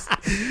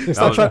the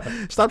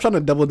Stop trying to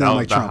double that down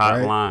was like the Trump, hot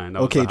right? line.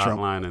 That Okay, was the hot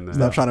Trump. line in there.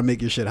 Stop trying to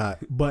make your shit hot.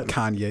 But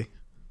Kanye.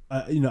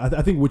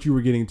 I think what you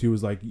were getting to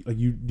was like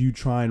you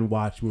try and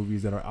watch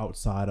movies that are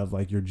outside of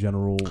like your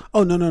general.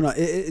 Oh no!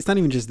 It's not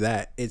even just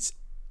that. It's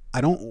I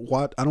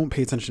don't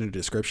pay attention to the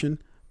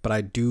description, but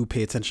I do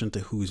pay attention to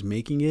who's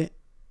making it,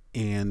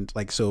 and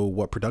like so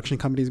what production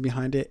company is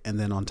behind it, and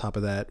then on top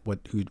of that,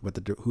 who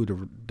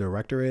the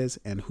director is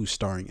and who's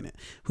starring in it.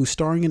 Who's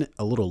starring in it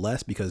a little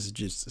less because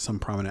just some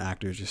prominent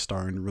actors just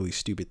starring in really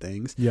stupid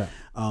things. Yeah.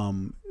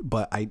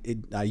 But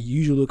I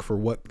usually look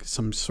for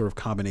some sort of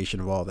combination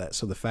of all that.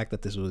 So the fact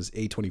that this was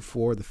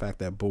A24, the fact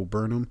that Bo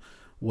Burnham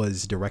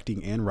was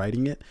directing and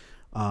writing it,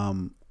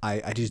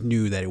 I just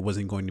knew that it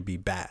wasn't going to be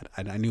bad.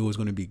 I knew it was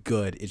going to be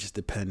good. It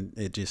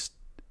just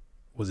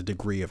was a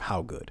degree of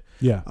how good.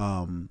 Yeah.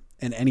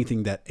 And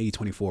anything that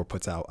A24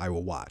 puts out, I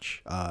will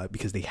watch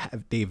because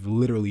they've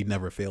literally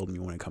never failed me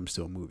when it comes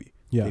to a movie.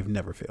 Yeah. They've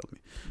never failed me.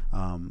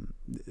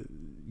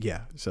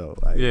 So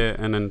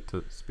and then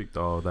to speak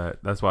to all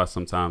that, that's why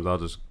sometimes I'll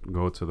just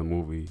go to the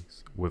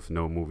movies with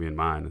no movie in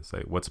mind and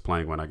say, what's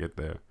playing when I get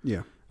there?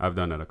 Yeah. I've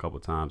done it a couple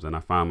of times, and I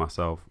find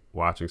myself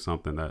watching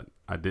something that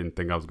I didn't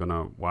think I was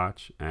gonna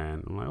watch,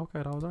 and I'm like,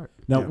 okay, that was all right.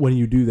 Now, when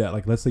you do that,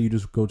 like let's say you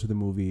just go to the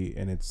movie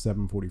and it's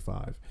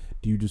 7:45,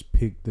 do you just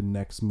pick the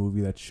next movie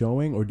that's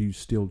showing, or do you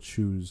still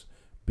choose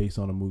based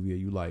on a movie that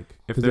you like?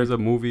 If there's a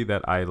movie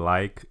that I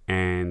like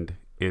and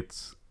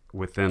it's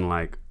within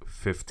like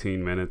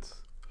 15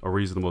 minutes, a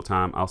reasonable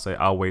time, I'll say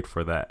I'll wait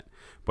for that.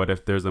 But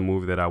if there's a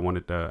movie that I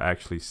wanted to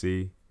actually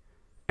see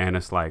and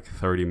it's like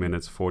 30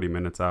 minutes, 40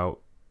 minutes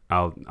out,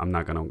 I'm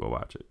not gonna go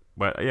watch it.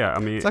 But yeah, I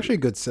mean, it's actually a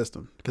good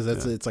system because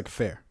it's like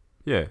fair.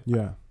 Yeah.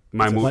 Yeah.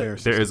 My It's a movie. fair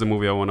There is a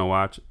movie I want to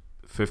watch.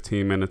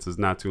 15 minutes is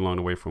not too long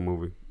to wait for a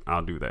movie.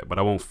 I'll do that, but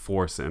I won't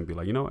force it and be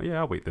like, you know what? Yeah,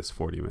 I'll wait this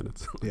 40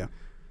 minutes.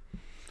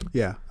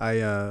 Yeah,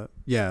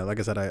 like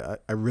I said,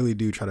 I really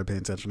do try to pay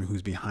attention to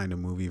who's behind a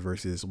movie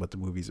versus what the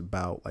movie's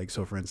about. Like,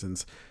 so for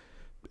instance,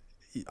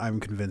 I'm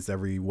convinced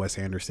every Wes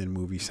Anderson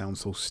movie sounds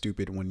so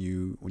stupid when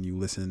you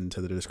listen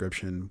to the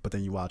description, but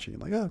then you watch it, you're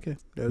like, oh, okay,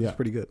 that's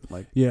pretty good.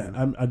 Like, yeah, you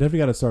know. I definitely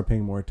got to start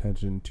paying more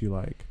attention to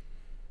like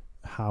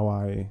how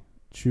I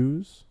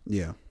choose.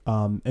 Yeah.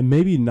 And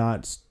maybe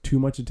not too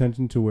much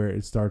attention to where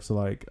it starts to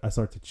like I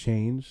start to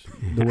change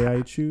the way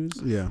I choose.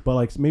 Yeah. But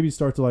like maybe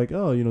start to like,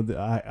 oh, you know,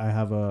 I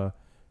have a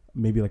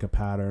maybe like a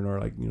pattern, or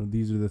like, you know,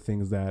 these are the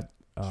things that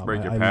Just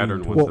break your I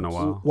pattern lean once towards. in a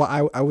while.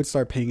 Well, I would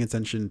start paying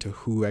attention to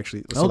who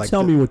actually. Don't like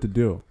tell me what to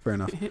do. Fair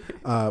enough.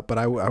 But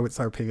I would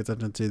start paying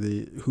attention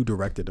to who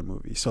directed the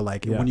movie. So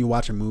like Yeah. when you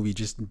watch a movie,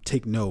 just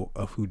take note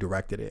of who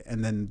directed it,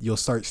 and then you'll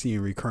start seeing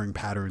recurring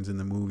patterns in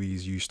the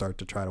movies you start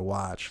to try to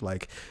watch.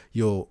 Like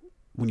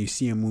when you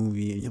see a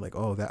movie and you're like,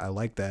 oh, that I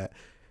like that,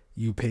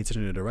 you pay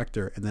attention to the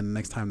director, and then the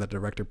next time that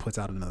director puts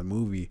out another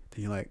movie,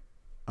 then you're like,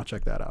 I'll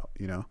check that out.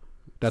 You know,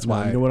 that's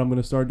why. You know what I'm going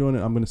to start doing?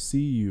 I'm going to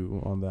see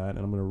you on that, and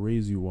I'm going to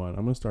raise you one.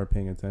 I'm going to start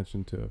paying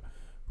attention to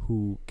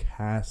who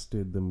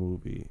casted the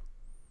movie.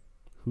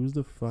 Who's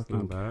the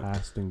fucking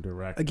casting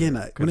director? Again,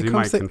 when it you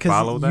comes to might can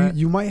follow that.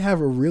 you might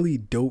have a really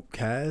dope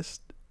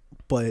cast,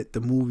 but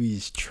the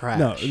movie's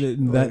trash.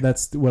 No,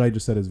 that's what I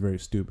just said is very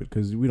stupid,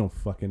 because we don't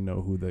fucking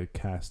know who the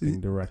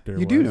casting director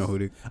was. You do know who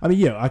the. I mean,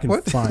 yeah, I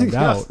can find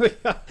out.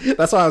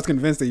 That's why I was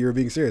convinced that you were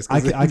being serious. I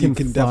can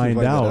definitely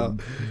find out,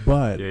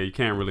 but Yeah, you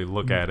can't really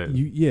look at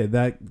it.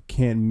 that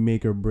can't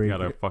make or break. You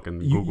gotta fucking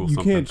You Google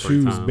something. can't 3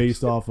 choose times.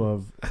 based off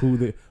of who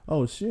they.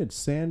 Oh shit,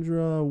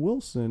 Sandra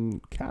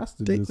Wilson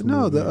casted this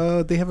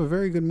movie. They have a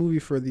very good movie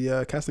for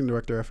the casting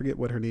director. I forget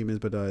what her name is,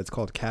 but it's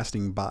called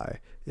Casting By.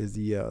 Is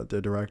the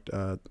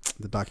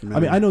documentary? I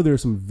mean, I know there are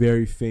some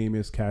very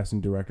famous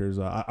casting directors.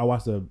 I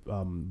watched a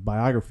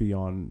biography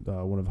on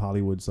one of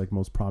Hollywood's like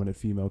most prominent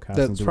female casting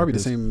directors. That's probably the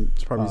same.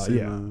 It's probably the same.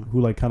 Yeah,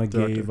 who like kind of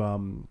director. gave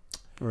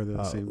Or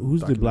the same. who's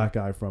the documentary. black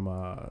guy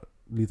from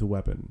Lethal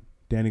Weapon?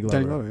 Danny Glover.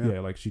 Danny Glover, yeah.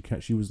 Like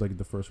she was like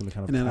the first one to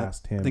kind of And then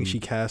cast him. I think she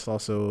cast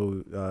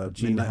also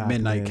Gene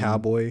Midnight Hackman.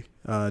 Cowboy,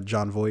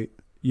 John Voight.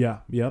 Yeah.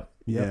 Yep.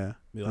 Yeah.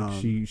 Like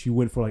she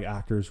went for like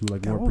actors who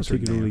like God, weren't what was her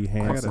particularly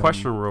name? handsome.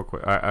 Question real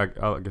quick. I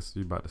guess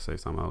you're about to say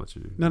something. I'll let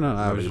you. No.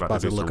 I was you're just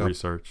about to do look some up.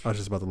 research. I was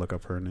just about to look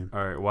up her name.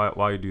 All right.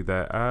 While you do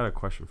that, I had a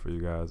question for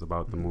you guys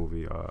about the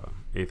movie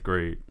 8th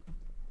Grade,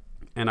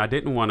 and I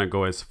didn't want to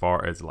go as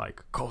far as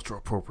like cultural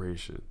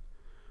appropriation,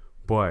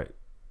 but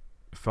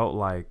it felt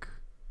like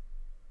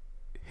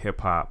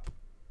hip hop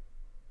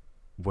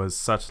was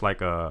such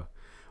like a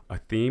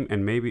theme,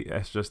 and maybe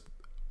that's just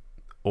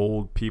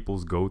old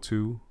people's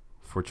go-to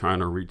for trying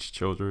to reach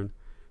children.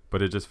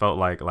 But it just felt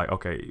like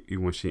okay,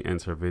 when she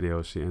ends her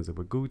video, she ends up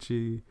with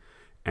Gucci,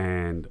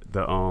 and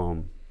the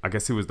I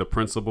guess he was the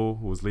principal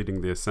who was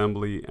leading the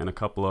assembly, and a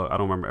couple of, I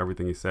don't remember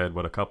everything he said,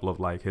 but a couple of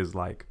like his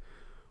like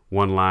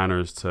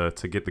one-liners to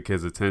get the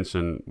kids'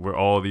 attention were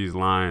all these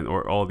lines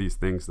or all these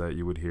things that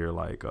you would hear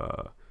like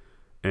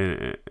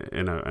in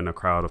a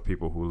crowd of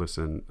people who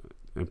listen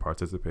and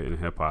participate in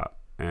hip hop.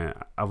 And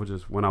I would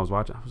just, when I was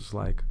watching, I was just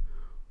like,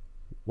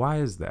 why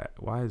is that?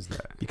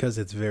 Because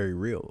it's very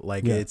real.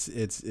 Like it's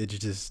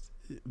just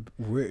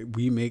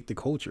we make the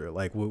culture.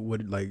 Like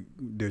what like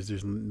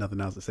there's nothing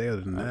else to say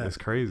other than that. It's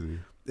crazy.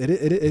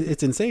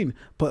 It's insane.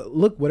 But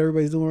look what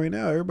everybody's doing right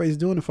now. Everybody's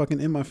doing the fucking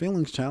In My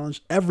Feelings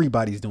challenge.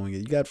 Everybody's doing it.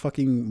 You got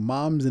fucking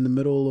moms in the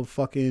middle of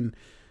fucking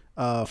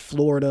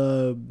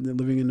Florida,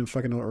 living in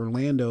fucking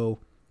Orlando,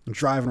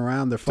 driving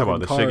around their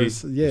fucking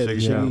cars. The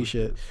shiggy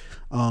shit.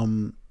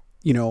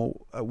 You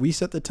know, we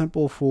set the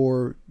tempo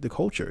for the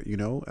culture, you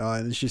know,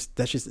 and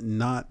that's just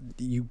not,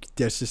 you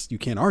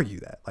can't argue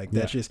that. Like,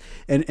 that's just,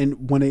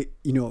 and when it,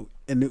 you know,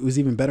 and it was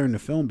even better in the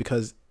film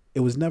because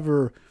it was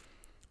never,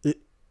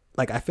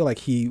 like, I feel like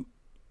he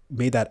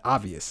made that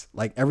obvious.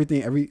 Like,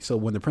 so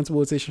when the principal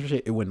would say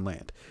shit, it wouldn't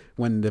land.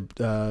 When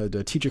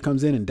the teacher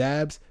comes in and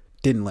dabs,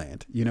 didn't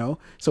land, you know?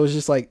 So it's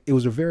just like, it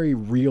was a very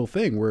real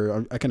thing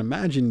where I can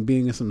imagine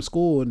being in some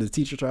school and the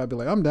teacher try to be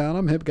like, I'm down,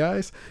 I'm hip,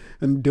 guys,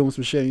 and doing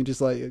some shit, and you're just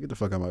like, get the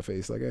fuck out of my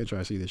face. Like, I ain't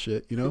trying to see this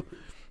shit, you know?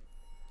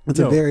 That's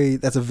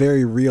a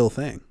very real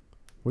thing.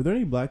 Were there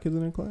any black kids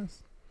in their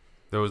class?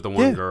 There was the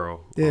one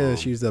girl. Yeah,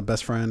 she's the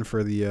best friend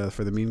for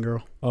the mean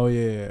girl. Oh,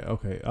 yeah.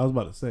 Okay. I was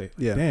about to say.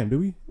 Yeah. Damn, did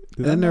we?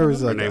 And then there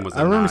was her like, name was I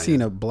remember Anaya.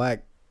 seeing a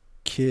black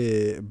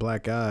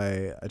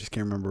guy. I just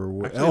can't remember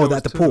what. Actually,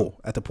 at the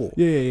pool. At the pool.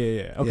 Yeah.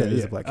 Okay. Yeah,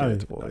 there's a black kid at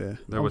the pool. Yeah.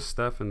 There was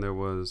Steph and there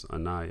was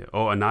Anaya.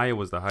 Oh, Anaya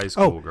was the high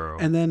school girl.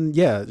 And then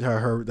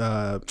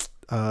her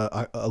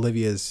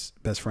Olivia's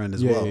best friend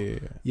as well.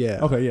 Yeah.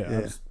 Okay. Yeah.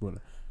 I was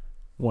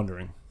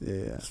wondering.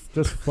 Yeah.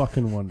 Just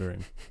fucking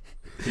wondering.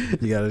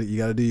 You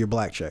gotta do your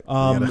black check.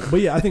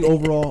 But yeah, I think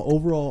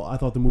overall, I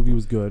thought the movie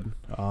was good.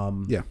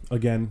 Yeah.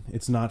 Again,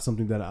 it's not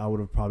something that I would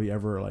have probably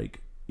ever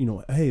like, you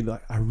know, hey,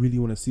 like, I really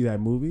want to see that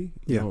movie.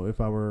 You know,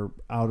 if I were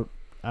out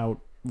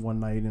one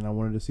night and I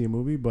wanted to see a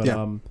movie, but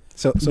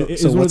so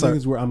it's one of the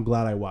things where I'm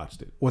glad I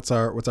watched it. What's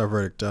our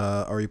verdict?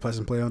 Are we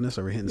pressing play on this?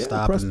 Are we hitting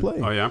stop? Press play.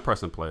 Oh yeah, I'm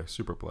pressing play.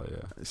 Super play.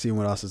 Yeah. Seeing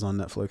what else is on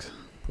Netflix.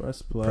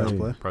 Press play.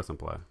 Press and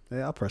play.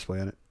 Yeah, I'll press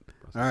play on it.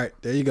 All right,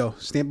 there you go.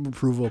 Stamp of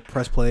approval.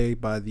 Press play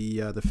by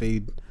the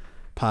Fade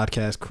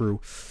podcast crew.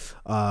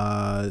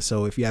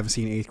 So if you haven't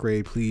seen 8th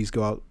Grade, please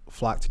go out,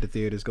 flock to the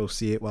theaters, go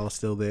see it while it's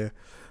still there,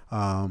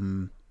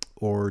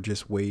 or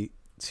just wait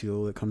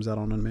till it comes out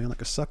on demand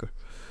like a sucker.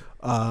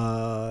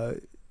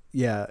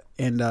 Yeah,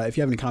 and if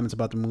you have any comments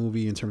about the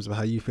movie in terms of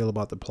how you feel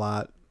about the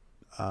plot,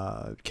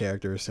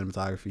 characters,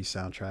 cinematography,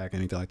 soundtrack,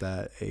 anything like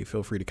that, hey,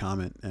 feel free to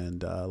comment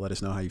and let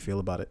us know how you feel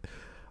about it.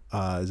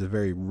 It's a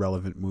very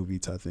relevant movie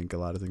to, I think, a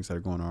lot of things that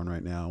are going on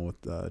right now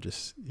with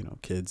just, you know,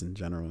 kids in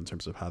general in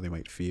terms of how they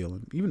might feel,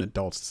 and even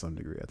adults to some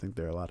degree. I think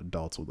there are a lot of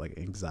adults with like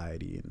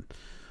anxiety and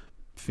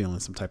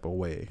feeling some type of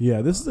way.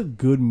 Yeah, this is a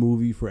good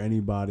movie for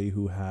anybody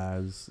who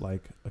has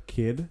like a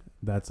kid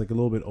that's like a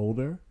little bit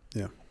older.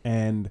 Yeah.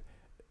 And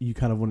you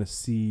kind of want to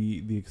see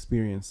the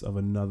experience of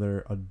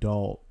another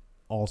adult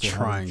also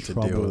trying to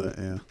deal with it.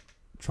 Yeah.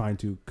 Trying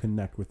to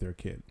connect with their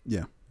kid.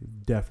 Yeah.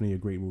 Definitely a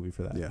great movie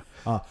for that.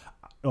 Yeah.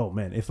 Oh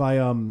man, if I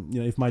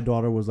if my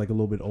daughter was like a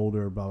little bit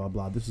older, blah blah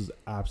blah, this is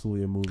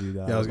absolutely a movie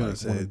that I was gonna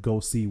say go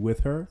see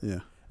with her. Yeah.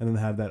 And then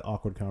have that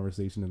awkward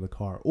conversation in the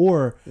car,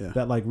 or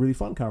that like really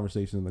fun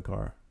conversation in the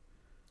car.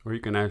 Or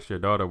you can ask your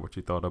daughter what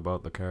you thought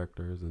about the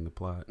characters and the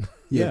plot.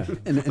 Yeah.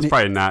 And it's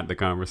probably not the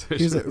conversation.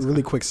 Here's a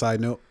really quick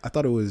side note. I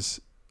thought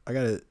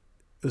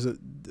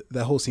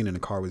that whole scene in the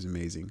car was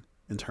amazing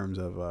in terms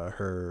of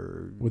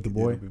her with the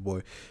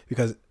boy,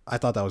 because I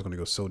thought that was going to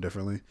go so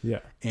differently.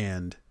 Yeah.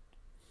 And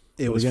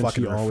it was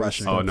fucking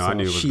refreshing. Oh no, I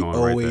knew it was she going right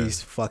there.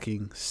 always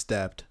fucking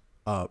stepped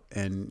up,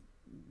 and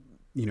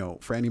you know,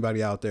 for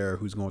anybody out there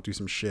who's going through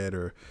some shit,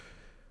 or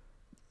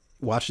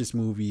watch this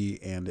movie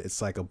and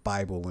it's like a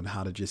Bible on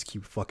how to just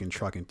keep fucking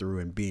trucking through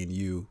and being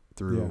you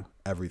through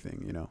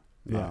everything, you know.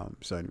 Yeah.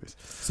 So anyways,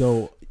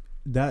 so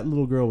that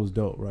little girl was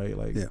dope, right?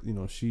 Like, you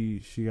know,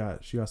 she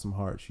got some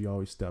heart. She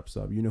always steps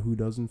up. You know who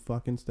doesn't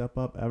fucking step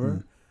up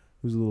ever?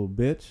 Who's a little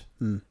bitch?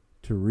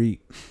 Tariq.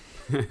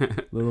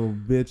 Little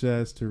bitch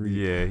ass Tariq.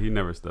 Yeah, he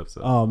never steps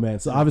up. Oh man.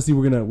 So obviously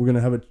we're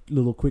gonna have a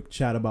little quick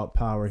chat about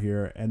Power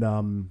here,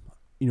 and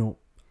you know,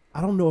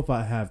 I don't know if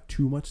I have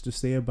too much to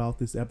say about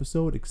this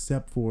episode,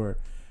 except for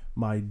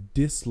my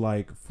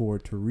dislike for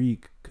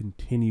Tariq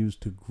continues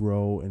to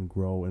grow and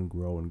grow and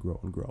grow and grow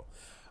and grow.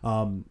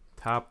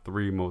 Top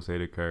 3 most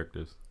hated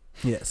characters.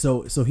 Yeah.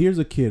 So here's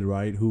a kid,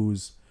 right,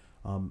 who's,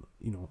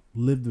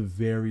 lived a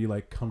very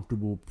like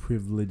comfortable,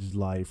 privileged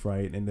life,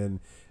 right, and then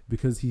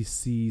because he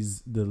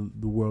sees the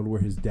world where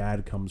his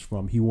dad comes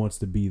from, he wants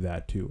to be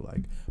that too.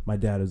 Like, my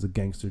dad is a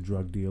gangster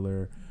drug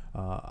dealer.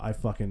 I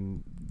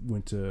fucking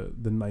went to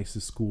the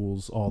nicest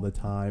schools all the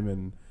time,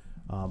 and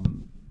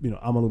I'm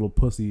a little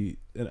pussy,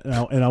 and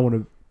I want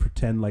to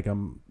pretend like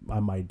I'm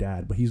my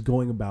dad, but he's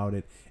going about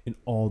it in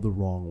all the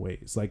wrong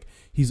ways. Like,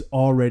 he's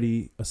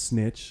already a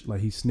snitch.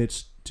 Like, he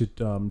snitched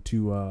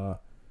to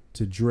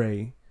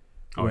Dre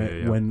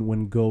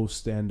when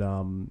Ghost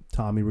and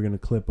Tommy were gonna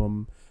clip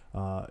him.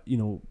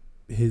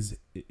 His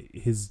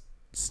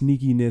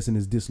sneakiness and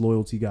his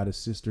disloyalty got his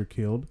sister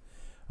killed.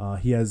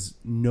 He has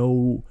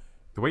no.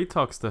 The way he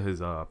talks to his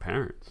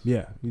parents.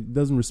 Yeah, he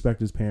doesn't respect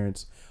his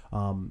parents.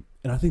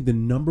 And I think the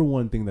number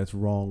one thing that's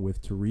wrong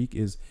with Tariq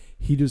is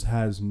he just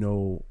has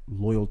no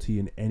loyalty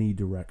in any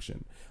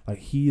direction. Like,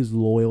 he is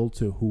loyal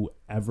to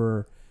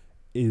whoever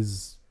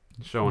is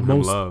showing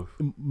him love.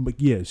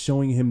 Yeah,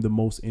 showing him the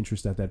most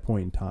interest at that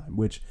point in time.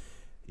 Which,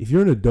 if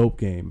you're in a dope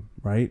game,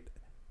 right,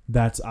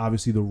 that's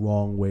obviously the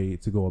wrong way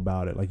to go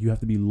about it. Like, you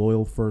have to be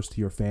loyal first to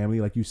your family.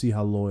 Like, you see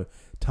how loyal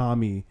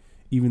Tommy,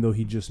 even though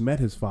he just met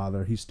his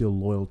father, he's still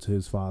loyal to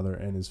his father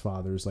and his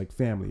father's like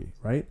family,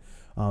 right?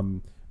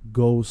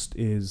 Ghost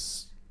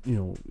is,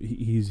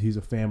 he's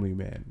a family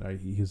man. Right?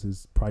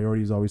 His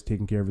priority is always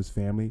taking care of his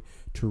family.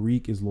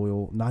 Tariq is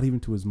loyal, not even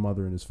to his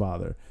mother and his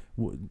father.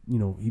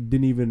 He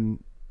didn't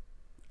even.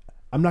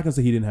 I'm not gonna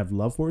say he didn't have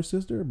love for his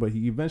sister, but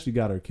he eventually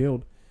got her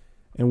killed.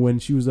 And when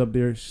she was up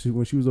there,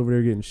 when she was over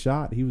there getting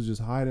shot, he was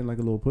just hiding like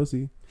a little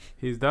pussy.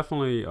 He's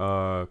definitely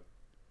on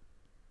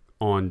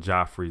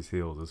Joffrey's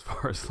heels as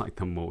far as like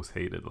the most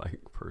hated like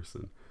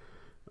person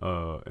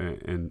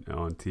and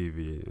on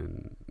TV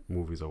and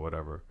movies or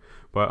whatever.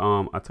 But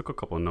I took a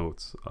couple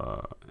notes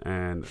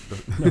and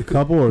a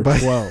couple or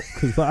 12?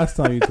 Because last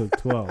time you took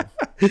 12.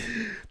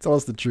 Tell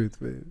us the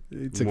truth, man.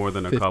 More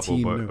than a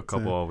couple, but notes, a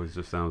couple always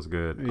just sounds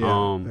good.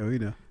 Yeah, we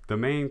know. The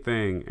main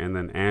thing, and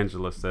then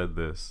Angela said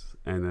this,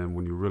 and then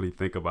when you really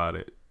think about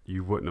it,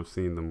 you wouldn't have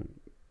seen them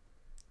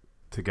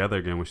together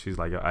again when she's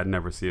like, I'd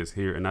never see us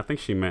here. And I think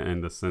she meant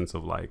in the sense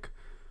of like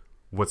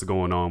what's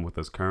going on with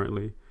us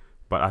currently.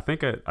 But I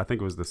think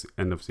it was the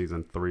end of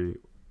season 3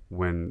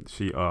 when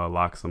she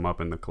locks him up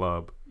in the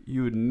club.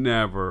 I would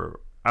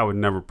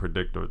never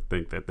predict or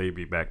think that they'd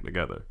be back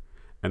together.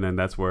 And then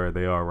that's where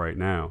they are right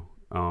now.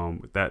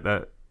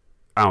 That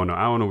I don't know.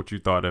 I don't know what you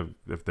thought of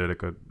if there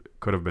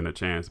could have been a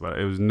chance, but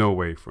it was no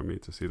way for me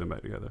to see them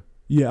back together.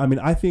 Yeah, I mean,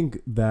 I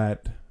think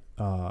that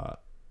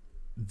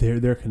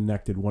they're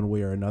connected one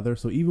way or another.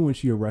 So even when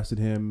she arrested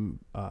him,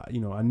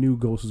 I knew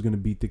Ghost was going to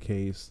beat the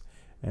case,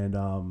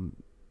 and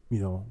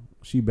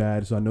she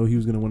bad, so I know he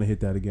was going to want to hit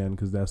that again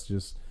because that's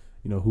just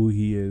who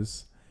he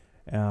is.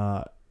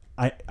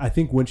 I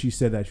think when she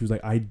said that, she was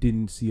like, I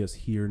didn't see us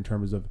here in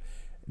terms of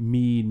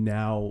me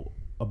now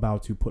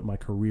about to put my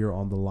career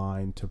on the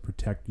line to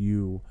protect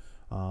you.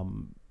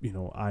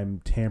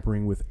 I'm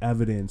tampering with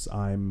evidence.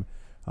 I'm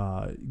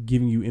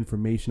giving you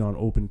information on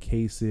open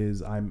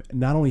cases. I'm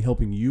not only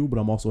helping you, but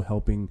I'm also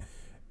helping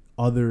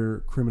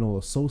other criminal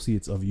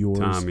associates of yours,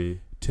 Tommy,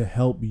 to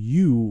help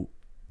you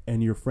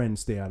and your friend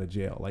stay out of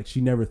jail. Like,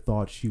 she never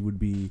thought she would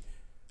be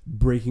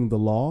breaking the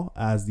law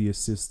as the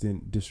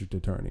assistant district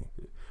attorney.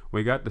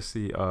 We got to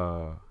see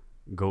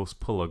Ghost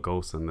pull a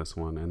ghost in this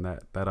one, and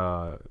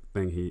that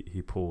thing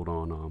he pulled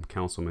on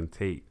Councilman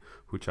Tate,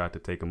 who tried to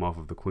take him off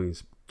of the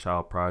Queen's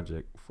Child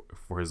Project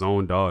for his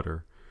own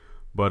daughter.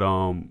 But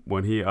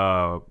when he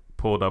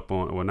pulled up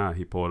on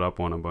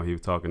him, but he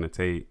was talking to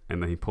Tate,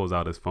 and then he pulls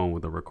out his phone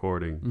with a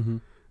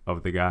recording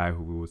of the guy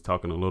who was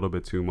talking a little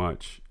bit too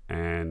much,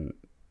 and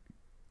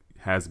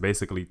has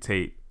basically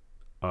Tate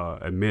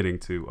admitting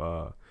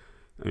to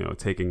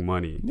taking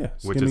money,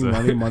 which is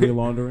money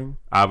laundering.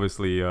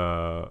 Obviously,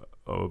 a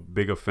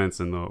big offense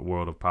in the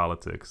world of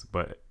politics.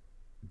 But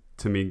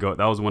to me, that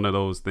was one of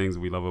those things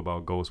we love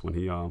about Ghost, when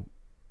he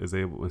is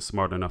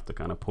smart enough to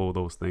kind of pull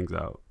those things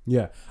out.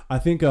 Yeah, I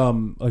think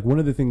like one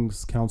of the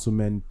things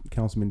Councilman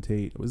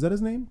Tate, was that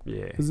his name?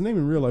 Yeah, because his name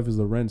in real life is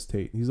Lorenz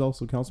Tate. He's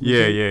also Councilman.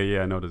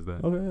 Yeah, I noticed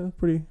that. Okay,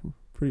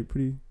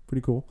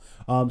 pretty cool.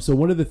 So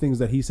one of the things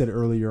that he said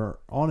earlier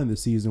on in the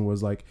season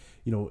was like,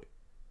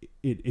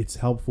 it's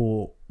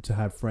helpful to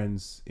have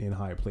friends in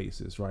high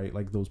places, right?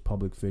 Like those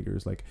public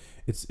figures. Like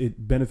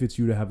it benefits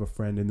you to have a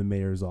friend in the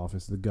mayor's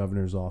office, the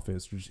governor's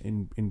office, just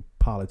in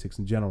politics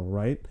in general,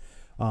 right?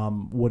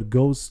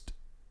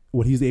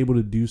 What he's able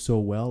to do so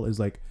well is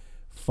like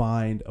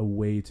find a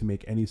way to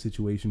make any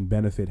situation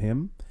benefit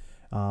him.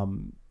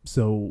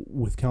 So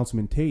with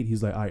Councilman Tate,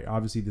 he's like,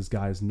 obviously this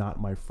guy is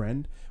not my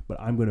friend, but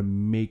I'm going to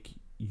make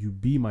you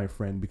be my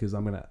friend because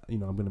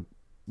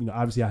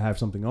obviously I have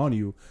something on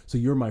you. So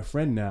you're my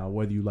friend now,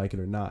 whether you like it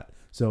or not.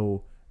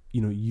 So,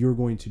 you're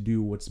going to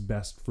do what's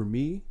best for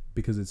me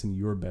because it's in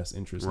your best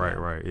interest. Right,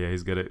 now. right. Yeah,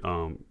 he's good at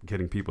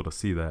getting people to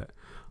see that.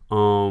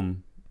 The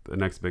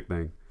next big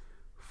thing.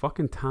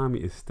 Fucking Tommy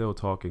is still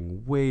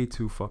talking way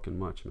too fucking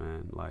much,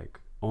 man. Like,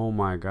 oh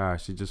my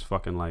gosh, he just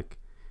fucking like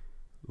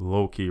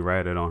low-key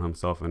ratted on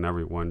himself and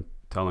everyone,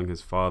 telling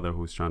his father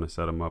who's trying to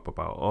set him up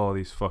about all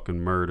these fucking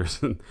murders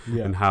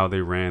and how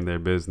they ran their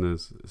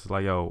business. It's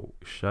like, yo,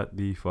 shut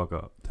the fuck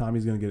up.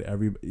 Tommy's gonna get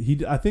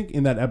I think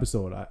in that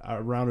episode I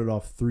rounded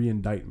off 3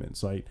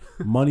 indictments, like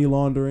money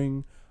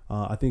laundering.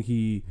 I think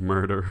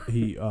murder.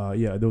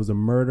 There was a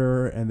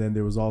murder, and then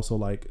there was also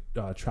like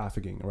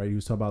trafficking, right? He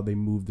was talking about they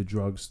moved the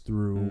drugs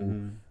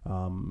through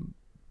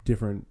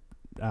different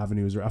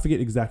avenues, or I forget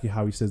exactly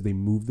how he says they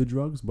moved the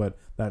drugs, but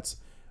that's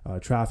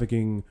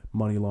trafficking,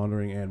 money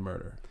laundering, and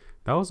murder.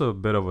 That was a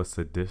bit of a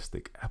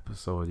sadistic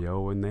episode, yo.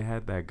 When they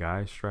had that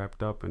guy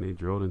strapped up and they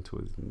drilled into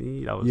his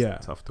knee, that was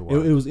tough to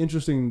watch. It was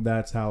interesting.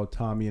 That's how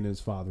Tommy and his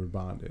father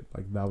bonded.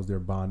 Like that was their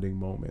bonding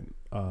moment,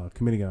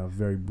 committing a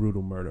very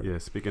brutal murder. Yeah.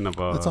 Speaking of,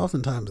 that's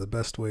oftentimes the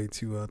best way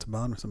to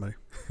bond with somebody.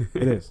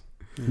 It is.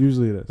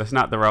 Usually it is. That's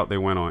not the route they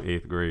went on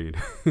 8th grade.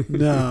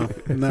 No.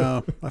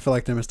 I feel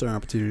like they missed their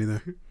opportunity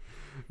there.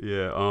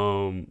 Yeah.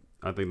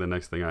 I think the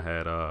next thing I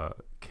had,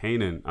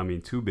 Kanan. I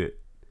mean, 2-Bit.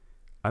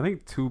 I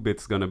think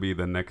 2-Bit's gonna be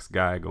the next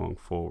guy going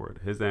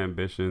forward. His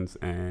ambitions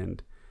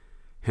and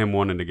him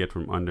wanting to get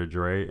from under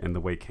Dre, and the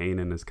way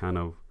Kanan is kind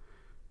of,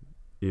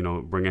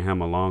 bringing him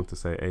along to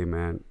say, "Hey,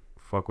 man,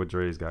 fuck what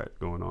Dre's got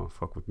going on.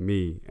 Fuck with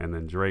me." And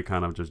then Dre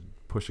kind of just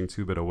pushing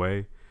 2-Bit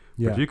away.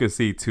 Yeah. But you can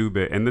see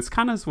 2-Bit, and this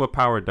kind of is what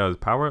Power does.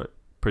 Power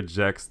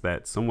projects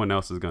that someone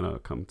else is gonna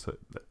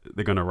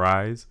they're gonna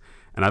rise,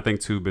 and I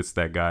think 2-Bit's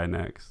that guy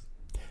next.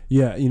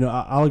 Yeah,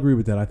 I'll agree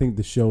with that. I think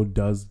the show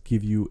does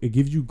gives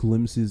you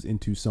glimpses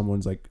into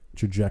someone's like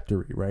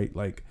trajectory, right?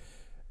 Like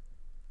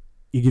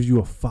it gives you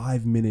a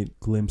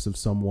 5-minute glimpse of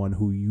someone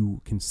who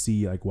you can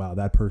see like, wow,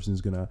 that person's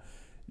gonna,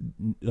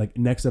 like,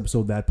 next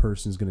episode, that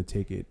person's gonna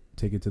take it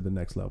to the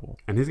next level.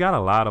 And he's got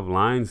a lot of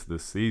lines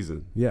this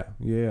season. Yeah.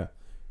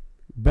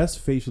 Best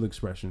facial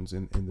expressions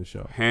in the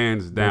show.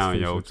 Hands down,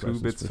 yo.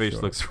 2-Bit's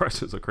facial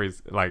expressions are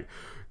crazy. Like,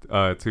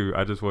 I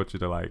just want you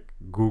to like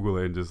Google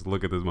it and just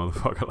look at this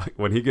motherfucker. Like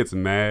when he gets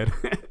mad,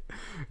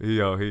 he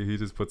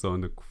just puts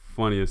on the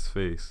funniest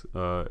face.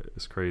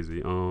 It's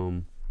crazy.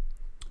 The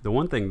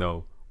one thing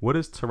though, what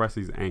is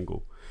Teresi's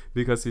angle?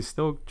 Because he's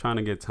still trying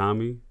to get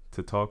Tommy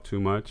to talk too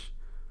much,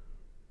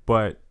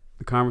 but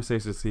the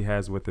conversations he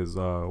has with his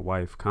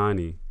wife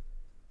Kanye,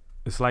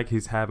 it's like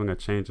he's having a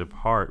change of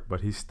heart,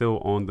 but he's still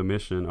on the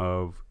mission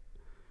of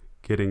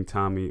getting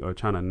Tommy or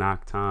trying to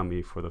knock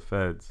Tommy for the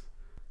feds.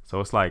 So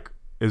it's like,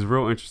 it's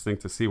real interesting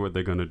to see what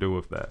they're going to do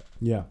with that.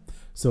 Yeah.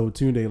 So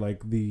Tunde,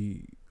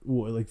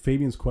 like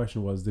Fabian's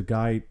question was, the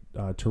guy,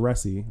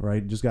 Teresi,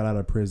 right, just got out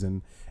of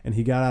prison, and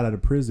he got out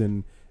of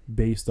prison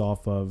based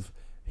off of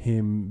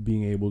him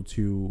being able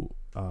to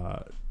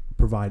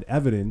provide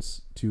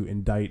evidence to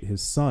indict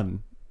his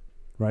son,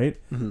 right?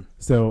 Mm-hmm.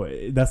 So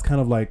that's kind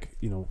of like,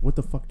 what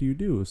the fuck do you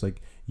do? It's like,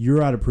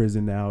 you're out of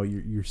prison now.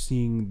 You're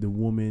seeing the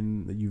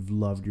woman that you've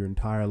loved your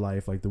entire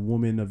life, like the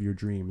woman of your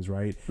dreams,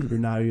 right? Mm-hmm. You're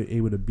now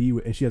able to be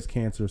with, and she has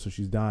cancer, so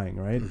she's dying,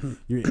 right? Mm-hmm.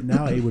 You're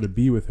now able to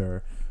be with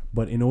her,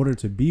 but in order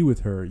to be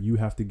with her, you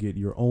have to get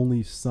your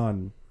only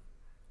son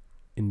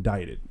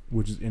indicted,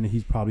 and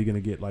he's probably going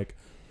to get like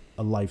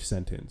a life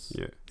sentence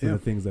for the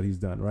things that he's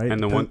done, right?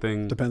 And the one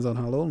thing depends on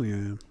how lonely I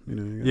am,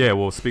 Yeah,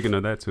 well, speaking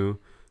of that too.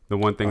 The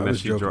one thing that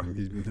she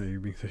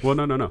drives. Well,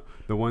 no.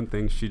 The one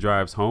thing she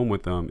drives home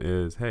with them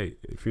is, hey,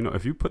 if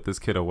you put this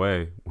kid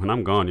away, when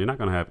I'm gone, you're not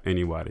gonna have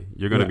anybody.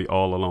 You're gonna be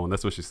all alone.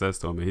 That's what she says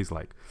to him, and he's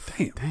like,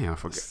 damn, I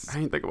forgot. I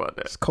didn't think about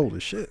that. It's cold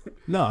as shit.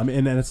 No, I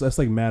mean, and that's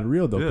like mad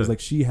real though, because like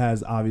she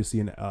has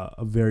obviously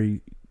a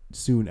very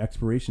soon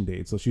expiration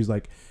date. So she's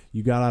like,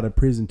 you got out of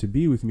prison to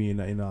be with me,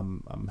 and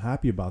I'm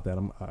happy about that.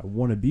 I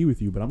want to be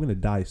with you, but I'm gonna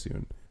die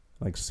soon,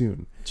 like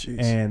soon. Jeez.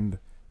 And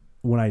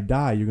when I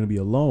die, you're gonna be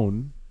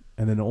alone.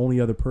 And then the only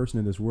other person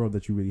in this world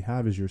that you really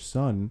have is your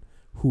son,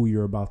 who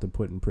you're about to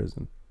put in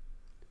prison.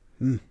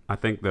 I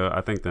think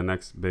the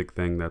next big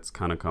thing that's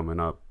kind of coming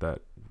up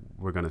that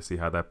we're gonna see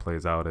how that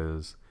plays out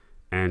is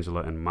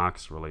Angela and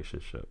Mock's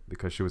relationship,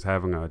 because she was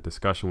having a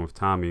discussion with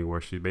Tommy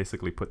where she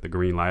basically put the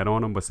green light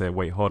on him, but said,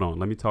 "Wait, hold on,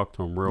 let me talk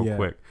to him real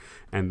quick,"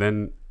 and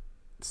then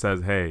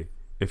says, "Hey,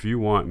 if you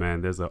want,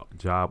 man, there's a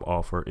job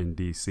offer in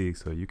DC,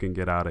 so you can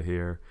get out of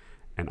here,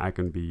 and I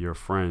can be your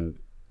friend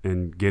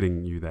in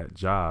getting you that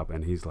job."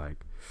 And he's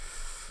like,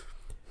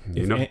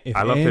 if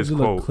I love Angela his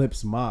quote.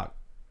 Clips Mock.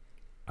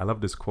 I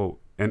love this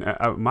quote. And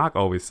Mock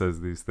always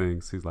says these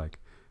things. He's like,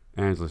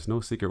 "Angela, it's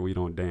no secret we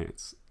don't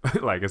dance."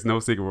 Like, it's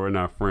no secret we're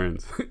not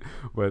friends.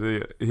 But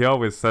he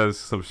always says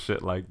some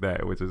shit like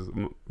that, which is,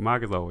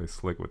 Mock is always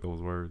slick with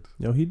those words.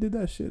 Yo, he did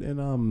that shit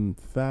in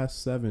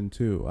Fast 7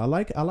 too. I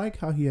like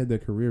how he had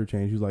that career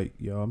change. He's like,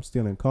 yo, I'm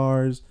stealing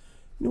cars.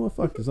 You know what?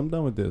 Fuck this. I'm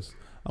done with this.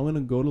 I'm going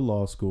to go to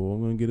law school.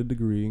 I'm going to get a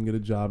degree and get a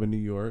job in New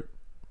York.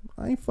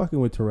 I ain't fucking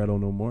with Toretto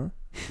no more.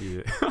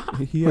 Yeah.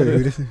 He had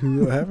Wait,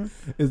 who happened?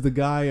 is the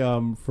guy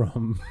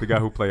from The guy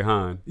who played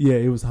Han. yeah,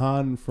 it was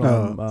Han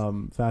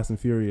from Fast and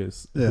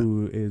Furious, Yeah.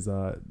 who is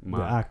the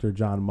Mock. actor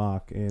John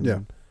Mock Yeah.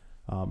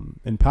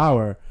 in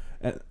Power.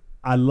 And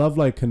I love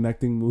like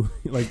connecting movie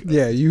like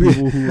Yeah, you.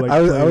 people who like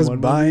I play was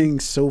one buying movie.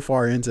 so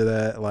far into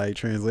that like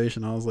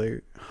translation. I was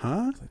like,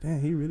 huh? It's like,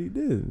 damn, he really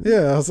did.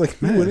 Yeah, I was like,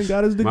 He man, went and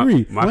got his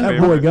degree. My that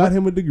favorite- boy got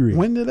him a degree.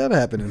 when did that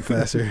happen in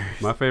Faster?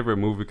 My favorite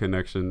movie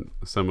connection,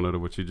 similar to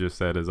what you just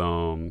said, is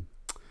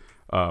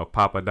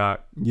Papa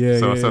Doc. Yeah,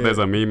 So yeah, there's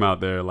yeah. a meme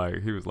out there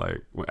like he was like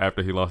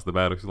after he lost the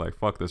battle, he's like,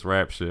 fuck this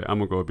rap shit. I'm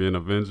gonna go be an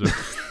Avenger.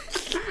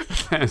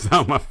 That's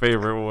not my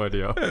favorite one,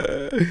 yo.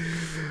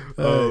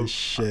 Oh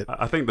shit!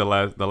 I think the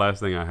last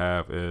thing I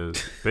have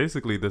is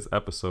basically this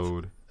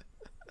episode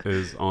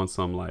is on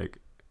some like,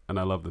 and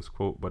I love this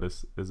quote, but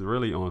it's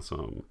really on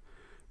some,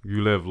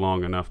 you live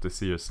long enough to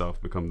see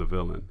yourself become the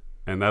villain,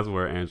 and that's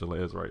where Angela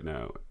is right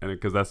now, and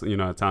because that's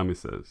how Tommy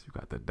says you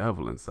got the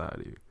devil inside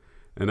of you,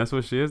 and that's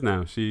what she is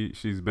now.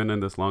 She's been in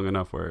this long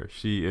enough where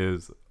she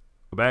is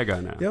a bad guy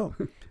now.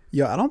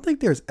 Yo, I don't think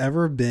there's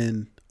ever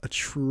been a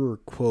truer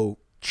quote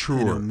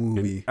in a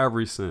movie in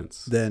every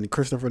sense than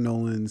Christopher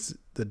Nolan's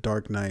The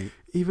Dark Knight.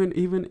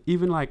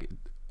 Even like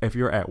if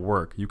you're at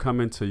work, you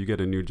get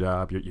a new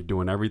job, you're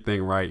doing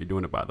everything right, you're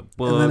doing it by the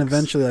books, And then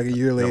eventually, like a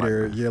year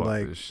later, "Man, you're fuck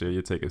like, this shit,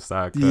 you're taking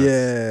side cuts."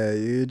 yeah,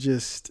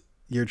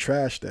 you're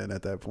trash then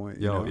at that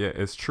point. Yeah,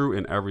 it's true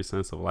in every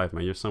sense of life,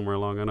 man. You're somewhere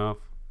long enough,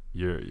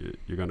 you're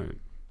gonna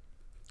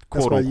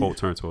quote unquote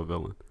turn to a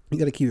villain. You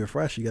got to keep it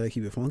fresh. You got to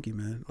keep it funky,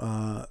 man.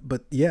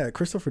 But yeah,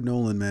 Christopher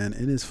Nolan, man,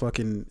 in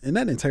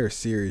that entire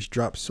series,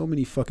 dropped so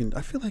many fucking.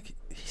 I feel like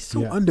he's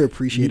so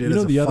underappreciated. You know,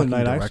 as a the other fucking night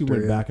I director, actually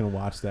went yeah. back and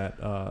watched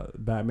that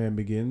Batman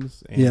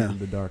Begins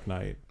and The Dark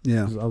Knight.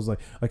 Yeah, I was like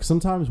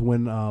sometimes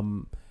when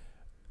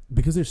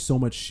because there's so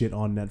much shit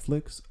on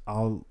Netflix,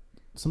 I'll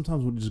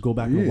sometimes we'll just go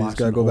back and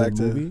watch an old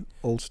movie.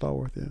 Old Star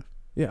Wars. Yeah.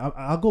 Yeah,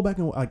 I'll go back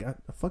and like I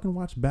fucking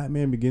watched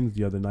Batman Begins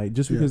the other night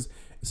just because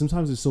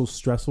sometimes it's so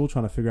stressful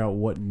trying to figure out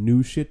what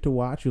new shit to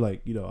watch. You're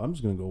like, I'm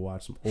just gonna go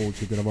watch some old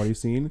shit that I've already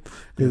seen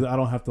because I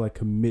don't have to like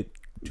commit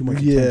too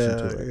much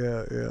attention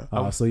to it.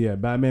 Yeah. So yeah,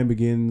 Batman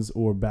Begins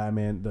or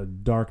Batman The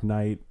Dark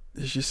Knight.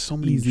 There's just so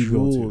many Easy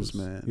jewels, go-tos.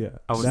 man. Yeah,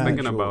 I was that,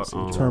 thinking about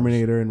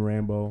Terminator and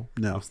Rambo.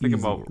 No, I was thinking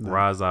easy. about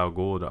Ra's al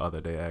Ghul the other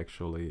day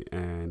actually,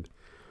 and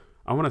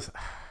I want to.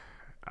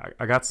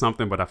 I got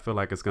something, but I feel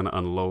like it's gonna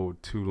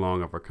unload too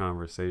long of a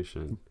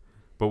conversation.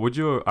 But would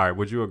you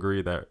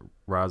agree that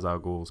Ra's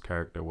al Ghul's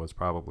character was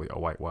probably a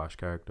whitewash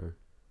character?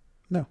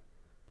 No,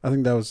 I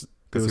think that was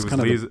Because he was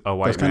kind of a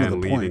white man the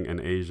leading point. an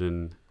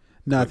Asian.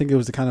 No, I think it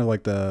was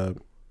that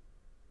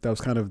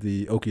was kind of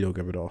the okie doke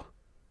of it all.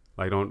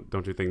 Like,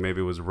 don't you think maybe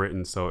it was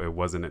written so it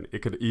wasn't?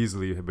 It could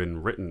easily have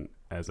been written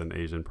as an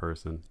Asian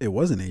person. It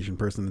was an Asian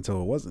person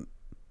until it wasn't.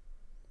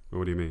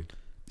 What do you mean?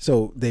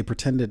 So they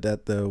pretended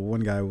that the one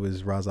guy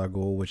was Ra's al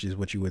Ghul, which is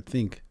what you would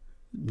think,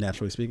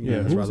 naturally speaking.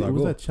 Yeah, was Ra's al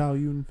was Ghul. that Chow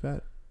Yun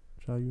Fat,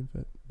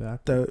 the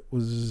actor? That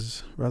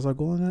was Ra's al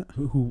Ghul in that?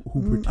 Who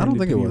pretended I don't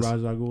think to it be was.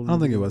 Ra's al Ghul? I don't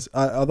think it was.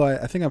 Although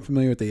I think I'm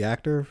familiar with the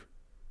actor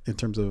in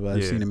terms of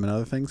I've seen him in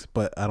other things,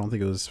 but I don't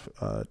think it was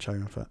Chow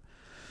Yun Fat.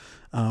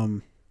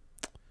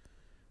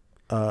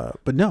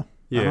 But no,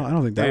 Yeah, I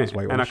don't think that was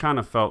whitewash. And I kind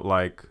of felt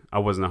like I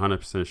wasn't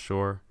 100%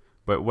 sure.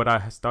 But what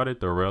I started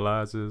to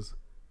realize is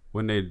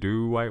when they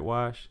do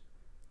whitewash,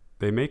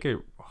 they make it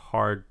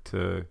hard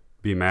to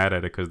be mad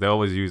at it because they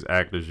always use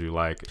actors you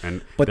like,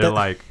 and all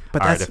right,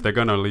 if they're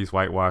gonna at least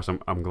whitewash,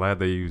 I'm glad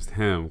they used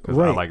him because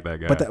I like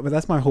that guy. But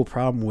that's my whole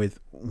problem with,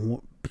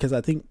 because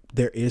I think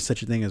there is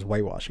such a thing as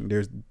whitewashing.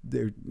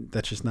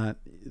 That's just not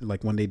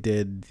like when they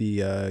did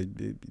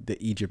the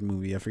Egypt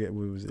movie. I forget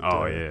what was it.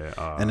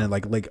 And then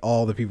like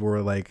all the people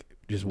were like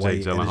just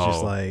white, and it's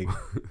just like,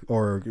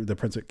 or the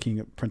Prince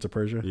of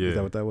Persia. Yeah. Is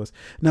that what that was?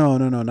 No,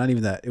 not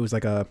even that. It was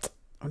like I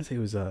want to say it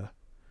was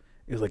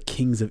like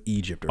Kings of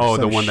Egypt or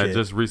some the one shit. that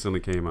just recently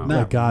came out. Not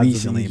Like Gods of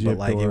recently, but Egypt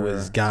like it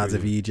was Gods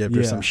of Egypt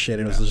or some shit.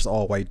 And it was just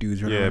all white dudes.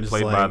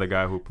 Played by the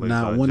guy who played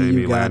not one Jamie of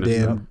you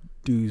goddamn Lannister.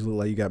 dudes look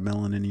like you got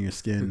melanin in your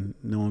skin.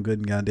 Knowing good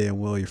and goddamn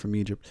well you're from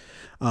Egypt.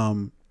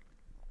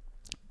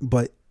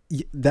 But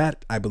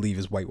that I believe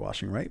is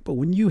whitewashing, right? But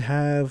when you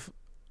have,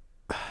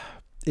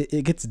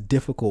 it gets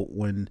difficult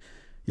when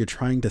you're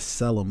trying to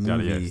sell a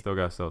movie still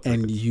got sell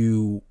and tickets.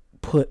 you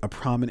put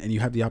you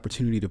have the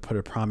opportunity to put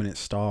a prominent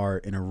star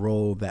in a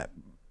role that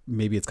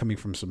maybe it's coming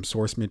from some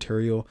source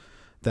material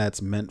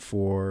that's meant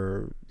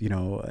for,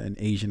 an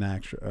Asian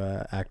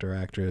actor,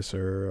 actress,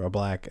 or a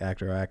black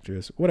actor,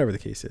 actress, whatever the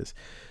case is.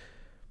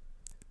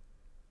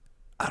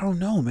 I don't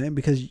know, man,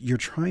 because you're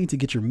trying to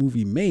get your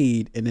movie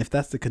made, and if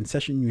that's the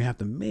concession you have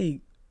to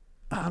make,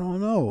 I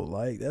don't know.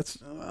 Like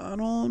I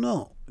don't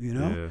know.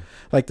 Yeah.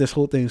 Like this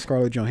whole thing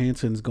Scarlett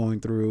Johansson's going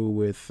through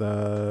with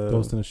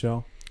Ghost in the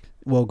Shell.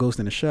 Well, Ghost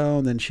in the Shell,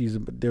 and then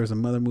there was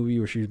another movie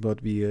where she's about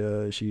to be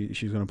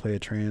she's going to play a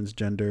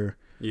transgender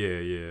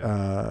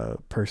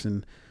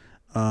person.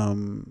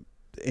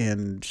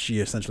 and she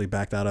essentially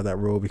backed out of that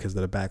role because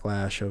of the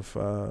backlash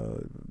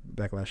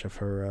of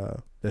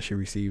her that she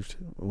received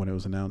when it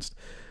was announced.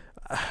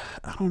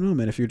 I don't know,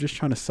 man. If you're just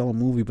trying to sell a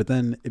movie, but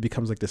then it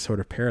becomes like this sort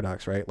of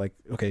paradox, right? Like,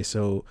 okay,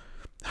 so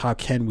how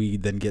can we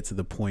then get to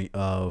the point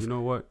of, you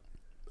know what?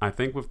 I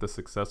think with the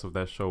success of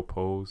that show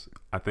Pose,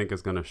 I think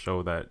it's gonna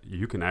show that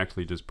you can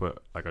actually just put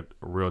like a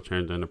real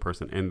transgender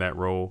person in that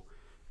role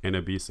and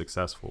it be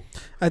successful.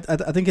 I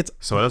think it's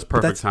so that's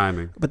perfect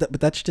timing. But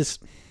that's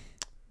just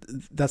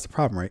that's the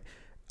problem, right?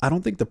 I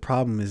don't think the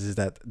problem is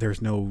that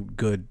there's no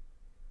good,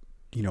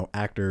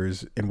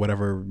 actors in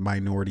whatever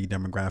minority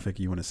demographic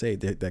you want to say.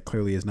 That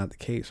clearly is not the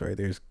case, right?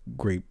 There's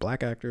great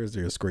black actors,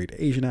 there's great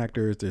Asian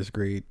actors, there's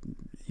great,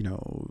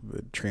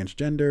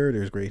 transgender,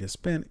 there's great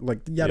Hispanic,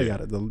 like yada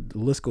yada. The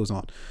list goes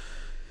on.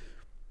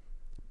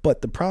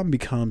 But the problem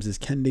becomes is,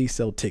 can they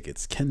sell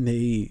tickets? Can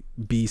they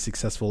be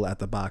successful at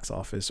the box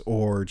office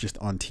or just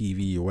on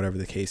TV or whatever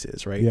the case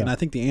is, right? Yeah. And I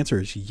think the answer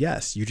is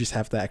yes. You just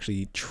have to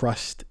actually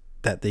trust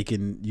that they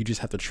can. You just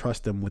have to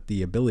trust them with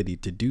the ability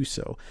to do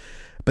so.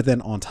 But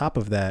then on top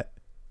of that,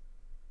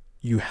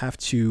 you have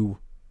to,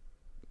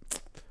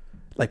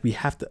 somebody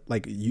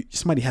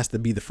has to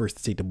be the first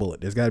to take the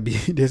bullet. There's got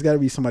to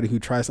be somebody who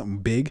tries something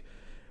big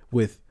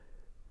with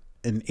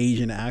an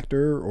Asian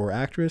actor or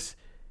actress,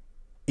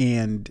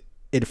 and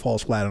it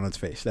falls flat on its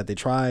face. That they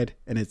tried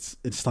and it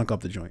stunk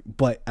up the joint.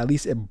 But at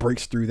least it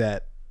breaks through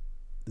that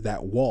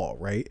wall,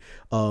 right?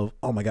 Of,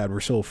 oh my God,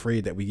 we're so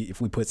afraid that if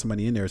we put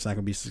somebody in there, it's not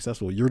gonna be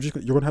successful. You're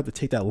gonna have to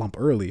take that lump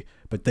early,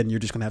 but then you're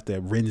just gonna have to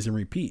rinse and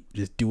repeat.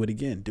 Just do it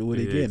again, and do it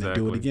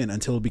again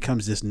until it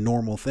becomes this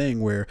normal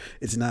thing where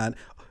it's not.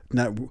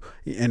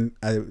 And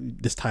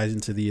this ties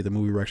into the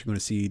movie we're actually going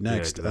to see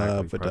next. Yeah,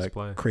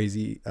 exactly.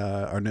 But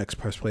our next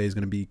press play is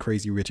going to be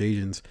Crazy Rich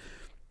Asians.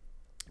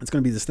 It's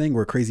going to be this thing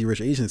where Crazy Rich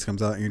Asians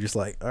comes out and you're just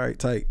like, all right,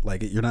 tight.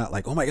 Like, you're not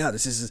like, oh my God,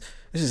 this is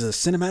a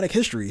cinematic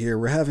history here.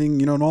 We're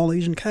having, an all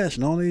Asian cast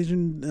and all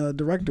Asian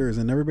directors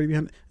and everybody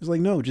behind. It's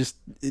like, no, just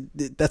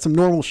that's some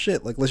normal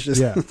shit. Like, let's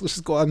just let's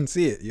just go out and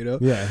see it.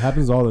 Yeah, it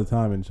happens all the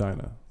time in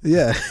China.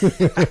 Yeah,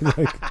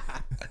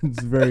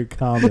 it's very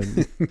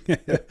common.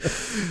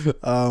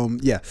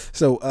 Yeah.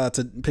 So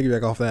to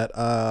piggyback off that,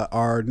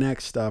 our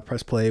next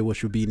press play,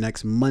 which would be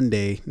next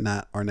Monday,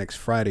 not our next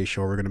Friday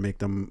show. We're gonna make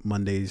them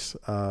Mondays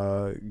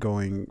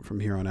going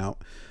from here on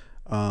out.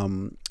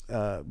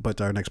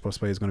 But our next press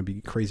play is going to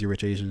be Crazy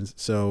Rich Asians.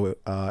 So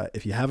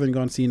if you haven't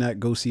gone seen that,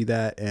 go see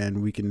that,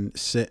 and we can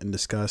sit and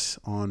discuss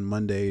on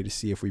Monday to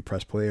see if we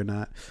press play or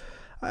not.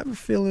 I have a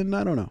feeling,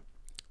 I don't know.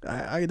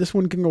 This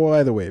one can go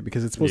either way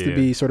because it's supposed to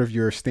be sort of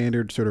your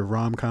standard sort of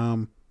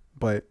rom-com,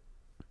 but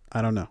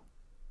I don't know.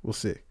 We'll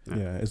see.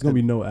 Yeah, it's gonna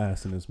be no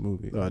ass in this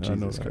movie. Oh,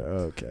 Jesus Christ.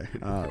 Okay.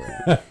 All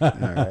right.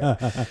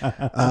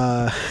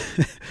 All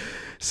right.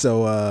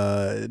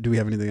 So, do we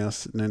have anything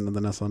else?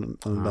 Nothing else on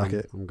the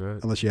docket? I'm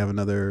good. Unless you have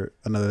another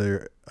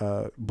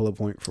bullet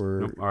point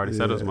for. Nope, I already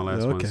said it was my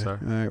last one, sir.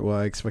 All right. Well,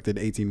 I expected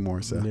 18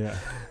 more. So yeah.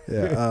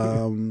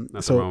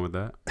 Nothing wrong with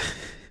that.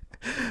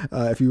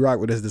 If you rock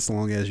with us this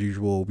long as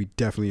usual, we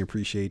definitely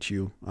appreciate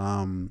you.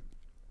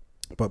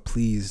 But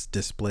please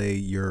display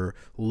your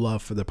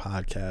love for the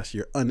podcast,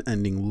 your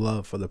unending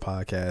love for the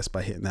podcast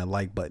by hitting that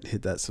like button,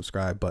 hit that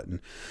subscribe button,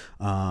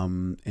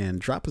 and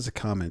drop us a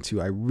comment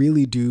too. I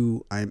really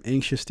do. I'm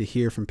anxious to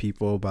hear from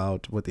people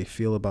about what they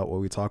feel about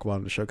what we talk about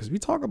on the show, because we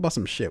talk about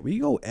some shit. We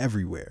go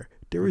everywhere.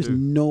 There is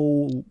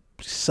no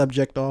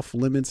subject off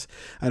limits.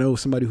 I know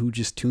somebody who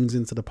just tunes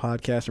into the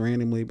podcast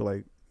randomly, but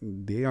like,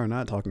 they are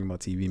not talking about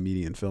TV,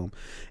 media, and film.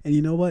 And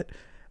you know what?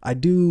 I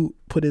do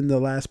put in the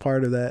last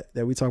part of that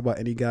we talk about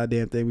any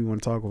goddamn thing we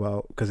want to talk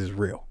about because it's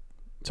real.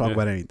 Talk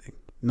about anything.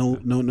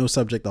 No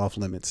subject off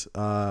limits.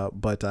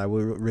 But I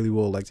really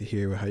will like to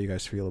hear how you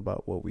guys feel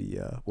about what we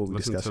discuss on the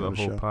show. Listen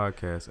to the whole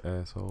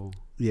podcast, asshole.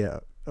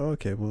 Yeah.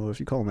 Okay. Well, if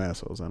you call them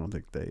assholes, I don't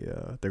think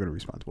they're going to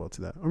respond well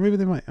to that, or maybe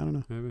they might. I don't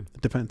know. Maybe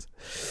it depends.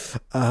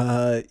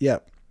 Yeah.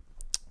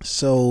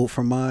 So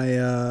for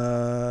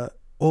my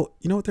well,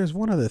 you know what? There's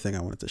one other thing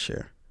I wanted to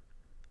share.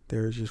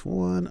 There's just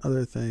one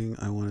other thing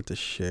I wanted to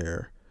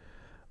share.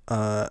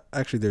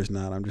 Actually, there's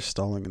not. I'm just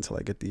stalling until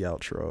I get the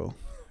outro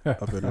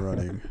up and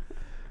running.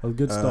 A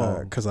good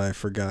stall. Because I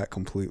forgot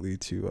completely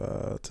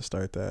to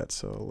start that.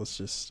 So let's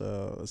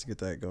get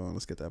that going.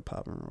 Let's get that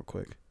popping real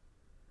quick.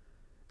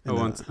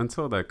 And,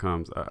 until that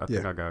comes, I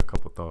think I got a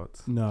couple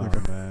thoughts. No,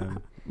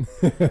 man.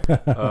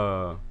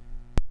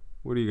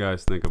 What do you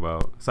guys think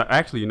about? So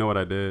actually, you know what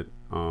I did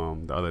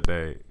the other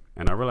day?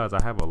 And I realized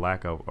I have a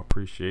lack of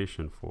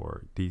appreciation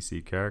for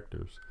DC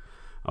characters.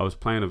 I was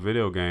playing a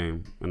video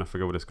game, and I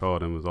forget what it's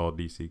called, and it was all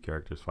DC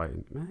characters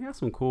fighting. Man, he got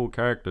some cool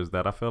characters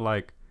that I feel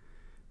like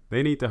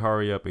they need to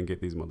hurry up and get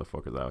these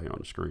motherfuckers out here on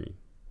the screen.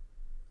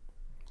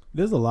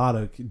 There's a lot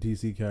of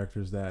DC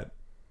characters that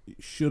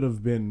should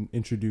have been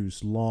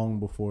introduced long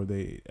before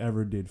they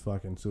ever did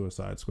fucking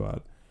Suicide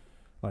Squad.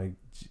 Like,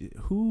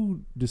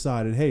 who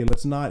decided, hey,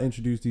 let's not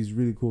introduce these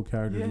really cool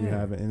characters we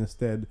have, and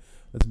instead,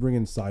 let's bring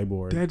in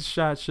Cyborg.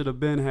 Deadshot should have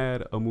been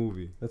had a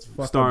movie That's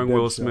starring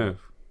Will Smith.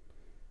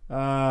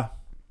 I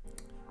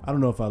I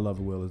don't know if I love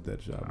Will as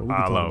Deadshot, but we can I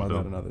talk love about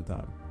that them. another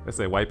time. They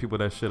say white people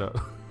that shit up.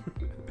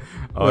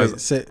 Oh, Wait,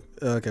 say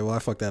okay. Well, I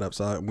fucked that up.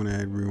 So when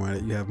I rewind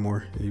it, you have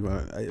more.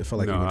 I felt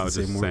like no, you I wanted was to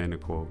say just more. saying the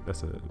quote.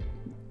 That's it.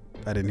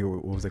 I didn't hear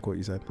what was the quote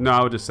you said. No,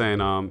 I was just saying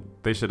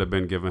they should have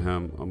been giving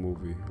him a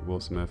movie, Will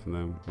Smith, and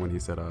then when he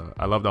said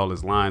I loved all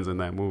his lines in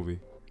that movie.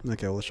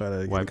 Okay, well, let's try that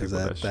again White because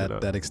people that shit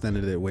up. that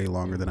extended it way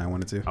longer than I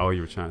wanted to. Oh,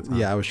 you were trying to time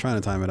Yeah, I was trying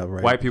to time it up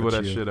right. White people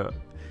but that shit up.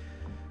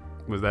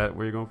 Was that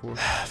where you're going for?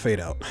 Fade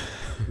out.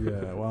 Yeah,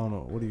 well, I don't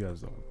know. What are you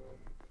guys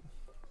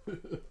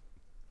doing?